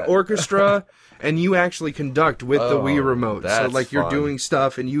have an orchestra. And you actually conduct with the Wii remote. So, like, you're doing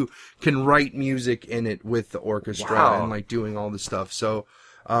stuff, and you can write music in it with the orchestra and, like, doing all the stuff. So,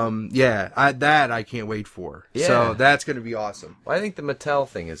 I can't wait for. Yeah. So, that's going to be awesome. Well, I think the Mattel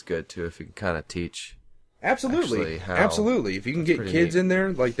thing is good, too, if you can kind of teach. Absolutely. Absolutely. If you can get kids in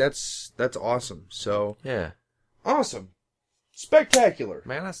there, like, that's awesome. So, yeah. Awesome. Spectacular.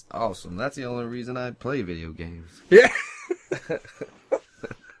 Man, that's awesome. That's the only reason I play video games. Yeah.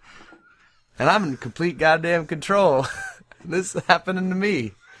 And I'm in complete goddamn control. This is happening to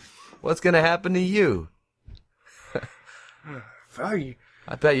me. What's gonna happen to you? Fuck.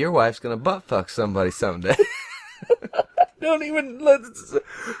 I bet your wife's gonna butt fuck somebody someday. Don't even let's.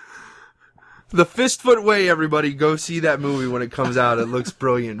 The Fistfoot Way, everybody, go see that movie when it comes out. It looks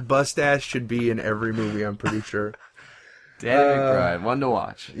brilliant. Bust-ass should be in every movie, I'm pretty sure. Danny McBride, one to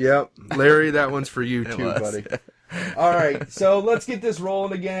watch. Yep. Larry, that one's for you too, buddy. All right, so let's get this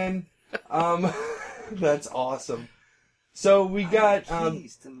rolling again. That's awesome. So we got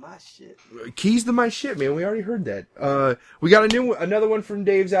keys to my shit. Keys to my shit, man. We already heard that. We got another one from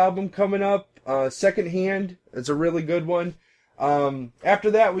Dave's album coming up. Secondhand. It's a really good one.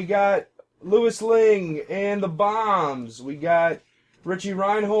 After that, we got Louis Ling and the Bombs. We got Richie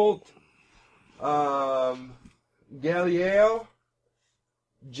Reinhold, Galileo,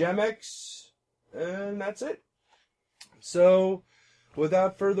 Jemex, and that's it. So,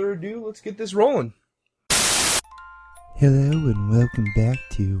 without further ado, let's get this rolling. Hello and welcome back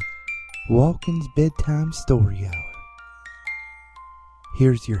to Walken's Bedtime Story Hour.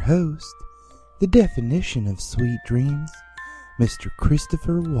 Here's your host, the definition of sweet dreams, Mr.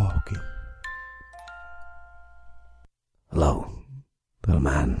 Christopher Walken. Hello, little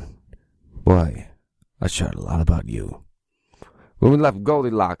man. Boy, I shared a lot about you. When we left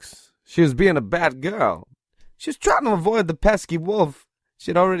Goldilocks, she was being a bad girl. She was trying to avoid the pesky wolf.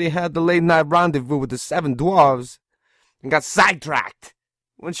 She'd already had the late-night rendezvous with the 7 dwarves and got sidetracked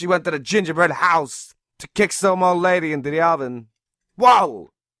when she went to the gingerbread house to kick some old lady into the oven.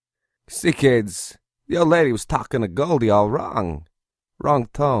 Whoa! See, kids, the old lady was talking to Goldie all wrong. Wrong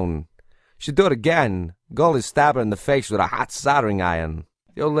tone. She'd do it again. Goldie stabbed her in the face with a hot soldering iron.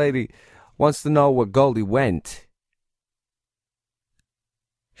 The old lady wants to know where Goldie went.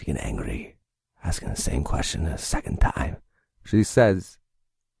 She get angry, asking the same question a second time. She says,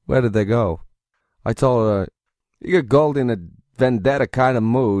 "Where did they go?" I told her, "You get Goldie in a vendetta kind of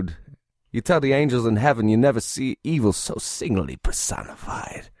mood. You tell the angels in heaven you never see evil so signally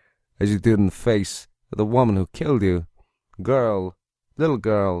personified as you did in the face of the woman who killed you. Girl, little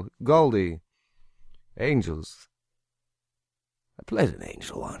girl, Goldie. Angels. I played an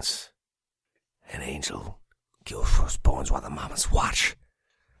angel once. An angel killed firstborns while the mamas watch.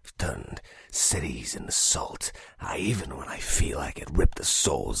 I've turned cities into salt. Even when I feel I could rip the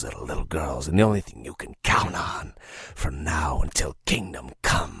souls out of little girls, and the only thing you can count on from now until kingdom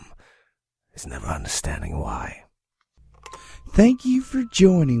come is never understanding why." Thank you for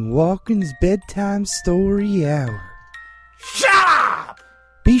joining Walken's Bedtime Story Hour. Shut up!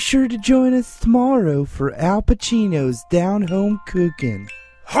 Be sure to join us tomorrow for Al Pacino's Down Home Cooking.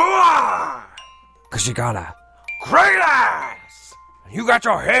 Hooah! 'Cause you got a great ass! You got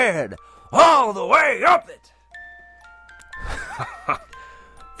your head all the way up it!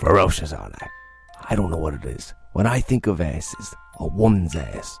 Ferocious, aren't I? I don't know what it is. When I think of asses, a woman's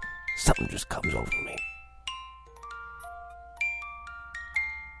ass, something just comes over me.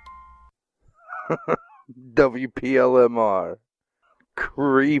 WPLMR.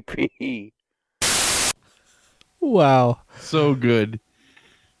 Creepy. Wow. So good.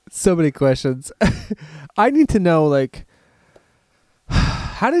 So many questions. I need to know, like,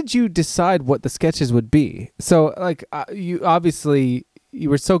 how did you decide what the sketches would be? So, like, you obviously, you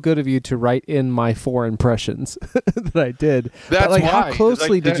were so good of you to write in my 4 impressions that I did. That's but, like, why. how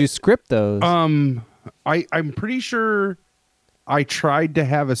closely did you script those? I'm pretty sure I tried to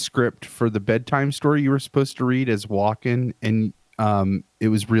have a script for the bedtime story you were supposed to read as Walken, and it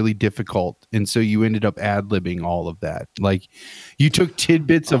was really difficult, and so you ended up ad-libbing all of that. Like, you took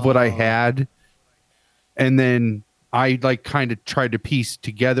tidbits of what I had, and then I like kind of tried to piece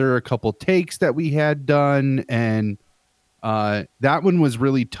together a couple takes that we had done, and that one was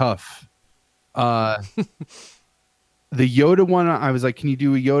really tough. The Yoda one, I was like, "Can you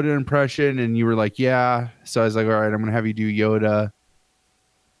do a Yoda impression?" And you were like, "Yeah." So I was like, "All right, I'm gonna have you do Yoda."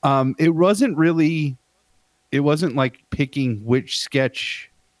 It wasn't like picking which sketches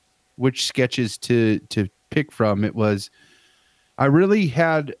to pick from. It was, I really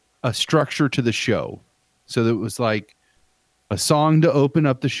had a structure to the show. So that it was like a song to open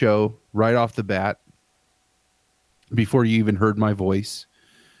up the show right off the bat before you even heard my voice.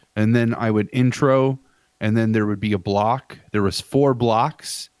 And then I would intro, and then there would be a block. There was 4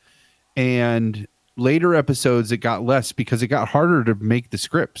 blocks, and later episodes it got less because it got harder to make the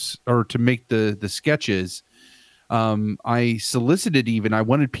scripts or to make the sketches. I solicited, even I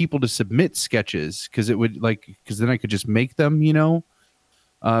wanted people to submit sketches because then I could just make them, you know.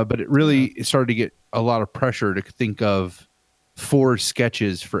 But it started to get a lot of pressure to think of 4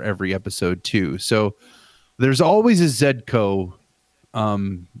 sketches for every episode too. So there's always a Zedco,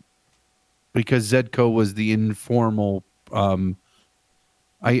 because Zedco was the informal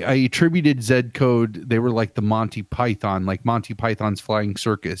I attributed Z Code. They were like the Monty Python, like Monty Python's Flying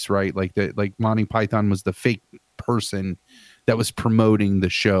Circus, right? Like Monty Python was the fake person that was promoting the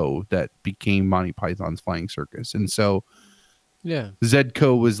show that became Monty Python's Flying Circus. And so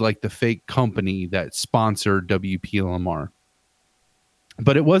Zedco was like the fake company that sponsored WPLMR.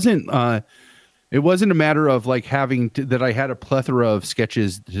 But it wasn't a matter of like that I had a plethora of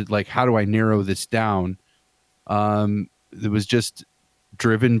sketches to, like, how do I narrow this down? It was just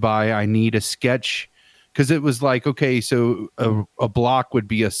driven by, I need a sketch, because it was like, okay, so a block would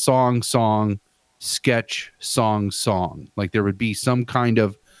be a song, sketch, song. Like there would be some kind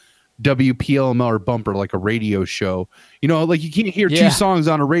of WPLMR bumper, like a radio show. You know, like you can't hear two songs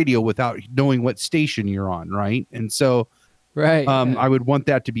on a radio without knowing what station you're on, right? And so I would want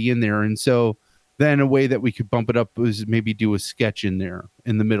that to be in there. And so then a way that we could bump it up was maybe do a sketch in there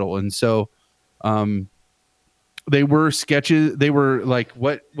in the middle. And so they were sketches. They were like,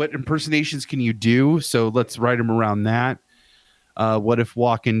 what impersonations can you do? So let's write them around that. What if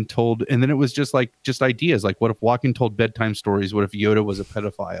Walken told, and then it was just ideas. Like, what if Walken told bedtime stories? What if Yoda was a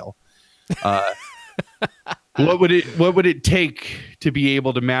pedophile? What would it take to be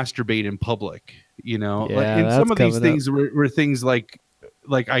able to masturbate in public? You know, and some of these things were things like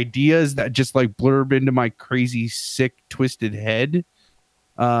ideas that just like blurb into my crazy, sick, twisted head,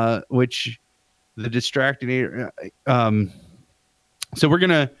 which the Distractinator. So we're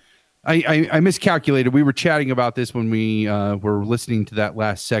gonna. I miscalculated. We were chatting about this when we were listening to that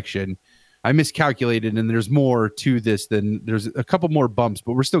last section. I miscalculated, and there's more to this than there's a couple more bumps,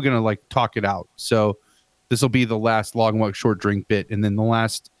 but we're still gonna like talk it out. So this will be the last long walk short drink bit, and then the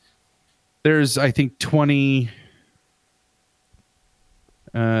last. There's I think 25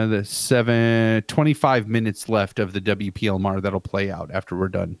 minutes left of the WPLMR that'll play out after we're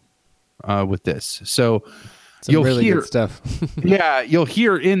done with this. So you'll really hear good stuff. Yeah, you'll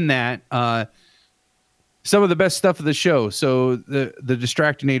hear in that some of the best stuff of the show. So the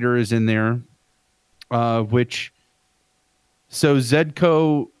Distractinator is in there, so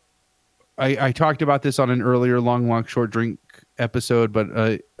Zedco. I talked about this on an earlier long walk short drink episode, but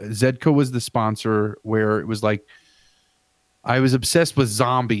Zedco was the sponsor, where it was like I was obsessed with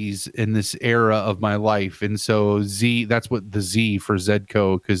zombies in this era of my life, and so that's what the Z for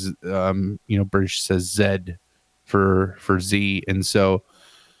Zedco, because British says Z for Z, and so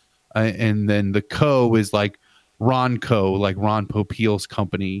and then the Co is like Ronco, like Ron Popeil's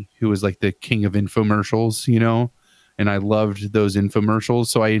company, who was like the king of infomercials, and I loved those infomercials.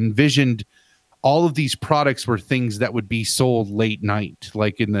 So I envisioned all of these products were things that would be sold late night,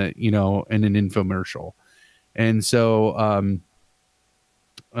 like in the in an infomercial. And so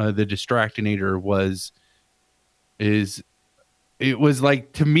the Distractinator it was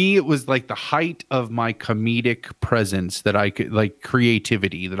like, to me, it was like the height of my comedic presence, that I could, like,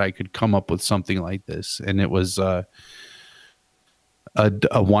 creativity, that I could come up with something like this. And it was a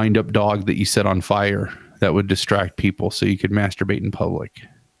wind-up dog that you set on fire that would distract people so you could masturbate in public.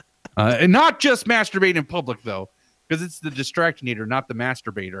 And not just masturbate in public, though, because it's the Distractinator, not the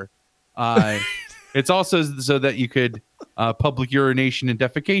masturbator. It's also so that you could public urination and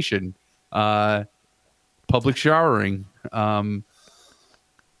defecation, public showering, all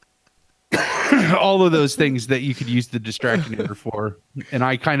of those things that you could use the Distractinator for. And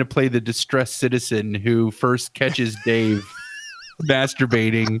I kind of play the distressed citizen who first catches Dave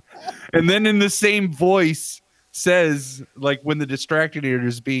masturbating, and then in the same voice says, like, when the Distractinator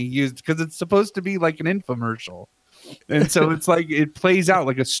is being used, because it's supposed to be like an infomercial. And so it's like, it plays out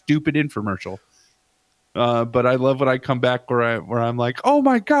like a stupid infomercial. But I love when I come back where I'm like, oh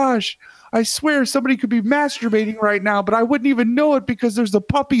my gosh, I swear somebody could be masturbating right now, but I wouldn't even know it because there's a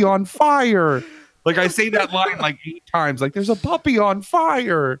puppy on fire. Like, I say that line like 8 times, like, there's a puppy on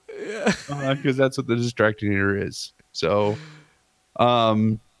fire, because that's what the Distractinator is. So,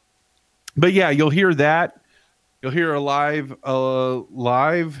 but yeah, you'll hear that. You'll hear a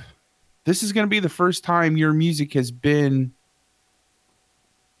live. This is going to be the first time your music has been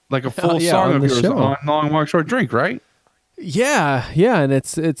like a full song of yours on Long Walk Short Drink, right? Yeah, and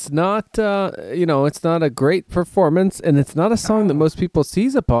it's not it's not a great performance, and it's not a song that most people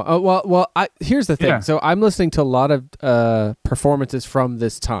seize upon. Here's the thing. Yeah. So I'm listening to a lot of performances from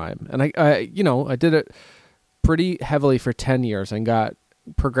this time, and I did it pretty heavily for 10 years and got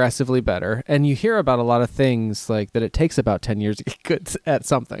progressively better. And you hear about a lot of things like that. It takes about 10 years to get good at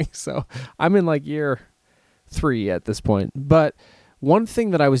something. So I'm in like year 3 at this point. But one thing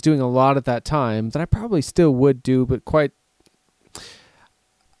that I was doing a lot at that time that I probably still would do, but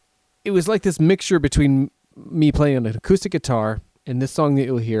it was like this mixture between me playing an acoustic guitar, and this song that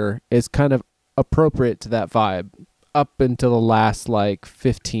you'll hear is kind of appropriate to that vibe. up until the last like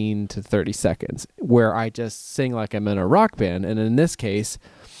 15 to 30 seconds where I just sing like I'm in a rock band. And in this case,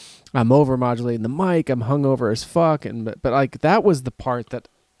 I'm over modulating the mic. I'm hungover as fuck. But like that was the part that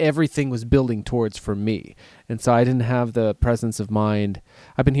everything was building towards for me. And so I didn't have the presence of mind.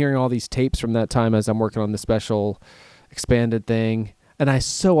 I've been hearing all these tapes from that time as I'm working on the special expanded thing. And I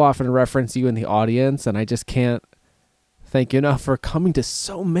so often reference you in the audience, and I just can't thank you enough for coming to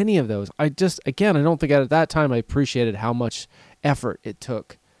so many of those. I don't think at that time I appreciated how much effort it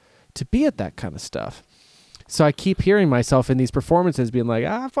took to be at that kind of stuff. So I keep hearing myself in these performances being like,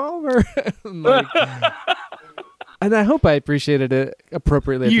 Palmer. Like, and I hope I appreciated it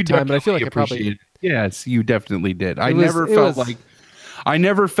appropriately at the time, but I feel like I probably... Yes, you definitely did. I never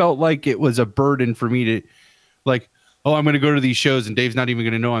felt like it was a burden for me to like, oh, I'm going to go to these shows and Dave's not even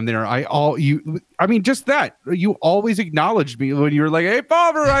going to know I'm there. Just that you always acknowledged me when you were like, hey,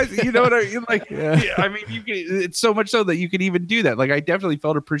 Palmer, you know what I mean? Like, yeah. I mean, it's so much so that you can even do that. Like, I definitely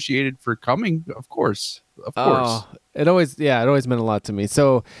felt appreciated for coming. Of course. It always meant a lot to me.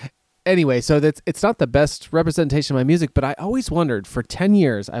 So anyway, it's not the best representation of my music, but I always wondered for 10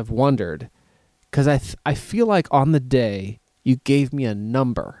 years, I've wondered, because I feel like on the day you gave me a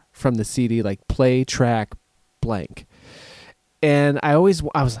number from the CD, like play track blank. And I was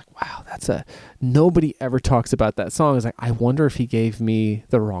like, wow, nobody ever talks about that song. I was like, I wonder if he gave me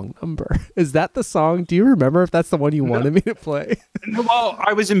the wrong number. Is that the song? Do you remember if that's the one you wanted me to play? Well,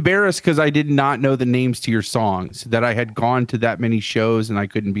 I was embarrassed because I did not know the names to your songs, that I had gone to that many shows and I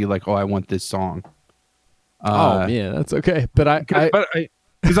couldn't be like, oh, I want this song. Oh man, that's okay. But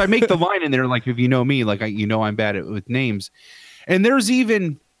because I make the line in there, like, if you know me, like, I'm bad with names. And there's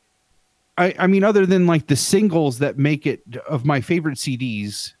even, I mean, other than like the singles that make it of my favorite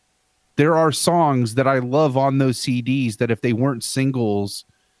CDs, there are songs that I love on those CDs that if they weren't singles,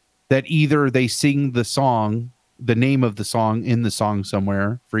 that either they sing the song, the name of the song in the song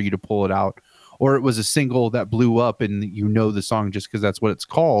somewhere for you to pull it out, or it was a single that blew up and you know the song just because that's what it's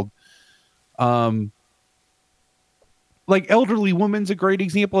called. Like Elderly Woman's a great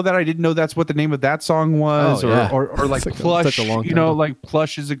example of that. I didn't know that's what the name of that song was, or like Plush, like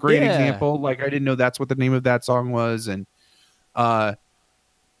Plush is a great example. Like I didn't know that's what the name of that song was. And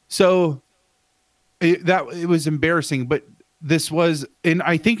so it was embarrassing, but this was, and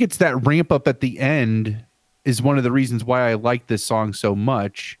I think it's that ramp up at the end is one of the reasons why I like this song so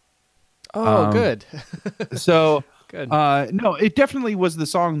much. Oh, good. So good. No, it definitely was the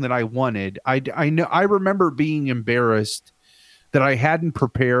song that I wanted. I remember being embarrassed that I hadn't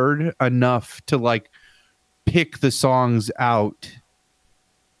prepared enough to like pick the songs out.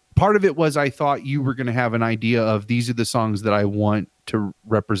 Part of it was I thought you were going to have an idea of these are the songs that I want to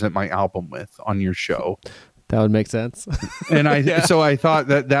represent my album with on your show. That would make sense. And so I thought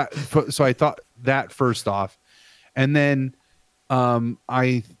that first off, and then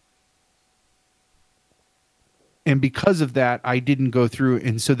and because of that, I didn't go through.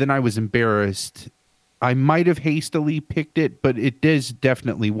 And so then I was embarrassed. I might have hastily picked it, but it is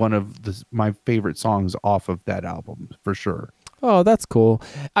definitely one of my favorite songs off of that album for sure. Oh, that's cool.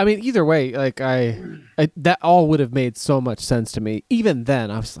 I mean, either way, like I that all would have made so much sense to me. Even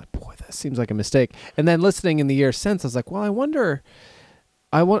then, I was like, boy, that seems like a mistake. And then listening in the years since, I was like, well, I want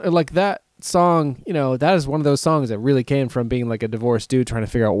like that song, that is one of those songs that really came from being like a divorced dude trying to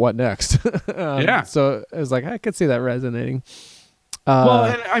figure out what next. So it was like, I could see that resonating. Well,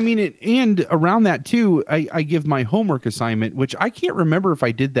 and I mean, and around that too, I give my homework assignment, which I can't remember if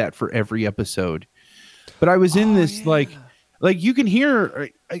I did that for every episode, but I was in this like you can hear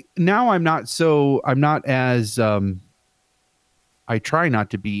now. I'm not as I try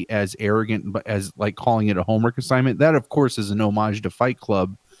not to be as arrogant, but as like calling it a homework assignment. That of course is an homage to Fight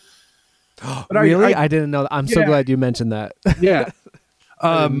Club. But really? I didn't know that. I'm so glad you mentioned that. Yeah.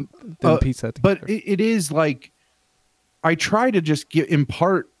 Didn't piece that together. But it is like, I try to just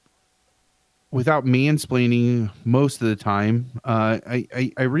impart without mansplaining most of the time.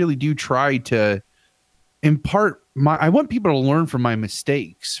 I really do try to impart I want people to learn from my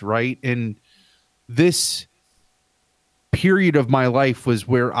mistakes, right? And this period of my life was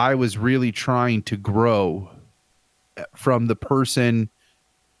where I was really trying to grow from the person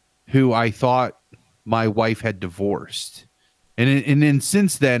who I thought my wife had divorced. And then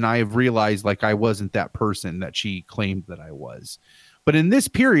since then, I have realized like I wasn't that person that she claimed that I was. But in this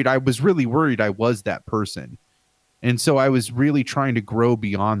period, I was really worried I was that person. And so I was really trying to grow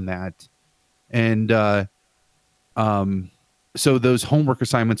beyond that. And so those homework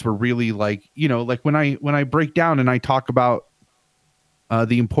assignments were really like, like when I break down and I talk about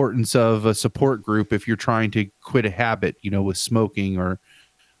the importance of a support group if you're trying to quit a habit, with smoking or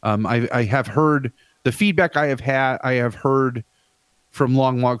I have heard the feedback I have heard from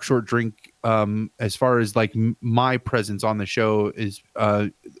Long Walk Short Drink, as far as like my presence on the show is,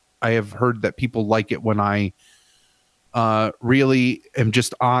 I have heard that people like it when I really am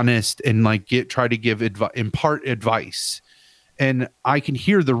just honest and like try to impart advice. And I can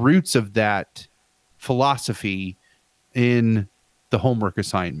hear the roots of that philosophy in the homework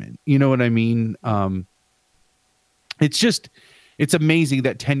assignment. You know what I mean? It's amazing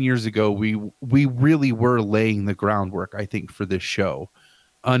that 10 years ago, we really were laying the groundwork, I think, for this show,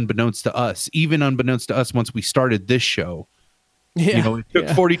 unbeknownst to us, once we started this show. Yeah, you know, it took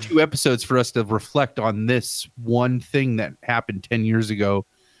 42 episodes for us to reflect on this one thing that happened 10 years ago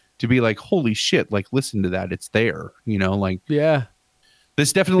to be like, holy shit, like, listen to that. It's there, you know, like, yeah,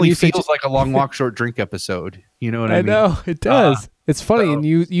 this definitely feels like a Long Walk Short Drink episode. You know what I mean? I know it does. It's funny. And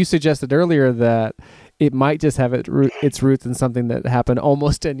you suggested earlier that it might just have its roots in something that happened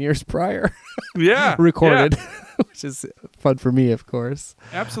almost 10 years prior. Yeah. Recorded, which is fun for me, of course.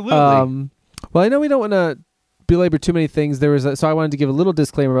 Absolutely. Well, I know we don't want to belabor too many things. So I wanted to give a little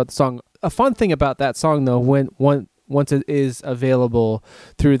disclaimer about the song. A fun thing about that song, though, once it is available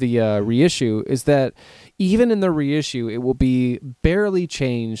through the reissue, is that even in the reissue, it will be barely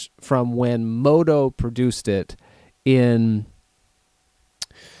changed from when Moto produced it in,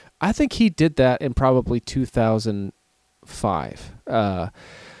 I think he did that in probably 2005.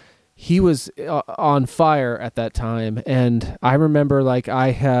 He was on fire at that time, and I remember like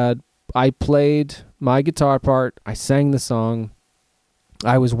I played my guitar part, I sang the song,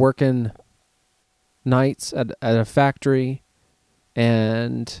 I was working nights at a factory,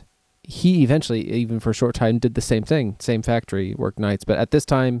 and he eventually, even for a short time, did the same thing, same factory, worked nights, but at this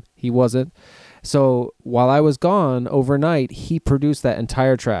time he wasn't. So while I was gone overnight, he produced that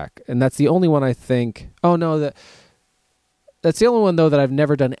entire track, and that's the only one I think. Oh no, that's the only one though that I've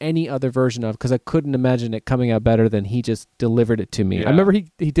never done any other version of, because I couldn't imagine it coming out better than he just delivered it to me. Yeah. I remember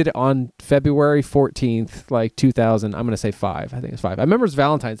he did it on February 14th, like 2000. I'm gonna say 5. I think it's 5. I remember it was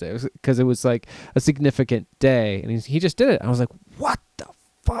Valentine's Day because it was like a significant day, and he just did it. I was like, what the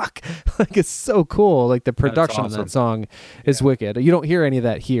fuck? Like, it's so cool. Like, the production on that song is wicked. You don't hear any of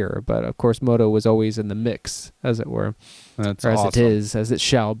that here, but of course Moto was always in the mix, as it were. That's or awesome. As it is, as it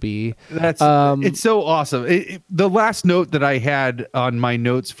shall be. That's it's so awesome. The last note that I had on my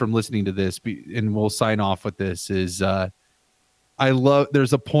notes from listening to this, and we'll sign off with this, is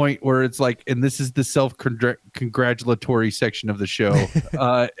there's a point where it's like, and this is the self-congratulatory section of the show.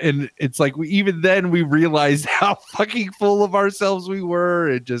 And it's like, even then we realized how fucking full of ourselves we were.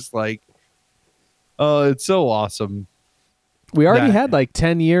 And just like, it's so awesome. We already had like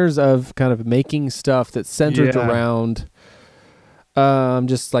 10 years of kind of making stuff that centered around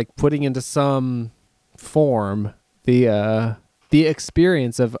just like putting into some form the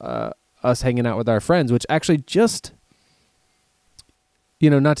experience of us hanging out with our friends, which actually just,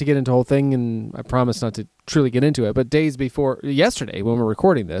 not to get into the whole thing, and I promise not to truly get into it, but days before yesterday when we're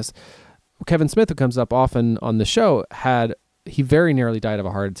recording this, Kevin Smith, who comes up often on the show, he very nearly died of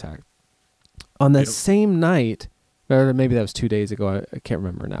a heart attack. On that same night, or maybe that was 2 days ago, I can't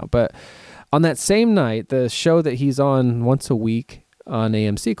remember now, but on that same night, the show that he's on once a week on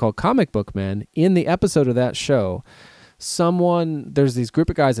AMC called Comic Book Man, in the episode of that show, there's these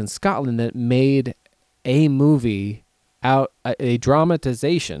group of guys in Scotland that made a movie out, a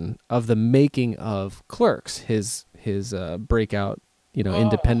dramatization of the making of Clerks, his breakout,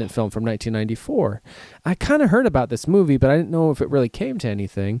 independent film from 1994. I kind of heard about this movie, but I didn't know if it really came to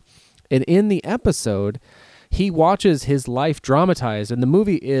anything. And in the episode, he watches his life dramatized, and the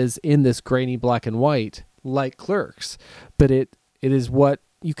movie is in this grainy black and white, like Clerks, but it is what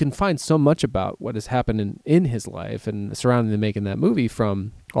you can find so much about what has happened in his life and surrounding the making that movie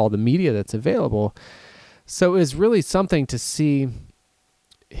from all the media that's available. So it was really something to see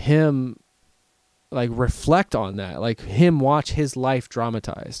him like reflect on that, like him watch his life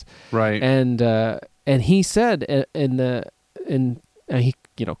dramatized. Right. And he said and he,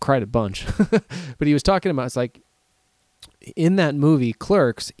 cried a bunch, but he was talking about, it's like in that movie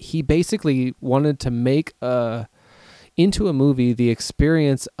Clerks, he basically wanted to make into a movie the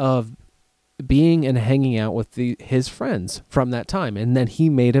experience of being and hanging out with his friends from that time, and then he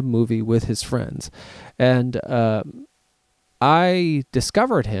made a movie with his friends. And I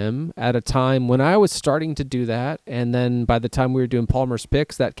discovered him at a time when I was starting to do that, and then by the time we were doing Palmer's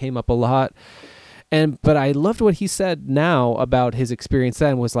Picks, that came up a lot. But I loved what he said now about his experience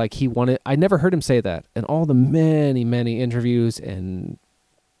then, was like I never heard him say that in all the many, many interviews and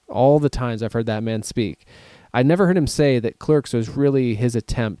all the times I've heard that man speak. I never heard him say that Clerks was really his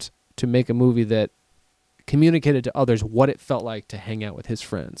attempt to make a movie that communicated to others what it felt like to hang out with his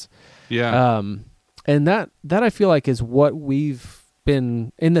friends. Yeah. And that I feel like is what we've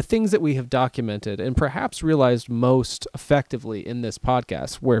been in the things that we have documented and perhaps realized most effectively in this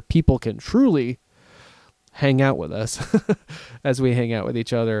podcast, where people can truly hang out with us as we hang out with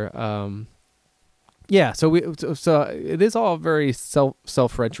each other. So it is all very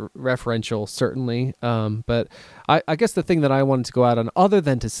self-referential, certainly. But I guess the thing that I wanted to go out on, other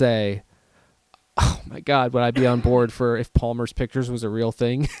than to say, oh my God, would I be on board for if Palmer's Pictures was a real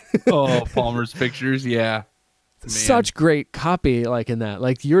thing? Oh, Palmer's Pictures, yeah. Man. Such great copy, like in that,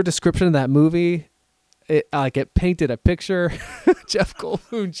 like your description of that movie. It painted a picture. Jeff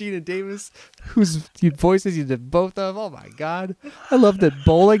Goldblum, Gina Davis, whose voices you did both of. Oh my God, I love that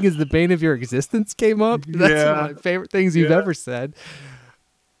bowling is the bane of your existence came up. That's one of my favorite things you've ever said.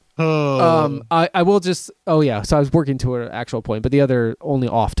 Oh, I will just. Oh yeah, so I was working to an actual point, but the other only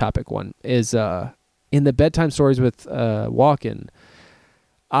off-topic one is in the bedtime stories with Walken.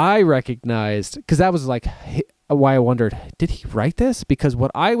 I recognized, because that was like why I wondered, did he write this? Because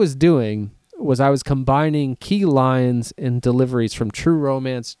what I was doing was I was combining key lines and deliveries from True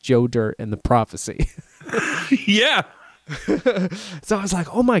Romance, Joe Dirt, and The Prophecy. yeah. So I was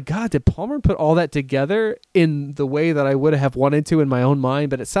like, oh my God, did Palmer put all that together in the way that I would have wanted to in my own mind?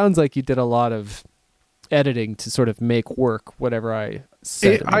 But it sounds like you did a lot of editing to sort of make work whatever I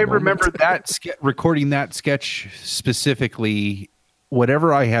said. I remember that recording that sketch specifically.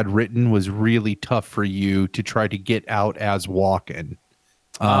 Whatever I had written was really tough for you to try to get out as Walken.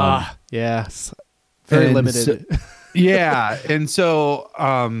 Yes. Very limited. Yeah. And so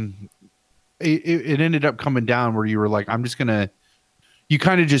it ended up coming down where you were like, you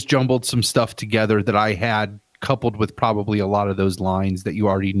kind of just jumbled some stuff together that I had coupled with probably a lot of those lines that you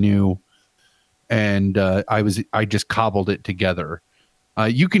already knew. And I just cobbled it together.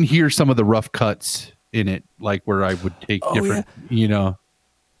 You can hear some of the rough cuts in it, like where I would take different,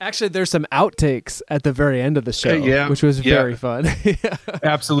 Actually, there's some outtakes at the very end of the show, which was very fun.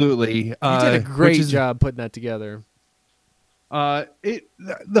 Absolutely. You did a great job putting that together.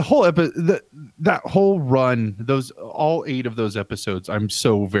 The whole that whole run, all 8 of those episodes, I'm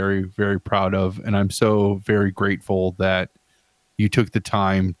so very, very proud of, and I'm so very grateful that you took the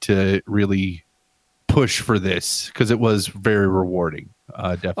time to really push for this, because it was very rewarding.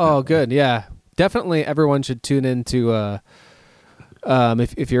 Definitely. Oh, good. Yeah, definitely. Everyone should tune into.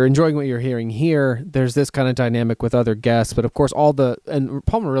 If you're enjoying what you're hearing here, there's this kind of dynamic with other guests, but of course and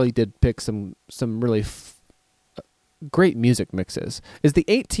Palmer really did pick some really great music mixes. Is the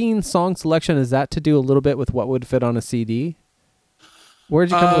 18 song selection, is that to do a little bit with what would fit on a CD?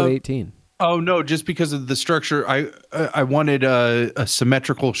 Where'd you come up with 18? Oh no, just because of the structure. I wanted a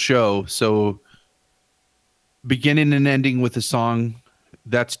symmetrical show, so beginning and ending with a song.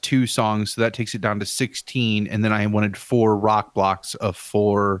 That's 2 songs, so that takes it down to 16, and then I wanted 4 rock blocks of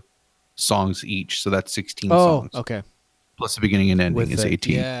 4 songs each, so that's 16 songs. Okay. Plus the beginning and ending is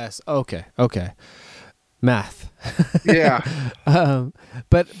 18. Yes. Okay. Math. Yeah.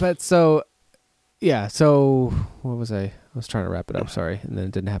 But so, yeah. So what was I was trying to wrap it up. Sorry, and then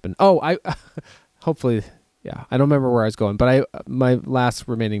it didn't happen. Oh, hopefully, yeah. I don't remember where I was going, but my last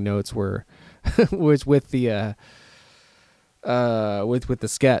remaining notes was with the. With the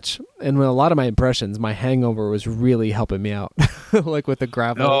sketch, and with a lot of my impressions, my hangover was really helping me out, like with the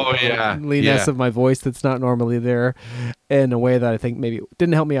gravelliness of my voice that's not normally there, in a way that I think maybe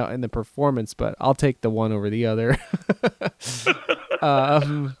didn't help me out in the performance, but I'll take the one over the other.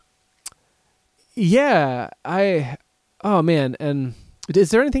 Oh man, and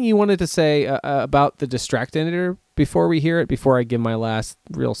is there anything you wanted to say about the Distractinator before we hear it? Before I give my last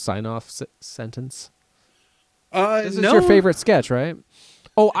real sign-off sentence. This is your favorite sketch, right?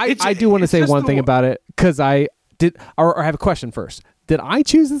 Oh, I do want to say one thing about it, because I did, or I have a question first. Did I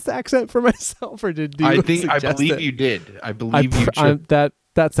choose this accent for myself, or did you? I believe you did. I believe you chose.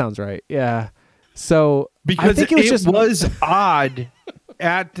 That sounds right. Yeah. So because I think it was odd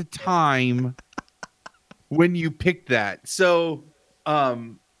at the time when you picked that. So,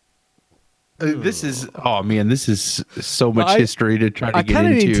 this is so much history to try to get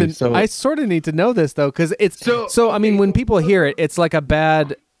into. I sort of need to know this though, because it's so. I mean, when people hear it, it's like a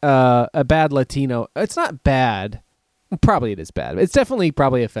bad Latino. It's not bad. Probably it is bad. It's definitely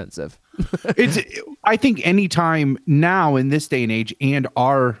probably offensive. I think anytime now in this day and age, and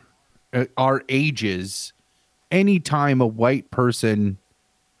our ages, anytime a white person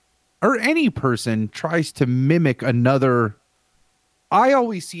or any person tries to mimic another. I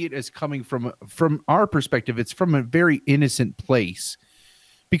always see it as coming from our perspective. It's from a very innocent place,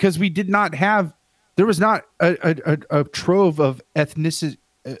 because we did not have, there was not a trove of ethnicity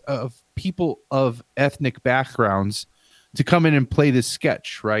of people of ethnic backgrounds to come in and play this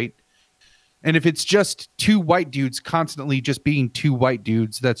sketch, right? And if it's just two white dudes constantly just being two white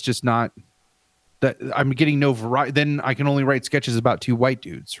dudes, that's just not that I'm getting no variety. Then I can only write sketches about two white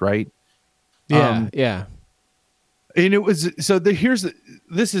dudes, right? Yeah, yeah. And it was so. This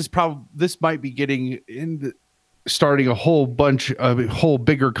might be getting in, starting a whole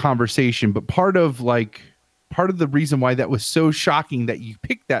bigger conversation. But part of the reason why that was so shocking that you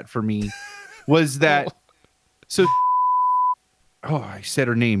picked that for me was that. So, I said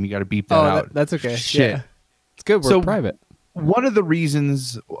her name. You got to beep that out. That's okay. Shit, yeah. It's good. We're private. One of the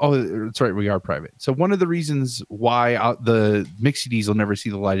reasons. Oh, that's right. We are private. So one of the reasons why the mix CDs will never see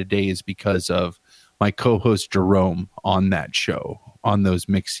the light of day is because of my co-host Jerome on that show, on those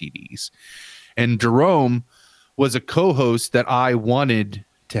mix CDs. And Jerome was a co-host that I wanted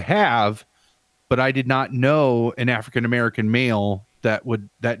to have, but I did not know an African-American male that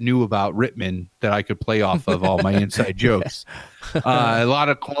knew about Rittman that I could play off of all my inside jokes. A lot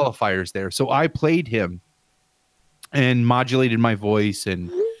of qualifiers there. So I played him and modulated my voice and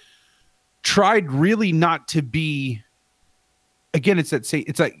tried really not to be, again,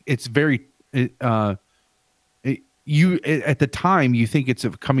 it's very, you at the time you think it's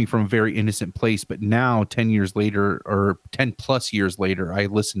coming from a very innocent place, but now 10 years later or 10 plus years later, I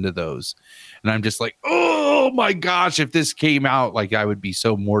listen to those and I'm just like, oh my gosh, if this came out, like I would be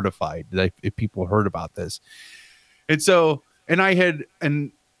so mortified that if people heard about this. And so, and I had,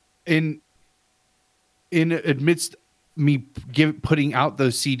 and in amidst me putting out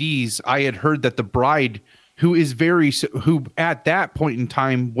those CDs, I had heard that the bride, who at that point in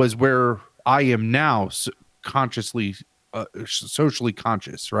time was where I am now, consciously, socially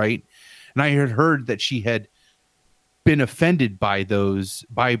conscious, right? And I had heard that she had been offended by those,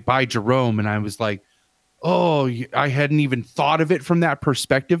 by Jerome, and I was like, oh, I hadn't even thought of it from that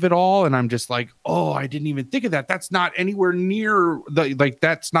perspective at all, and I'm just like, oh, I didn't even think of that. That's not anywhere near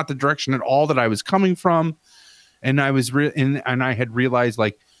that's not the direction at all that I was coming from. And I was and I had realized,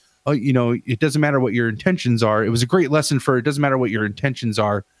 like, oh, it doesn't matter what your intentions are. It was a great lesson for it doesn't matter what your intentions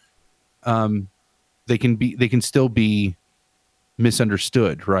are. They can still be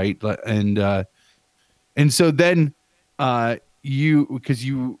misunderstood, right? And so then because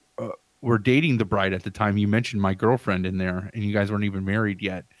you were dating the bride at the time, you mentioned my girlfriend in there, and you guys weren't even married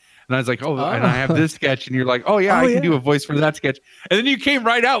yet. And I was like, and I have this sketch, and you're like, I can do a voice for that sketch. And then you came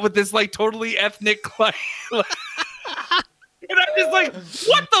right out with this like totally ethnic, and I'm just like,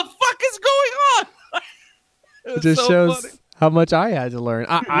 what the fuck is going on? It just shows funny. How much I had to learn.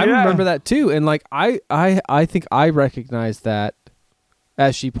 I remember that too, and like I think I recognized that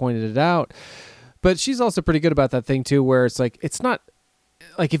as she pointed it out. But she's also pretty good about that thing too, where it's like it's not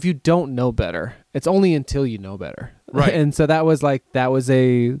like if you don't know better, it's only until you know better. Right. And so that was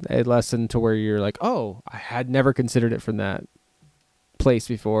a lesson to where you're like, oh, I had never considered it from that place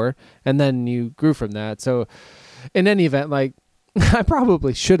before. And then you grew from that. So in any event, like I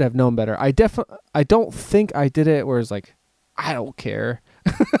probably should have known better. I don't think I did it where it's like, I don't care.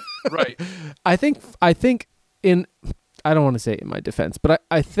 Right. I think I don't want to say it in my defense, but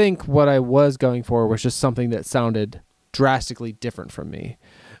I think what I was going for was just something that sounded drastically different from me.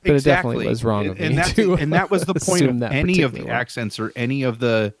 But It definitely was wrong of me too. And that was the point of any of the accents or any of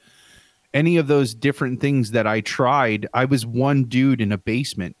those different things that I tried. I was one dude in a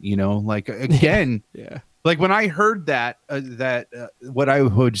basement, like again, yeah. Like when I heard that what I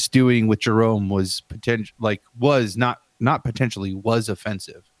was doing with Jerome was was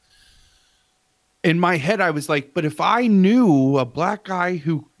offensive. In my head, I was like, but if I knew a black guy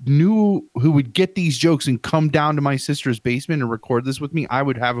who would get these jokes and come down to my sister's basement and record this with me, I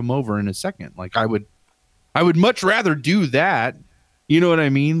would have him over in a second. Like I would much rather do that. You know what I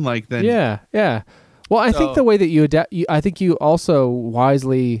mean? Like then. Yeah. Yeah. Well, I think the way that you adapt, I think you also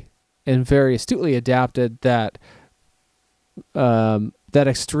wisely and very astutely adapted that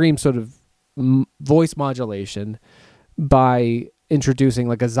extreme sort of voice modulation by introducing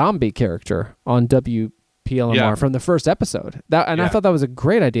like a zombie character on WPLMR from the first episode. I thought that was a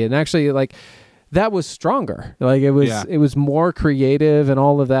great idea. And actually, like, that was stronger. Like it was more creative and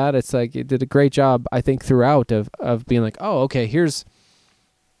all of that. It's like it did a great job, I think, throughout of being like, oh, okay, here's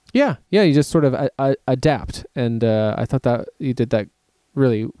you just sort of adapt. And I thought that you did that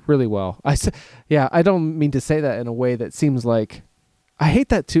really, really well. I don't mean to say that in a way that seems like I hate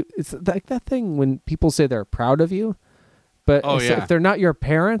that too. It's like that thing when people say they're proud of you, but if they're not your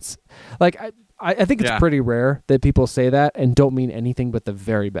parents, like I think it's pretty rare that people say that and don't mean anything but the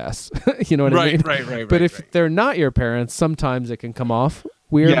very best. You know what I mean? Right. But if they're not your parents, sometimes it can come off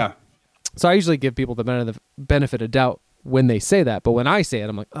weird. Yeah. So I usually give people the benefit of doubt when they say that, but when I say it,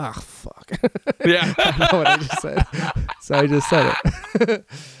 I'm like, fuck. Yeah. I know what I just said. So I just said it.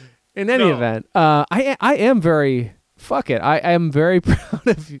 In any event, I am very I am very proud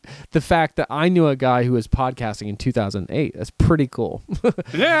of the fact that I knew a guy who was podcasting in 2008. That's pretty cool.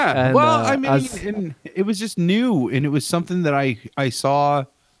 Yeah. And, well, I mean, and it was just new, and it was something that I saw.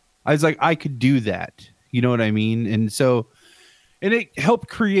 I was like, I could do that. You know what I mean? And so, and it helped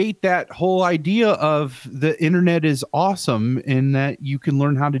create that whole idea of the internet is awesome and that you can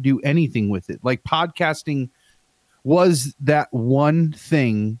learn how to do anything with it. Like podcasting was that one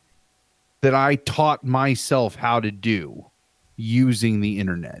thing that I taught myself how to do using the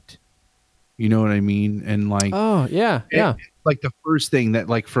internet. You know what I mean? And like, oh yeah, yeah. Like the first thing that,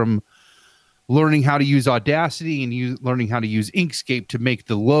 like, from learning how to use Audacity and learning how to use Inkscape to make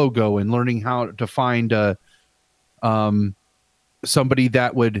the logo, and learning how to find somebody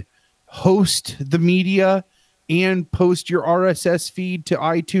that would host the media and post your RSS feed to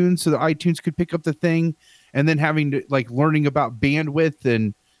iTunes so that iTunes could pick up the thing, and then having to like learning about bandwidth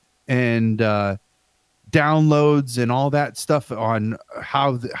and downloads and all that stuff on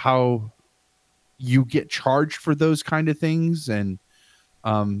how you get charged for those kind of things. And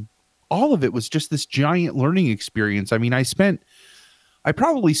all of it was just this giant learning experience. I mean, I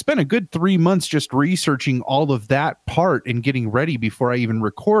probably spent a good 3 months just researching all of that part and getting ready before I even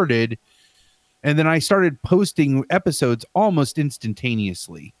recorded. And then I started posting episodes almost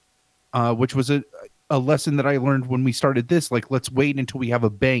instantaneously, which was a lesson that I learned when we started this. Like, let's wait until we have a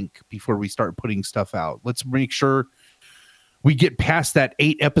bank before we start putting stuff out. Let's make sure we get past that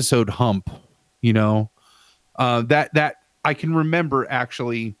 8 episode hump, you know. That I can remember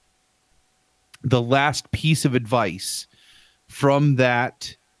actually the last piece of advice from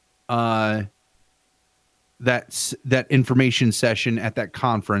that information session at that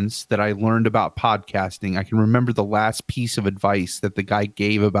conference that I learned about podcasting. I can remember the last piece of advice that the guy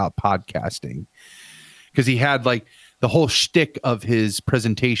gave about podcasting, because he had like the whole shtick of his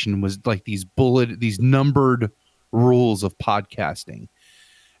presentation was like these numbered rules of podcasting.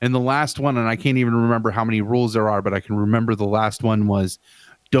 And the last one, and I can't even remember how many rules there are, but I can remember the last one was,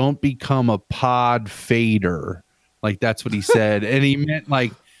 don't become a pod fader. Like, that's what he said. And he meant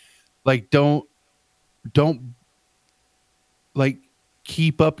like don't like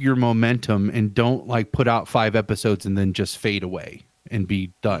keep up your momentum, and don't like put out 5 episodes and then just fade away and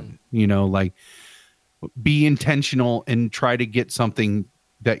be done. You know, like, be intentional and try to get something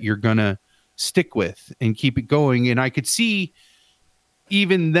that you're gonna stick with and keep it going. And I could see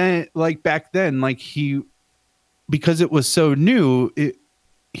even then, like back then, like because it was so new,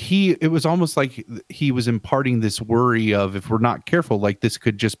 it was almost like he was imparting this worry of, if we're not careful, like this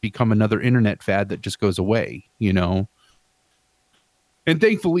could just become another internet fad that just goes away, you know? And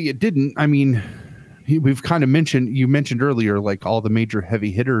thankfully it didn't. I mean, we've kind of you mentioned earlier, like all the major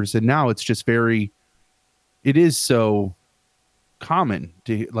heavy hitters, and now it's just it is so common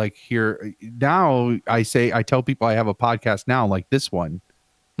to like hear. Now I tell people I have a podcast now, like this one.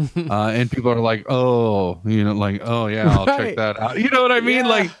 And people are like, oh, you know, like, oh yeah, I'll check that out. You know what I mean? Yeah,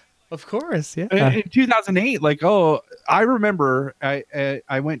 like, of course. Yeah. In 2008, like, oh, I remember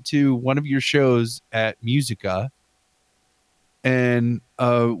I went to one of your shows at Musica, and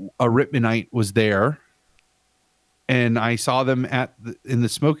a Ripmanite was there, and I saw them in the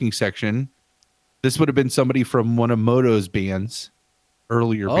smoking section. This would have been somebody from one of Moto's bands,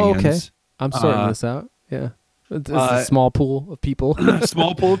 earlier bands. Okay. I'm sorting this out. Yeah. It's a small pool of people.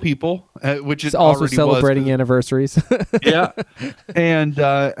 Small pool of people, which is also celebrating anniversaries. Yeah. And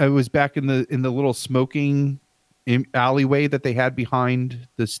I was back in the little smoking alleyway that they had behind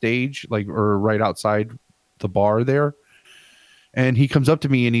the stage, like, or right outside the bar there. And he comes up to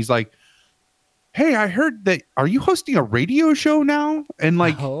me and he's like, hey, I heard that, are you hosting a radio show now? And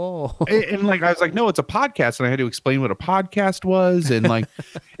like, and like, I was like, no, it's a podcast. And I had to explain what a podcast was. And like,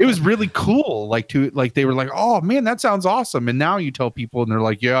 it was really cool. Like they were like, oh man, that sounds awesome. And now you tell people and they're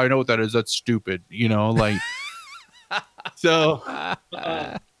like, yeah, I know what that is. That's stupid. You know, like, so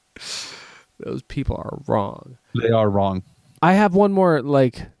those people are wrong. They are wrong. I have one more,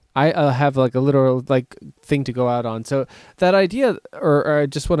 like, I have like a literal like thing to go out on. So that idea, or I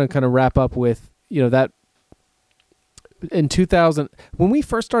just want to kind of wrap up with, you know, that in 2000, when we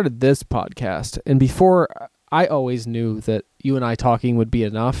first started this podcast, and before, I always knew that you and I talking would be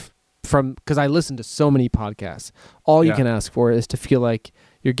enough, because I listened to so many podcasts. All you can ask for is to feel like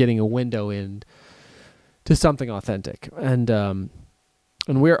you're getting a window in to something authentic. And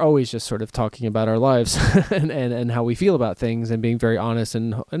we're always just sort of talking about our lives and how we feel about things, and being very honest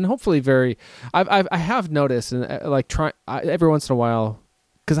and hopefully very, I have noticed, and like every once in a while,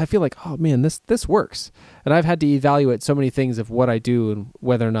 because I feel like, oh man, this works. And I've had to evaluate so many things of what I do and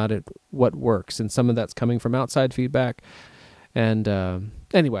whether or not what works. And some of that's coming from outside feedback. And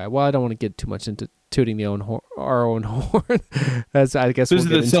anyway, well, I don't want to get too much into tooting our own horn, as I guess This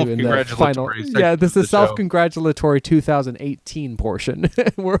we'll is get the into in the final. Yeah, this is self-congratulatory 2018 portion.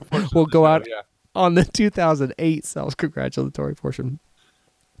 We'll go out on the 2008 self-congratulatory portion.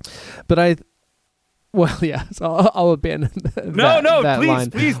 But so I'll abandon that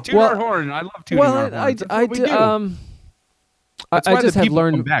please toot our horn. I love tooting our horn. That's why I just have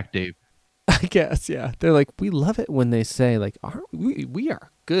learned back, Dave. I guess, yeah. They're like, we love it when they say, like, we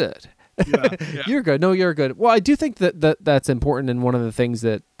are good. Yeah. You're good. No, you're good. Well, I do think that's important, and one of the things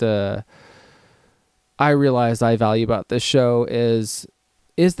that I realized I value about this show is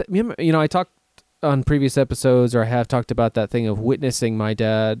that, you know, I talked on previous episodes, or I have talked about that thing of witnessing my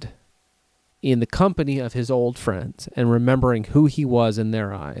dad in the company of his old friends and remembering who he was in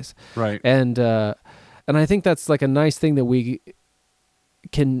their eyes. Right. And I think that's like a nice thing that we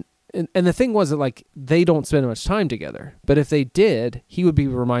can. And the thing was that, like, they don't spend much time together, but if they did, he would be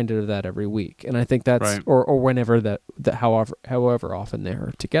reminded of that every week. And I think that's right. or whenever that however often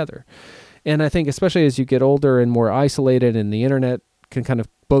they're together. And I think especially as you get older and more isolated, and the internet can kind of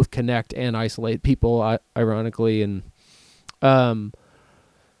both connect and isolate people, ironically, and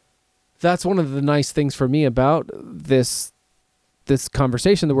that's one of the nice things for me about this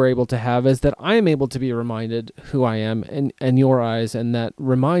conversation that we're able to have, is that I am able to be reminded who I am in your eyes, and that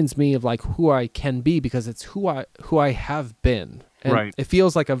reminds me of, like, who I can be, because it's who I have been. And right. It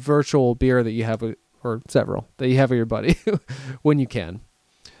feels like a virtual beer that you have, or several that you have with your buddy when you can.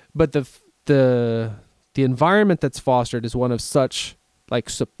 But the environment that's fostered is one of such, like,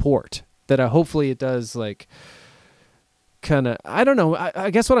 support that hopefully it does, like, kind of, I don't know. I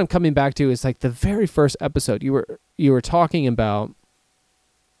guess what I'm coming back to is, like, the very first episode you were talking about.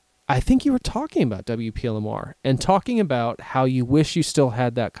 I think you were talking about WPLMR and talking about how you wish you still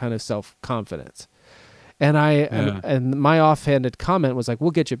had that kind of self-confidence. And and my offhanded comment was like,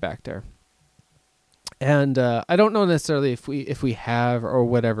 we'll get you back there. And I don't know necessarily if we have, or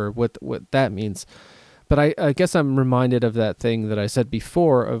whatever, what that means. But I guess I'm reminded of that thing that I said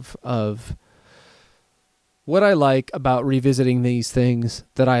before of what I like about revisiting these things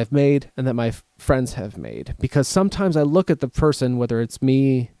that I have made and that my friends have made. Because sometimes I look at the person, whether it's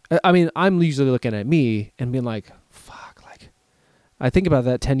me, I mean, I'm usually looking at me and being like, fuck, like, I think about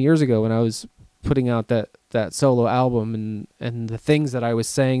that 10 years ago when I was putting out that solo album, and the things that I was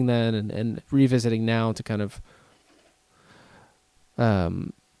saying then and revisiting now to kind of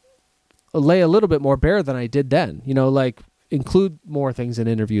lay a little bit more bare than I did then, you know, like, include more things in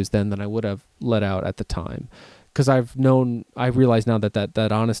interviews then than I would have let out at the time. Because I realize now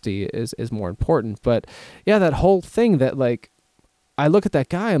that honesty is more important. But yeah, that whole thing that, like, I look at that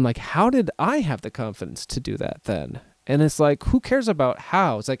guy, I'm like, how did I have the confidence to do that then? And it's like, who cares about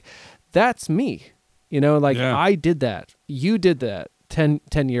how? It's like, that's me, you know, like, yeah. I did that. You did that 10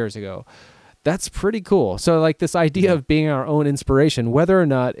 years ago. That's pretty cool. So, like, this idea of being our own inspiration, whether or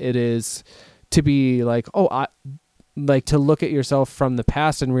not it is to be like, like, to look at yourself from the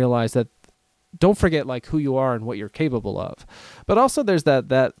past and realize that, don't forget, like, who you are and what you're capable of. But also there's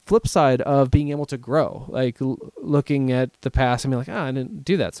that flip side of being able to grow, like, looking at the past and be like, I didn't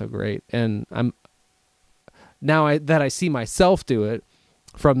do that so great. And I'm now I see myself do it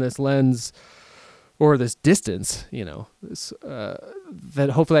from this lens or this distance, you know, that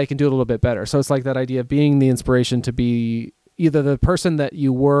hopefully I can do it a little bit better. So it's like that idea of being the inspiration to be either the person that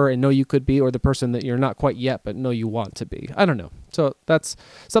you were and know you could be, or the person that you're not quite yet but know you want to be. I don't know. So that's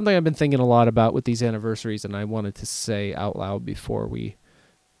something I've been thinking a lot about with these anniversaries, and I wanted to say out loud before we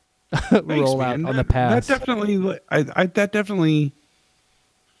roll out on the past. That definitely.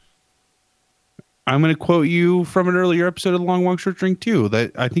 I'm going to quote you from an earlier episode of Long Walk Short Drink too.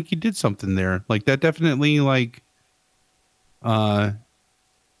 That I think you did something there. Like, that definitely, like,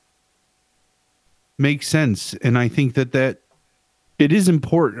 makes sense, and I think that it is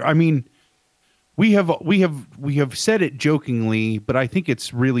important. I mean, we have said it jokingly, but I think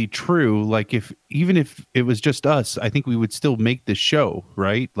it's really true. Like, even if it was just us, I think we would still make this show,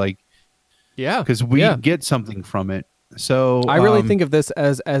 right? Like, yeah, because we get something from it. So I really think of this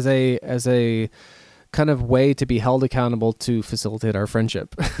as a kind of way to be held accountable to facilitate our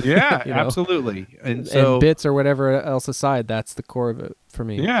friendship. Yeah, you know? Absolutely. And bits or whatever else aside, that's the core of it for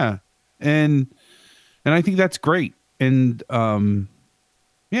me. Yeah, and I think that's great. And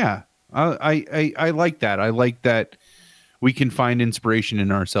yeah, I like that. I like that we can find inspiration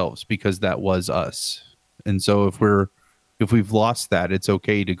in ourselves because that was us. And so if we've lost that, it's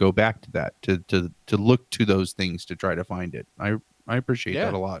okay to go back to that, to look to those things to try to find it. I appreciate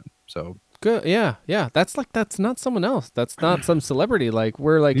that a lot. So Good. Yeah. That's not someone else. That's not some celebrity. Like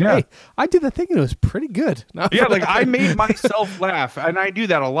we're like, hey, I did the thing and it was pretty good. Yeah, like I made myself laugh, and I do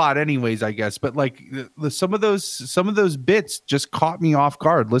that a lot, anyways, I guess. But like some of those bits just caught me off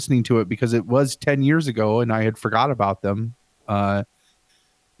guard listening to it because it was 10 years ago, and I had forgot about them.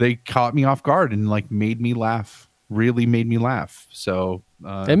 They caught me off guard and like made me laugh. Really made me laugh. So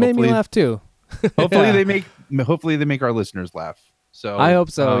it made me laugh too. Hopefully they make our listeners laugh. So I hope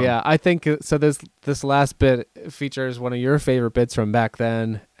so. Yeah, I think so. This last bit features one of your favorite bits from back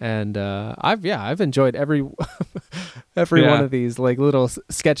then, and I've enjoyed every one of these like little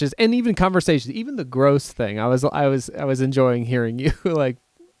sketches and even conversations, even the gross thing. I was enjoying hearing you like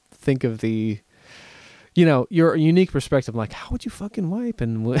think of the, your unique perspective. Like, how would you fucking wipe,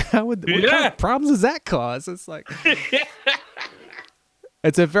 and what kind of problems does that cause? It's like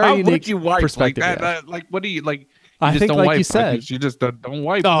it's a very unique perspective. Like, what do you like? I think, like you said, you just don't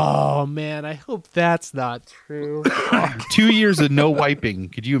wipe. Oh man, I hope that's not true. 2 years of no wiping.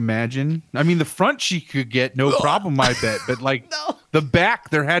 Could you imagine? I mean, the front she could get no problem, I bet, but like the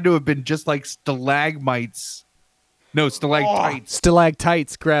back, there had to have been just like stalagmites. No, stalactites.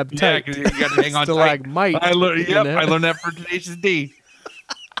 Stalactites grab tight. Yeah, you got to hang on Stalagmite. tight. I learned that for Tenacious D.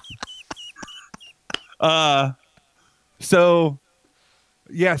 So.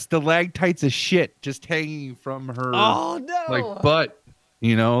 Yeah, stalactites of shit just hanging from her. Oh no! Like butt,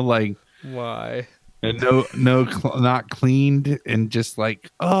 like why? And not cleaned, and just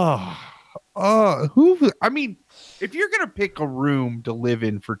like who? I mean, if you're gonna pick a room to live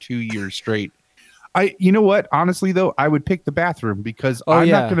in for 2 years straight, you know what? Honestly, though, I would pick the bathroom because I'm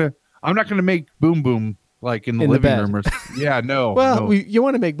not gonna make boom boom like in the living room. Or, yeah, no. Well, no. You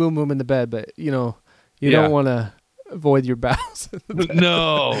want to make boom boom in the bed, but you don't want to avoid your bowels.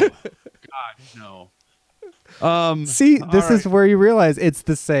 No. God, no. See, this is where you realize it's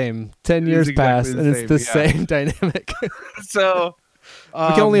the same. 10 years exactly passed, and it's the same dynamic. So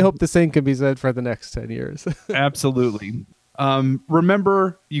we can only hope the same can be said for the next 10 years. Absolutely.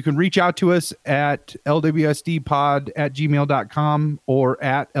 Remember, you can reach out to us at lwsdpod@gmail.com or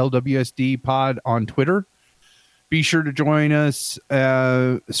at lwsdpod on Twitter. Be sure to join us.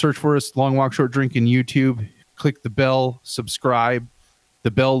 Search for us, Long Walk Short Drink, in YouTube. Click the bell, subscribe.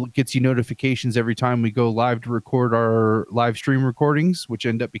 The bell gets you notifications every time we go live to record our live stream recordings, which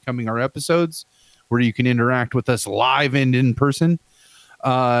end up becoming our episodes, where you can interact with us live and in person.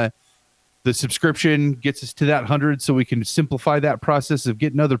 The subscription gets us to that 100, so we can simplify that process of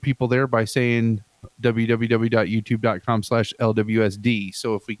getting other people there by saying www.youtube.com/LWSD.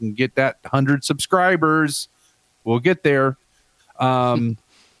 So if we can get that 100 subscribers, we'll get there.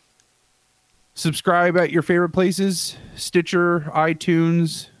 Subscribe at your favorite places: Stitcher,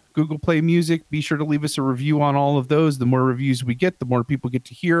 iTunes, Google Play Music. Be sure to leave us a review on all of those. The more reviews we get, the more people get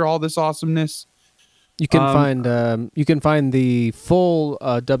to hear all this awesomeness. You can find the full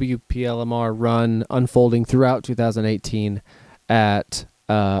WPLMR run unfolding throughout 2018 at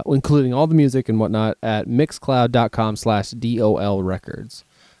including all the music and whatnot at mixcloud.com/DOL Records.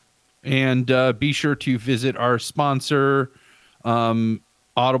 And be sure to visit our sponsor,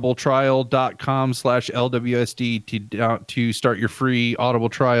 audibletrial.com/LWSD to start your free Audible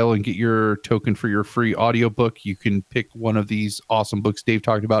trial and get your token for your free audiobook. You can pick one of these awesome books Dave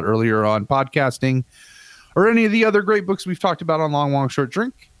talked about earlier on podcasting, or any of the other great books we've talked about on Long Walk Short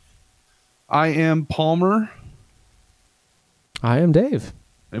Drink. I am Palmer. I am Dave.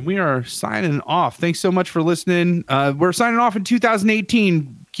 And we are signing off. Thanks so much for listening. We're signing off in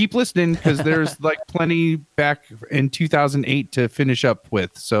 2018. Keep listening, because there's like plenty back in 2008 to finish up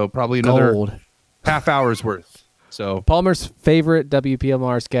with. So probably another half hour's worth. So Palmer's favorite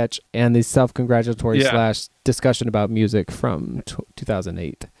WPLMR sketch and the self-congratulatory / discussion about music from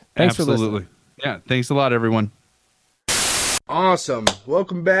 2008. Thanks for listening. Yeah, thanks a lot, everyone. Awesome.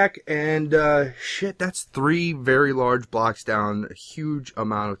 Welcome back. And that's 3 very large blocks down. A huge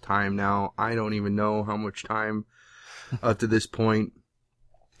amount of time now. I don't even know how much time up to this point.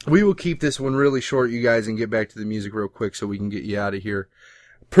 We will keep this one really short, you guys, and get back to the music real quick so we can get you out of here.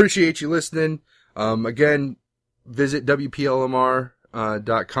 Appreciate you listening. Again, visit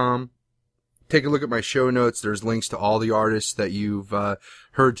WPLMR.com. Take a look at my show notes. There's links to all the artists that you've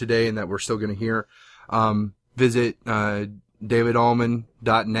heard today and that we're still going to hear. Visit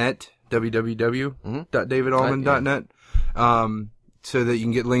davidallman.net, www.davidallman.net, so that you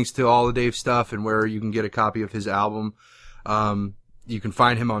can get links to all the Dave stuff and where you can get a copy of his album. You can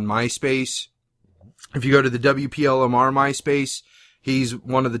find him on MySpace. If you go to the WPLMR MySpace, he's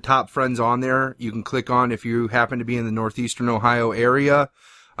one of the top friends on there. You can click on, if you happen to be in the northeastern Ohio area,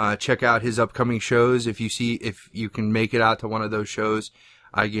 check out his upcoming shows. If you can make it out to one of those shows,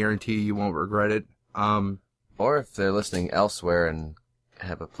 I guarantee you won't regret it. Or if they're listening elsewhere and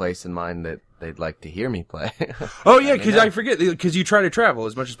have a place in mind that they'd like to hear me play. Oh yeah, because I forget, because you try to travel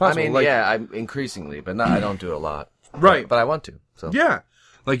as much as possible. I mean, yeah, I'm increasingly, but I don't do a lot. Right. But I want to. So yeah.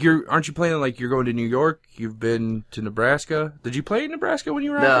 Like aren't you playing, like you're going to New York? You've been to Nebraska. Did you play in Nebraska when you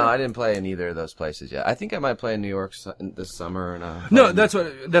were out there? No, I didn't play in either of those places yet. I think I might play in New York this summer. No, that's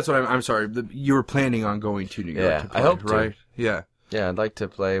what I'm sorry. You were planning on going to New York. Yeah, to play, I hope to. right? Yeah. Yeah, I'd like to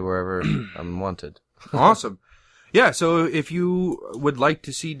play wherever I'm wanted. Awesome. Yeah, so if you would like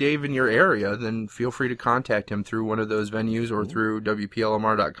to see Dave in your area, then feel free to contact him through one of those venues or through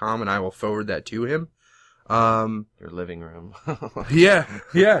WPLMR.com, and I will forward that to him. Your living room. Yeah.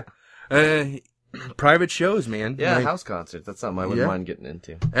 Private shows, man. Yeah, house concerts. That's something I wouldn't mind getting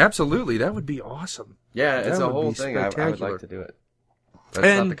into. Absolutely. That would be awesome. Yeah, it's a whole thing. I would like to do it.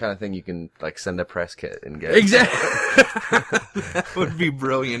 That's not the kind of thing you can like send a press kit and get. Exactly. That would be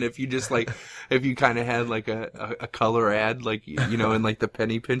brilliant if you just if you kind of had like a color ad, like, you know, in like the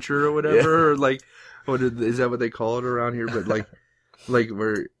penny pincher or whatever, or like, is that what they call it around here? But like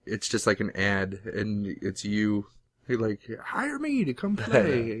where it's just like an ad and it's you. Like, hire me to come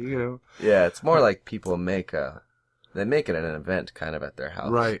play, you know. Yeah, it's more like people make it an event kind of at their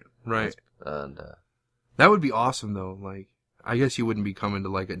house. Right. And that would be awesome though. Like, I guess you wouldn't be coming to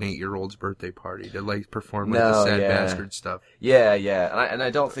like an 8-year-old's birthday party to like perform like the Sad Bastard stuff. Yeah. And I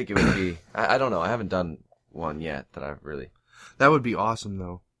don't think it would be, I don't know, I haven't done one yet that I've really. That would be awesome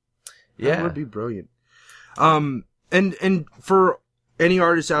though. Yeah. That would be brilliant. And for any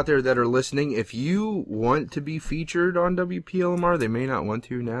artists out there that are listening, if you want to be featured on WPLMR, they may not want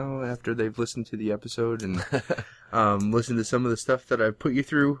to now after they've listened to the episode and listened to some of the stuff that I've put you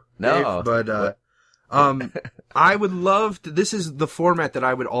through. No, Dave, but I would love to. This is the format that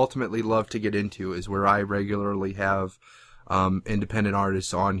I would ultimately love to get into, is where I regularly have independent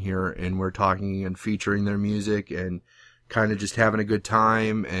artists on here, and we're talking and featuring their music and kind of just having a good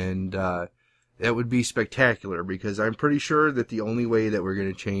time, and that would be spectacular, because I'm pretty sure that the only way that we're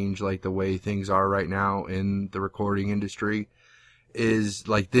going to change like the way things are right now in the recording industry is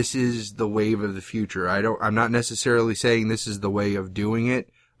like, this is the wave of the future. I'm not necessarily saying this is the way of doing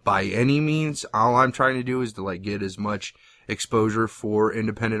it by any means. All I'm trying to do is to like get as much exposure for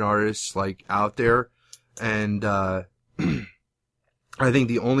independent artists like out there. And I think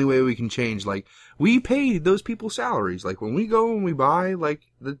the only way we can change, like, we pay those people salaries. Like, when we go and we buy like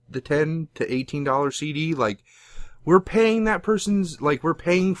the $10 to $18 CD, like, we're paying that person's, like, we're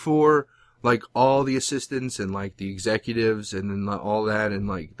paying for like all the assistants and like the executives and then all that, and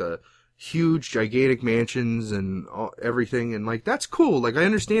like the huge gigantic mansions and everything. And like, that's cool. Like, I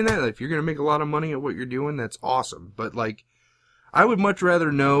understand that. Like, if you're going to make a lot of money at what you're doing, that's awesome. But like, I would much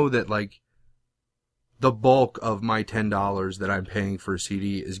rather know that like the bulk of my $10 that I'm paying for a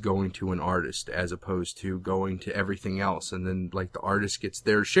CD is going to an artist, as opposed to going to everything else. And then like the artist gets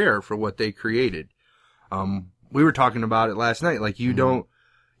their share for what they created. We were talking about it last night. Like, you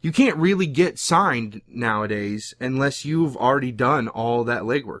can't really get signed nowadays unless you've already done all that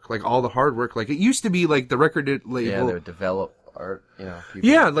legwork, like all the hard work. Like, it used to be like the record label. Yeah, they would develop art, you know.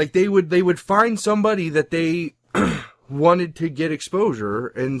 Yeah, like they would find somebody that they wanted to get exposure,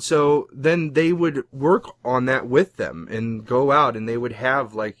 and so then they would work on that with them and go out, and they would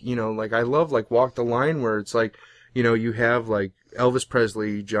have like, you know, like, I love like Walk the Line, where it's like, you know, you have like Elvis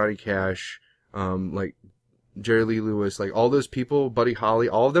Presley, Johnny Cash, like Jerry Lee Lewis, like all those people, Buddy Holly,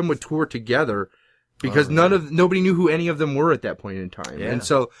 all of them would tour together because nobody knew who any of them were at that point in time. Yeah. And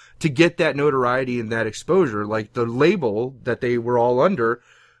so to get that notoriety and that exposure, like the label that they were all under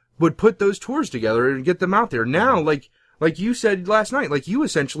would put those tours together and get them out there. Now, like you said last night, like, you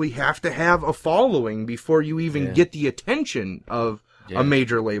essentially have to have a following before you even get the attention of a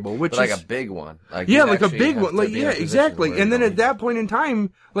major label, which but is like a big one. Like, yeah, like a big one. Like, yeah, exactly. And then at that point in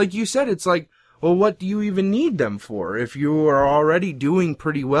time, like you said, it's like, well, what do you even need them for if you are already doing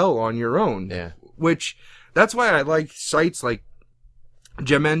pretty well on your own? Yeah. Which, that's why I like sites like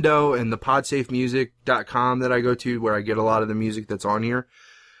Jamendo and the podsafemusic.com that I go to, where I get a lot of the music that's on here.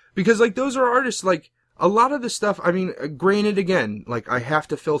 Because, like, those are artists, like, a lot of the stuff, I mean, granted, again, like, I have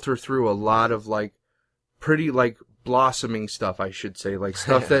to filter through a lot of, like, pretty, like, blossoming stuff, I should say. Like,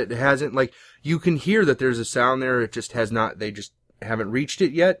 stuff that hasn't, like, you can hear that there's a sound there, it just has not, they just haven't reached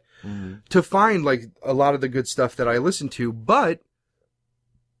it yet. Mm-hmm. To find like a lot of the good stuff that I listen to, but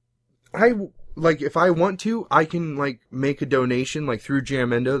if I want to, I can like make a donation like through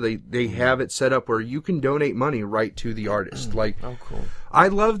Jamendo. They have it set up where you can donate money right to the artist. Like, oh, cool. I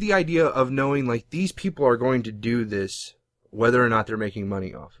love the idea of knowing like these people are going to do this whether or not they're making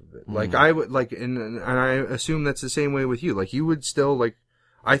money off of it. Mm-hmm. Like, I would like, and I assume that's the same way with you. Like, you would still like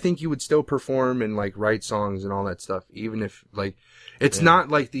I think you would still perform and like write songs and all that stuff, even if like it's not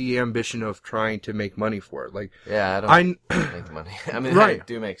like the ambition of trying to make money for it. Like, yeah, I don't make money. I mean, I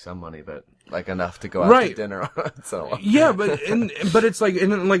do make some money, but like enough to go out to dinner once in a while. Yeah, but it's like,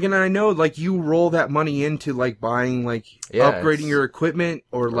 and I know like you roll that money into like buying like upgrading your equipment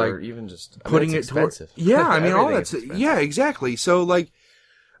or like even just putting it towards. Yeah, I mean all that's exactly. So like,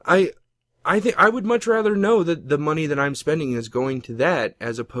 I think I would much rather know that the money that I'm spending is going to that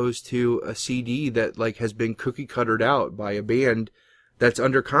as opposed to a CD that like has been cookie cuttered out by a band that's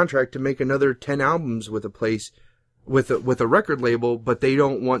under contract to make another 10 albums with a place with a record label, but they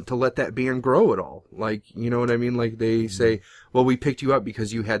don't want to let that band grow at all. Like, you know what I mean? Like they say, well, we picked you up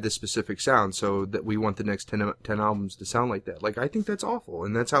because you had this specific sound, so that we want the next 10 albums to sound like that. Like, I think that's awful.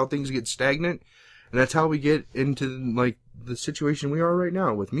 And that's how things get stagnant. And that's how we get into like the situation we are right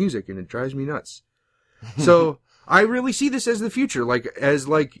now with music, and it drives me nuts. So I really see this as the future, like as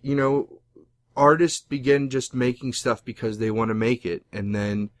like, you know, artists begin just making stuff because they want to make it, and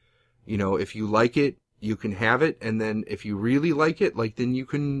then, you know, if you like it, you can have it, and then if you really like it, like then you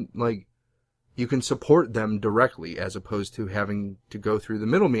can support them directly as opposed to having to go through the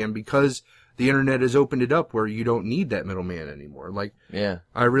middleman, because the internet has opened it up where you don't need that middleman anymore. Like, yeah,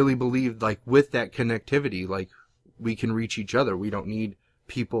 I really believe like with that connectivity, like we can reach each other. We don't need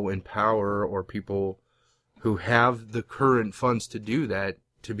people in power or people who have the current funds to do that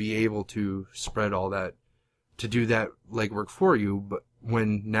to be able to spread all that, to do that legwork for you. But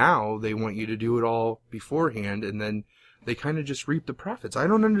when now they want you to do it all beforehand, and then they kind of just reap the profits. I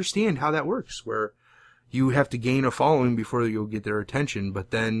don't understand how that works, where you have to gain a following before you'll get their attention,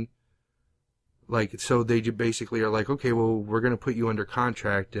 but then like, so they basically are like, okay, well, we're going to put you under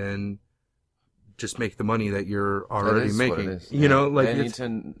contract and just make the money that you're already making. You know, like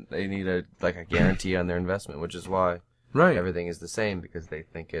they need a guarantee on their investment, which is why everything is the same, because they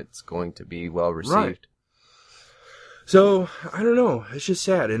think it's going to be well received. Right. So I don't know. It's just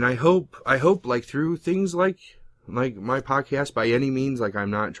sad, and I hope like through things like my podcast, by any means, like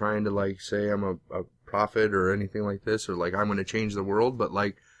I'm not trying to like say I'm a prophet or anything like this, or like I'm going to change the world, but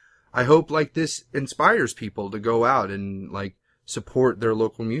like I hope like this inspires people to go out and like support their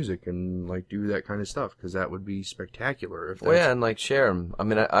local music and like do that kind of stuff, because that would be spectacular. If and like share them. I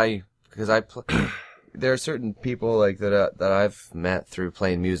mean, there are certain people like that I've met through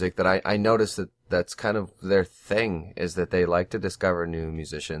playing music that I noticed that's kind of their thing, is that they like to discover new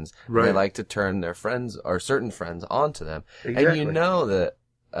musicians. Right. They like to turn their friends or certain friends onto them. Exactly. And you know that,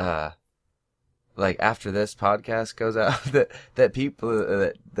 like after this podcast goes out, that people,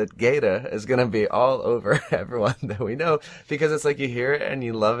 that Gaeta is going to be all over everyone that we know, because it's like you hear it and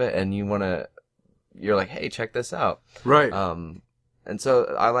you love it and you're like, hey, check this out. Right. And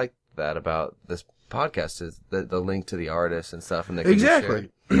so I like that about this podcast, is the link to the artists and stuff. And exactly.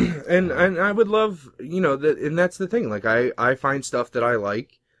 And I would love, you know, that, and that's the thing. Like I find stuff that I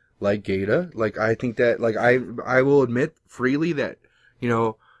like Gaeta. Like I think that, like I will admit freely that, you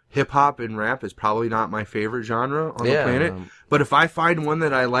know, hip hop and rap is probably not my favorite genre on the planet. But if I find one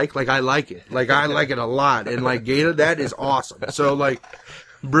that I like it. Like I like it a lot. And like Gaeta, that is awesome. So like,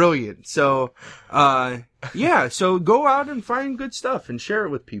 brilliant. So, yeah, so go out and find good stuff and share it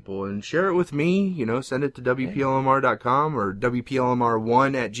with people, and share it with me, you know, send it to WPLMR.com or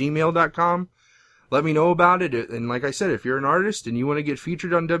WPLMR1@gmail.com. Let me know about it. And like I said, if you're an artist and you want to get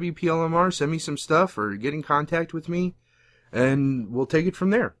featured on WPLMR, send me some stuff or get in contact with me, and we'll take it from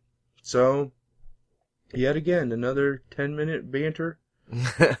there. So, yet again, another 10-minute banter.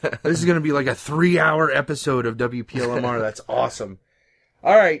 This is going to be like a 3-hour episode of WPLMR. That's awesome.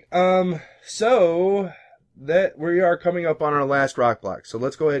 All right, so that we are coming up on our last rock block. So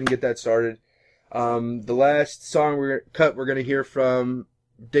let's go ahead and get that started. The last song we're going to hear from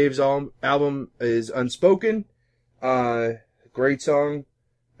Dave's album is Unspoken. Great song.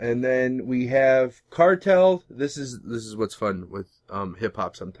 And then we have Cartel. This is what's fun with hip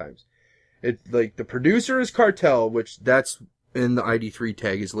hop sometimes. It like the producer is Cartel, which that's in the ID3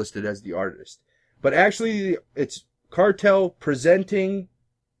 tag is listed as the artist. But actually it's Cartel presenting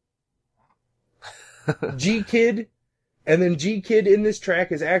G-Kid, and then G-Kid in this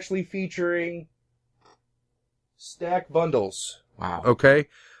track is actually featuring Stack Bundles. Wow. Okay?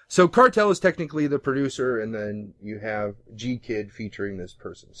 So Cartel is technically the producer, and then you have G-Kid featuring this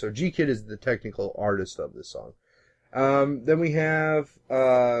person. So G-Kid is the technical artist of this song. Then we have,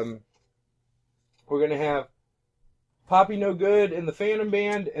 we're gonna have Poppy No Good and the Phantom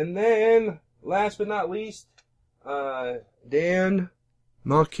Band, and then, last but not least, Dan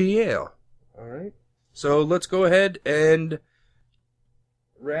Malkiel. Alright? So let's go ahead and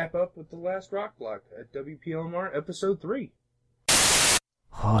wrap up with the last rock block at WPLMR episode 3.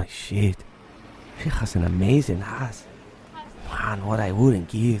 Holy shit. She has an amazing ass. Man, what I wouldn't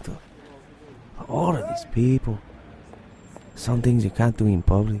give to all of these people. Some things you can't do in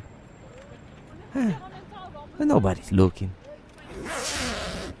public. When nobody's looking.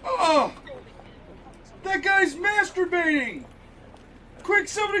 Oh! That guy's masturbating! Quick,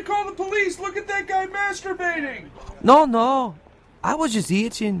 somebody call the police! Look at that guy masturbating! No. I was just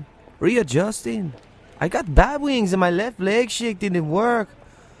itching, readjusting. I got bat wings and my left leg shake didn't work.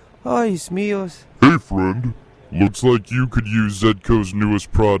 Ay, míos. Hey, friend. Looks like you could use Zedco's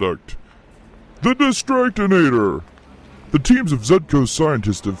newest product, the Distractinator. The teams of Zedco's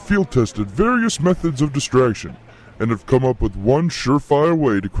scientists have field-tested various methods of distraction and have come up with one surefire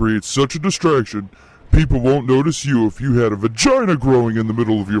way to create such a distraction people won't notice you if you had a vagina growing in the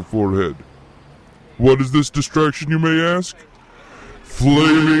middle of your forehead. What is this distraction, you may ask?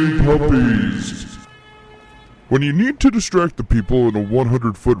 Flaming puppies. When you need to distract the people in a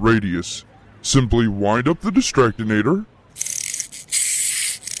 100-foot radius, simply wind up the Distractinator,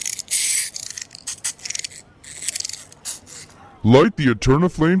 light the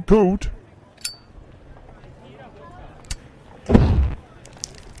Eternaflame coat,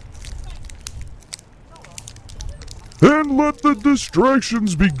 and let the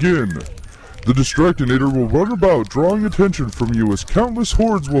distractions begin. The Distractinator will run about, drawing attention from you as countless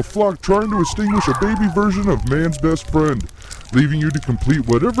hordes will flock trying to extinguish a baby version of man's best friend, leaving you to complete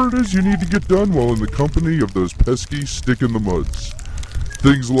whatever it is you need to get done while in the company of those pesky stick-in-the-muds.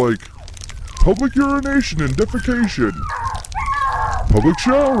 Things like public urination and defecation, public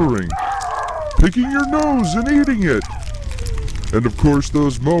showering, picking your nose and eating it, and of course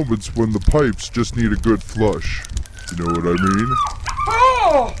those moments when the pipes just need a good flush. You know what I mean?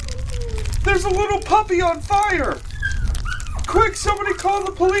 Oh! There's a little puppy on fire! Quick, somebody call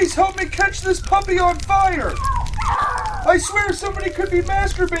the police! Help me catch this puppy on fire! I swear somebody could be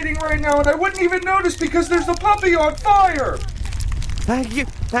masturbating right now and I wouldn't even notice because there's a puppy on fire! Thank you,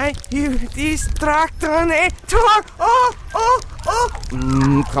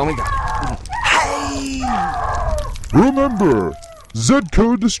 Distractinator! Calm me down. Hey! Remember,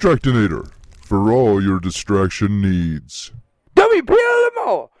 Zedco Distractinator, for all your distraction needs.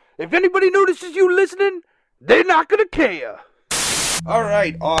 WPLMR! If anybody notices you listening, they're not gonna care.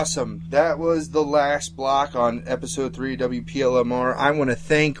 Alright, awesome. That was the last block on episode 3 of WPLMR. I want to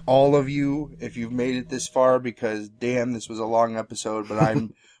thank all of you if you've made it this far because, damn, this was a long episode, but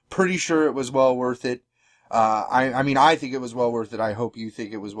I'm pretty sure it was well worth it. I think it was well worth it. I hope you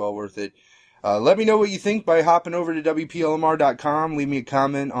think it was well worth it. Let me know what you think by hopping over to WPLMR.com. Leave me a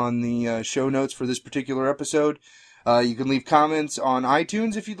comment on the show notes for this particular episode. You can leave comments on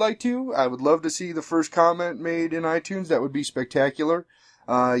iTunes if you'd like to. I would love to see the first comment made in iTunes. That would be spectacular.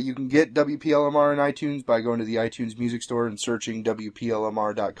 You can get WPLMR in iTunes by going to the iTunes Music Store and searching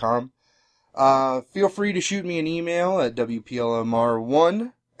WPLMR.com. Feel free to shoot me an email at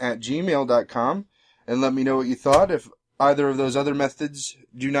WPLMR1@gmail.com and let me know what you thought. If either of those other methods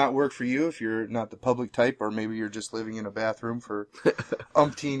do not work for you, if you're not the public type or maybe you're just living in a bathroom for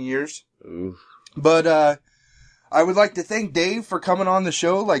umpteen years. Ooh. But, I would like to thank Dave for coming on the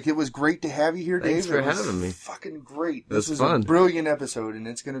show. Like, it was great to have you here, Dave. Thanks for having me. Fucking great. This was fun. A brilliant episode, and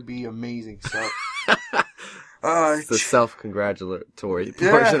it's going to be amazing. So, it's the self-congratulatory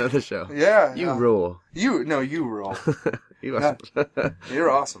portion of the show. Yeah. You rule. You rule. You're awesome. You're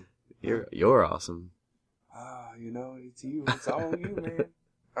awesome. It's you. It's all you,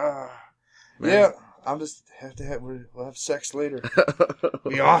 man. Yeah. I'll just we'll have sex later.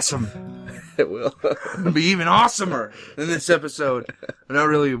 It'll be awesome. It will. It'll be even awesomer than this episode.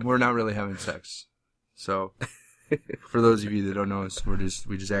 We're not really having sex. So, for those of you that don't know us, we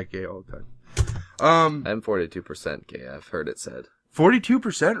just act gay all the time. I'm 42% gay. I've heard it said.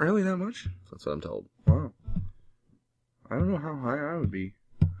 42%? Really, that much? That's what I'm told. Wow. I don't know how high I would be.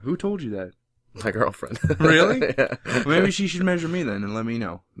 Who told you that? My girlfriend. Really? Yeah. Maybe she should measure me then and let me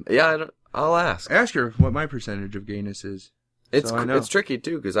know. Yeah, I'll ask. Ask her what my percentage of gayness is. It's tricky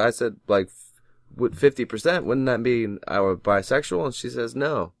too because I said like 50%. Wouldn't that mean I were bisexual? And she says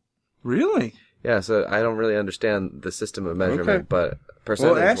no. Really? Yeah. So I don't really understand the system of measurement, but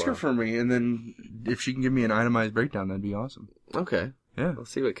percentage. Well, ask her for me, and then if she can give me an itemized breakdown, that'd be awesome. Okay. Yeah.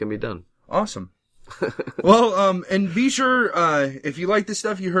 Let's see what can be done. Awesome. Well, and be sure, if you like the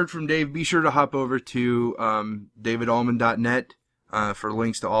stuff you heard from Dave, be sure to hop over to davidallman.net for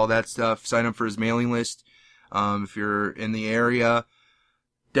links to all that stuff. Sign up for his mailing list. If you're in the area,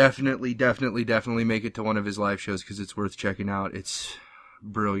 definitely make it to one of his live shows because it's worth checking out. It's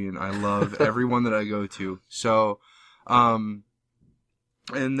brilliant. I love everyone that I go to. So, and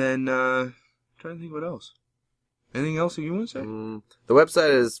then, trying to think what else. Anything else that you want to say? The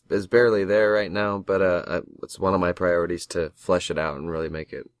website is barely there right now, but it's one of my priorities to flesh it out and really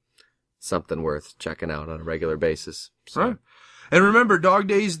make it something worth checking out on a regular basis. So. Right. And remember, Dog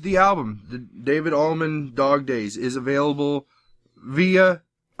Days, the album, the David Allman Dog Days, is available via,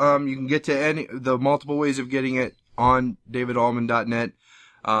 you can get to the multiple ways of getting it on davidallman.net.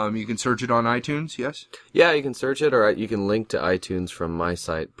 You can search it on iTunes, yes? Yeah, you can search it, or you can link to iTunes from my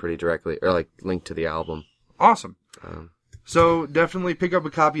site pretty directly, or like link to the album. Awesome. So definitely pick up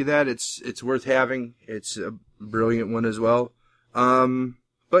a copy of that. It's worth having. It's a brilliant one as well.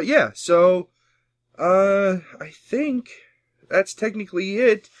 But yeah, so I think that's technically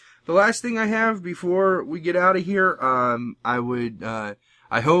it. The last thing I have before we get out of here, I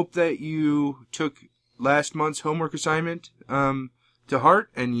hope that you took last month's homework assignment to heart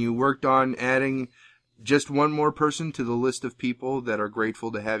and you worked on adding just one more person to the list of people that are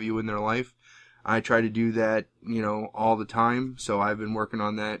grateful to have you in their life. I try to do that, all the time. So I've been working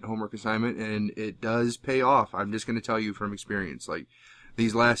on that homework assignment and it does pay off. I'm just going to tell you from experience, like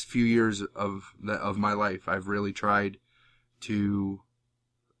these last few years of my life, I've really tried to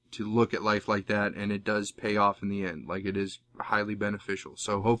look at life like that, and it does pay off in the end. Like, it is highly beneficial.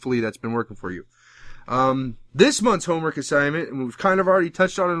 So hopefully that's been working for you. This month's homework assignment, and we've kind of already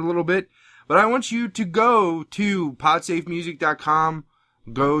touched on it a little bit, but I want you to go to podsafemusic.com,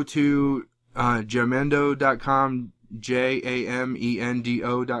 go to jamendo.com,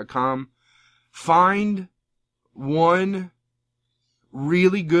 jamendo.com, find one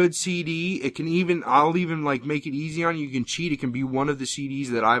really good CD. I'll even like make it easy on you. You can cheat. It can be one of the CDs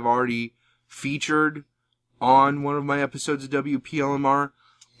that I've already featured on one of my episodes of WPLMR.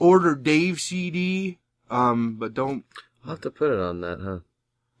 Order Dave's CD, but don't. I'll have to put it on that, huh?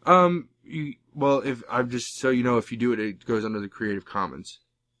 If I'm just so you know, if you do it, it goes under the Creative Commons.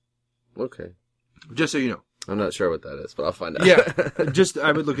 Okay. Just so you know. I'm not sure what that is, but I'll find out. Yeah,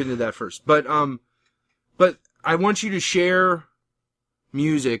 I would look into that first. But I want you to share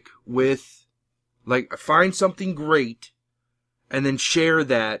music with, like, find something great and then share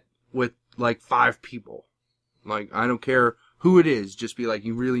that with like 5 people. Like, I don't care who it is, just be like,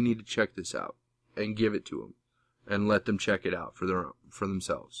 you really need to check this out, and give it to them and let them check it out for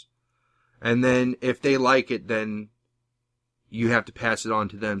themselves. And then if they like it, then you have to pass it on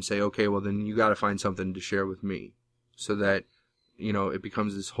to them. Say, okay, well then you got to find something to share with me, so that it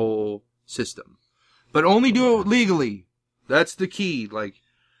becomes this whole system. But only do it legally. That's the key. Like,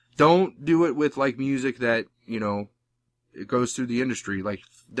 don't do it with like music that, it goes through the industry. Like,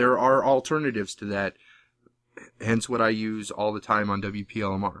 there are alternatives to that. Hence what I use all the time on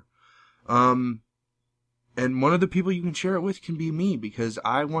WPLMR. And one of the people you can share it with can be me, because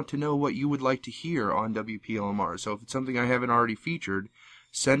I want to know what you would like to hear on WPLMR. So if it's something I haven't already featured,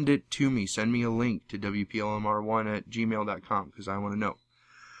 send it to me. Send me a link to WPLMR1@gmail.com, because I want to know.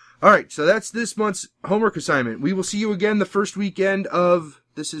 All right, so that's this month's homework assignment. We will see you again the first weekend of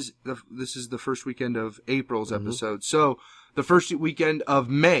this is the first weekend of April's episode. So the first weekend of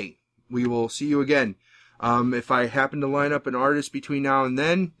May, we will see you again. If I happen to line up an artist between now and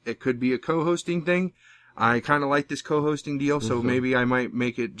then, it could be a co-hosting thing. I kind of like this co-hosting deal, so maybe I might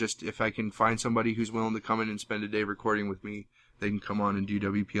make it just if I can find somebody who's willing to come in and spend a day recording with me, they can come on and do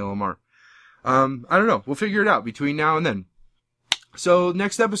WPLMR. I don't know. We'll figure it out between now and then. So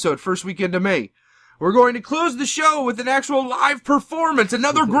next episode, first weekend of May, we're going to close the show with an actual live performance.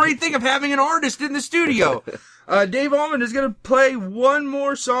 Another great thing of having an artist in the studio. Dave Allman is going to play one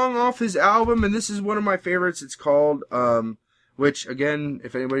more song off his album, and this is one of my favorites. It's called, which, again,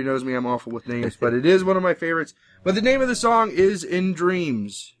 if anybody knows me, I'm awful with names, but it is one of my favorites. But the name of the song is In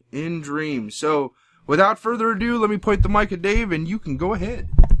Dreams. In Dreams. So, without further ado, let me point the mic at Dave, and you can go ahead.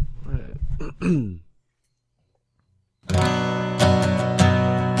 All right.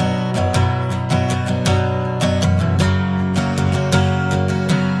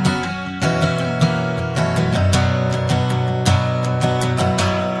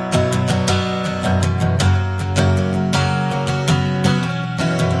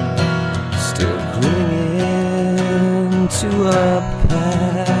 To a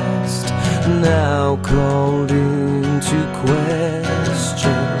past now called into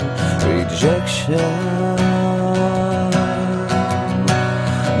question, rejection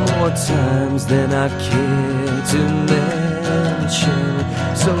more times than I care to mention.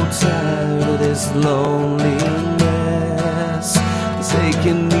 So tired of this loneliness,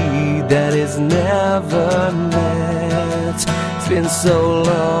 taking me that is never met. It's been so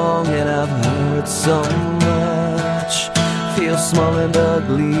long and I've heard so much. Feel small and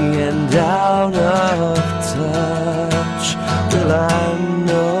ugly and out of touch. Will I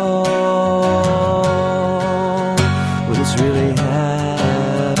know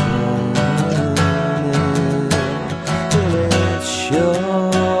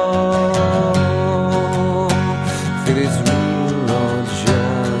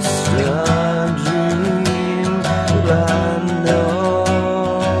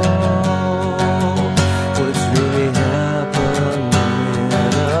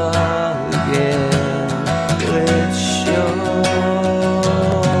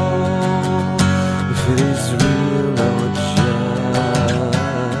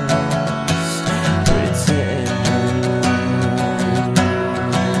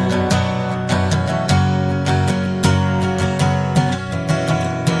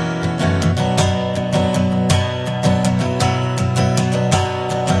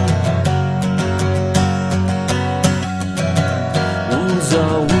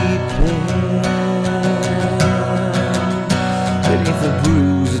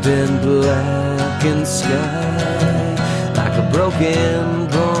broken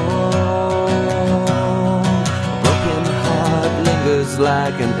bone. A broken heart lingers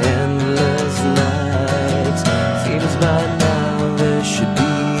like an endless night. Seems by now there should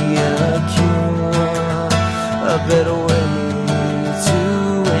be a cure, a better way to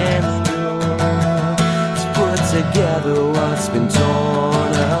endure, to put together what's been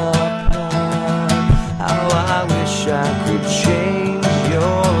torn apart. How I wish I could change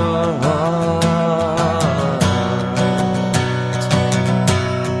your heart.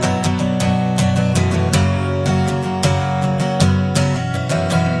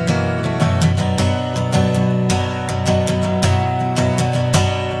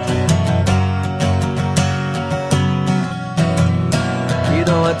 You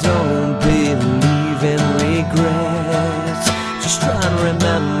know I don't believe in regrets, just trying to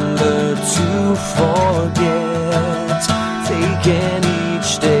remember to forget, taking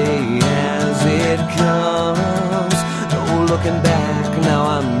each day as it comes, no looking back, now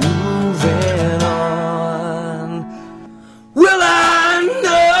I'm moving on. Will I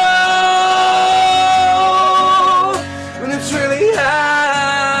know when it's really happening?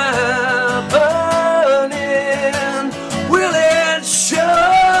 Will it show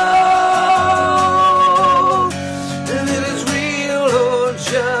that it is real or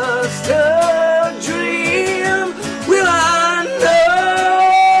just a dream? Will I know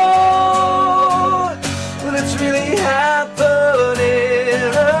when it's really happening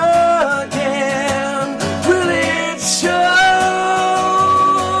again? Will it show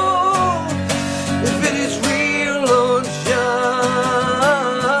if it is real or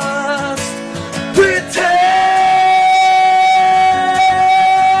just pretend?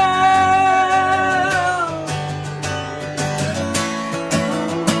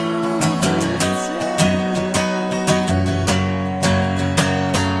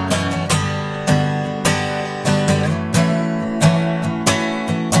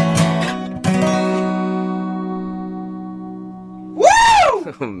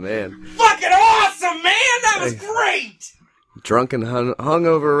 Oh, man. Fucking awesome, man! That was great! Drunken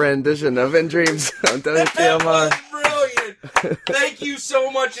hungover rendition of In Dreams on WPLR. Brilliant! Thank you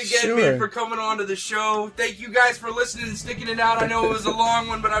so much again, Sure. man, for coming on to the show. Thank you guys for listening and sticking it out. I know it was a long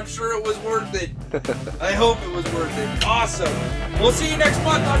one, but I'm sure it was worth it. I hope it was worth it. Awesome. We'll see you next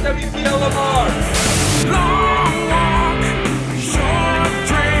month on WPLMR. Long walk, short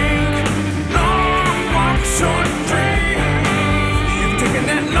drink. Long walk, short drink. You've taken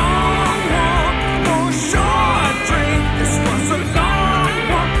that long walk, oh short drink. This was a long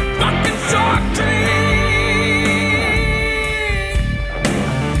walk, fucking short drink.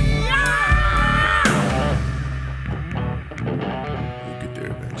 We'll get there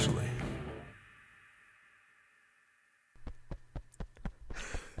eventually.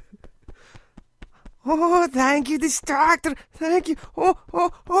 Oh, thank you, Distractor. Thank you. Oh.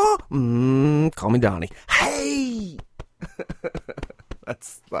 Call me Donnie. Hey!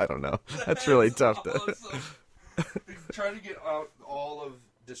 I don't know. That's really tough to. Awesome. Try to get out all of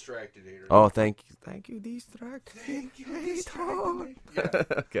Distractinator. Oh, thank you, Distractor. Thank you, Distractinator. Yeah.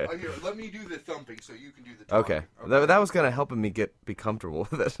 Okay. Here, let me do the thumping so you can do the talking. Okay. That was kind of helping me be comfortable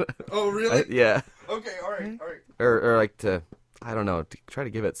with it. Oh, really? Yeah. Okay, all right. Or like to, I don't know, to try to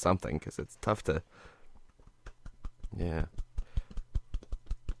give it something, because it's tough to. Yeah.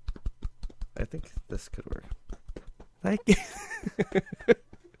 I think this could work. Thank you.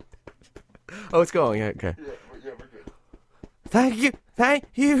 Oh, it's going. Okay. Yeah, we're good. Thank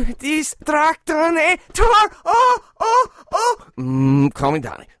you, Distractor. Oh. Call me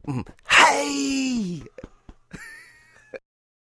Donnie. Hey!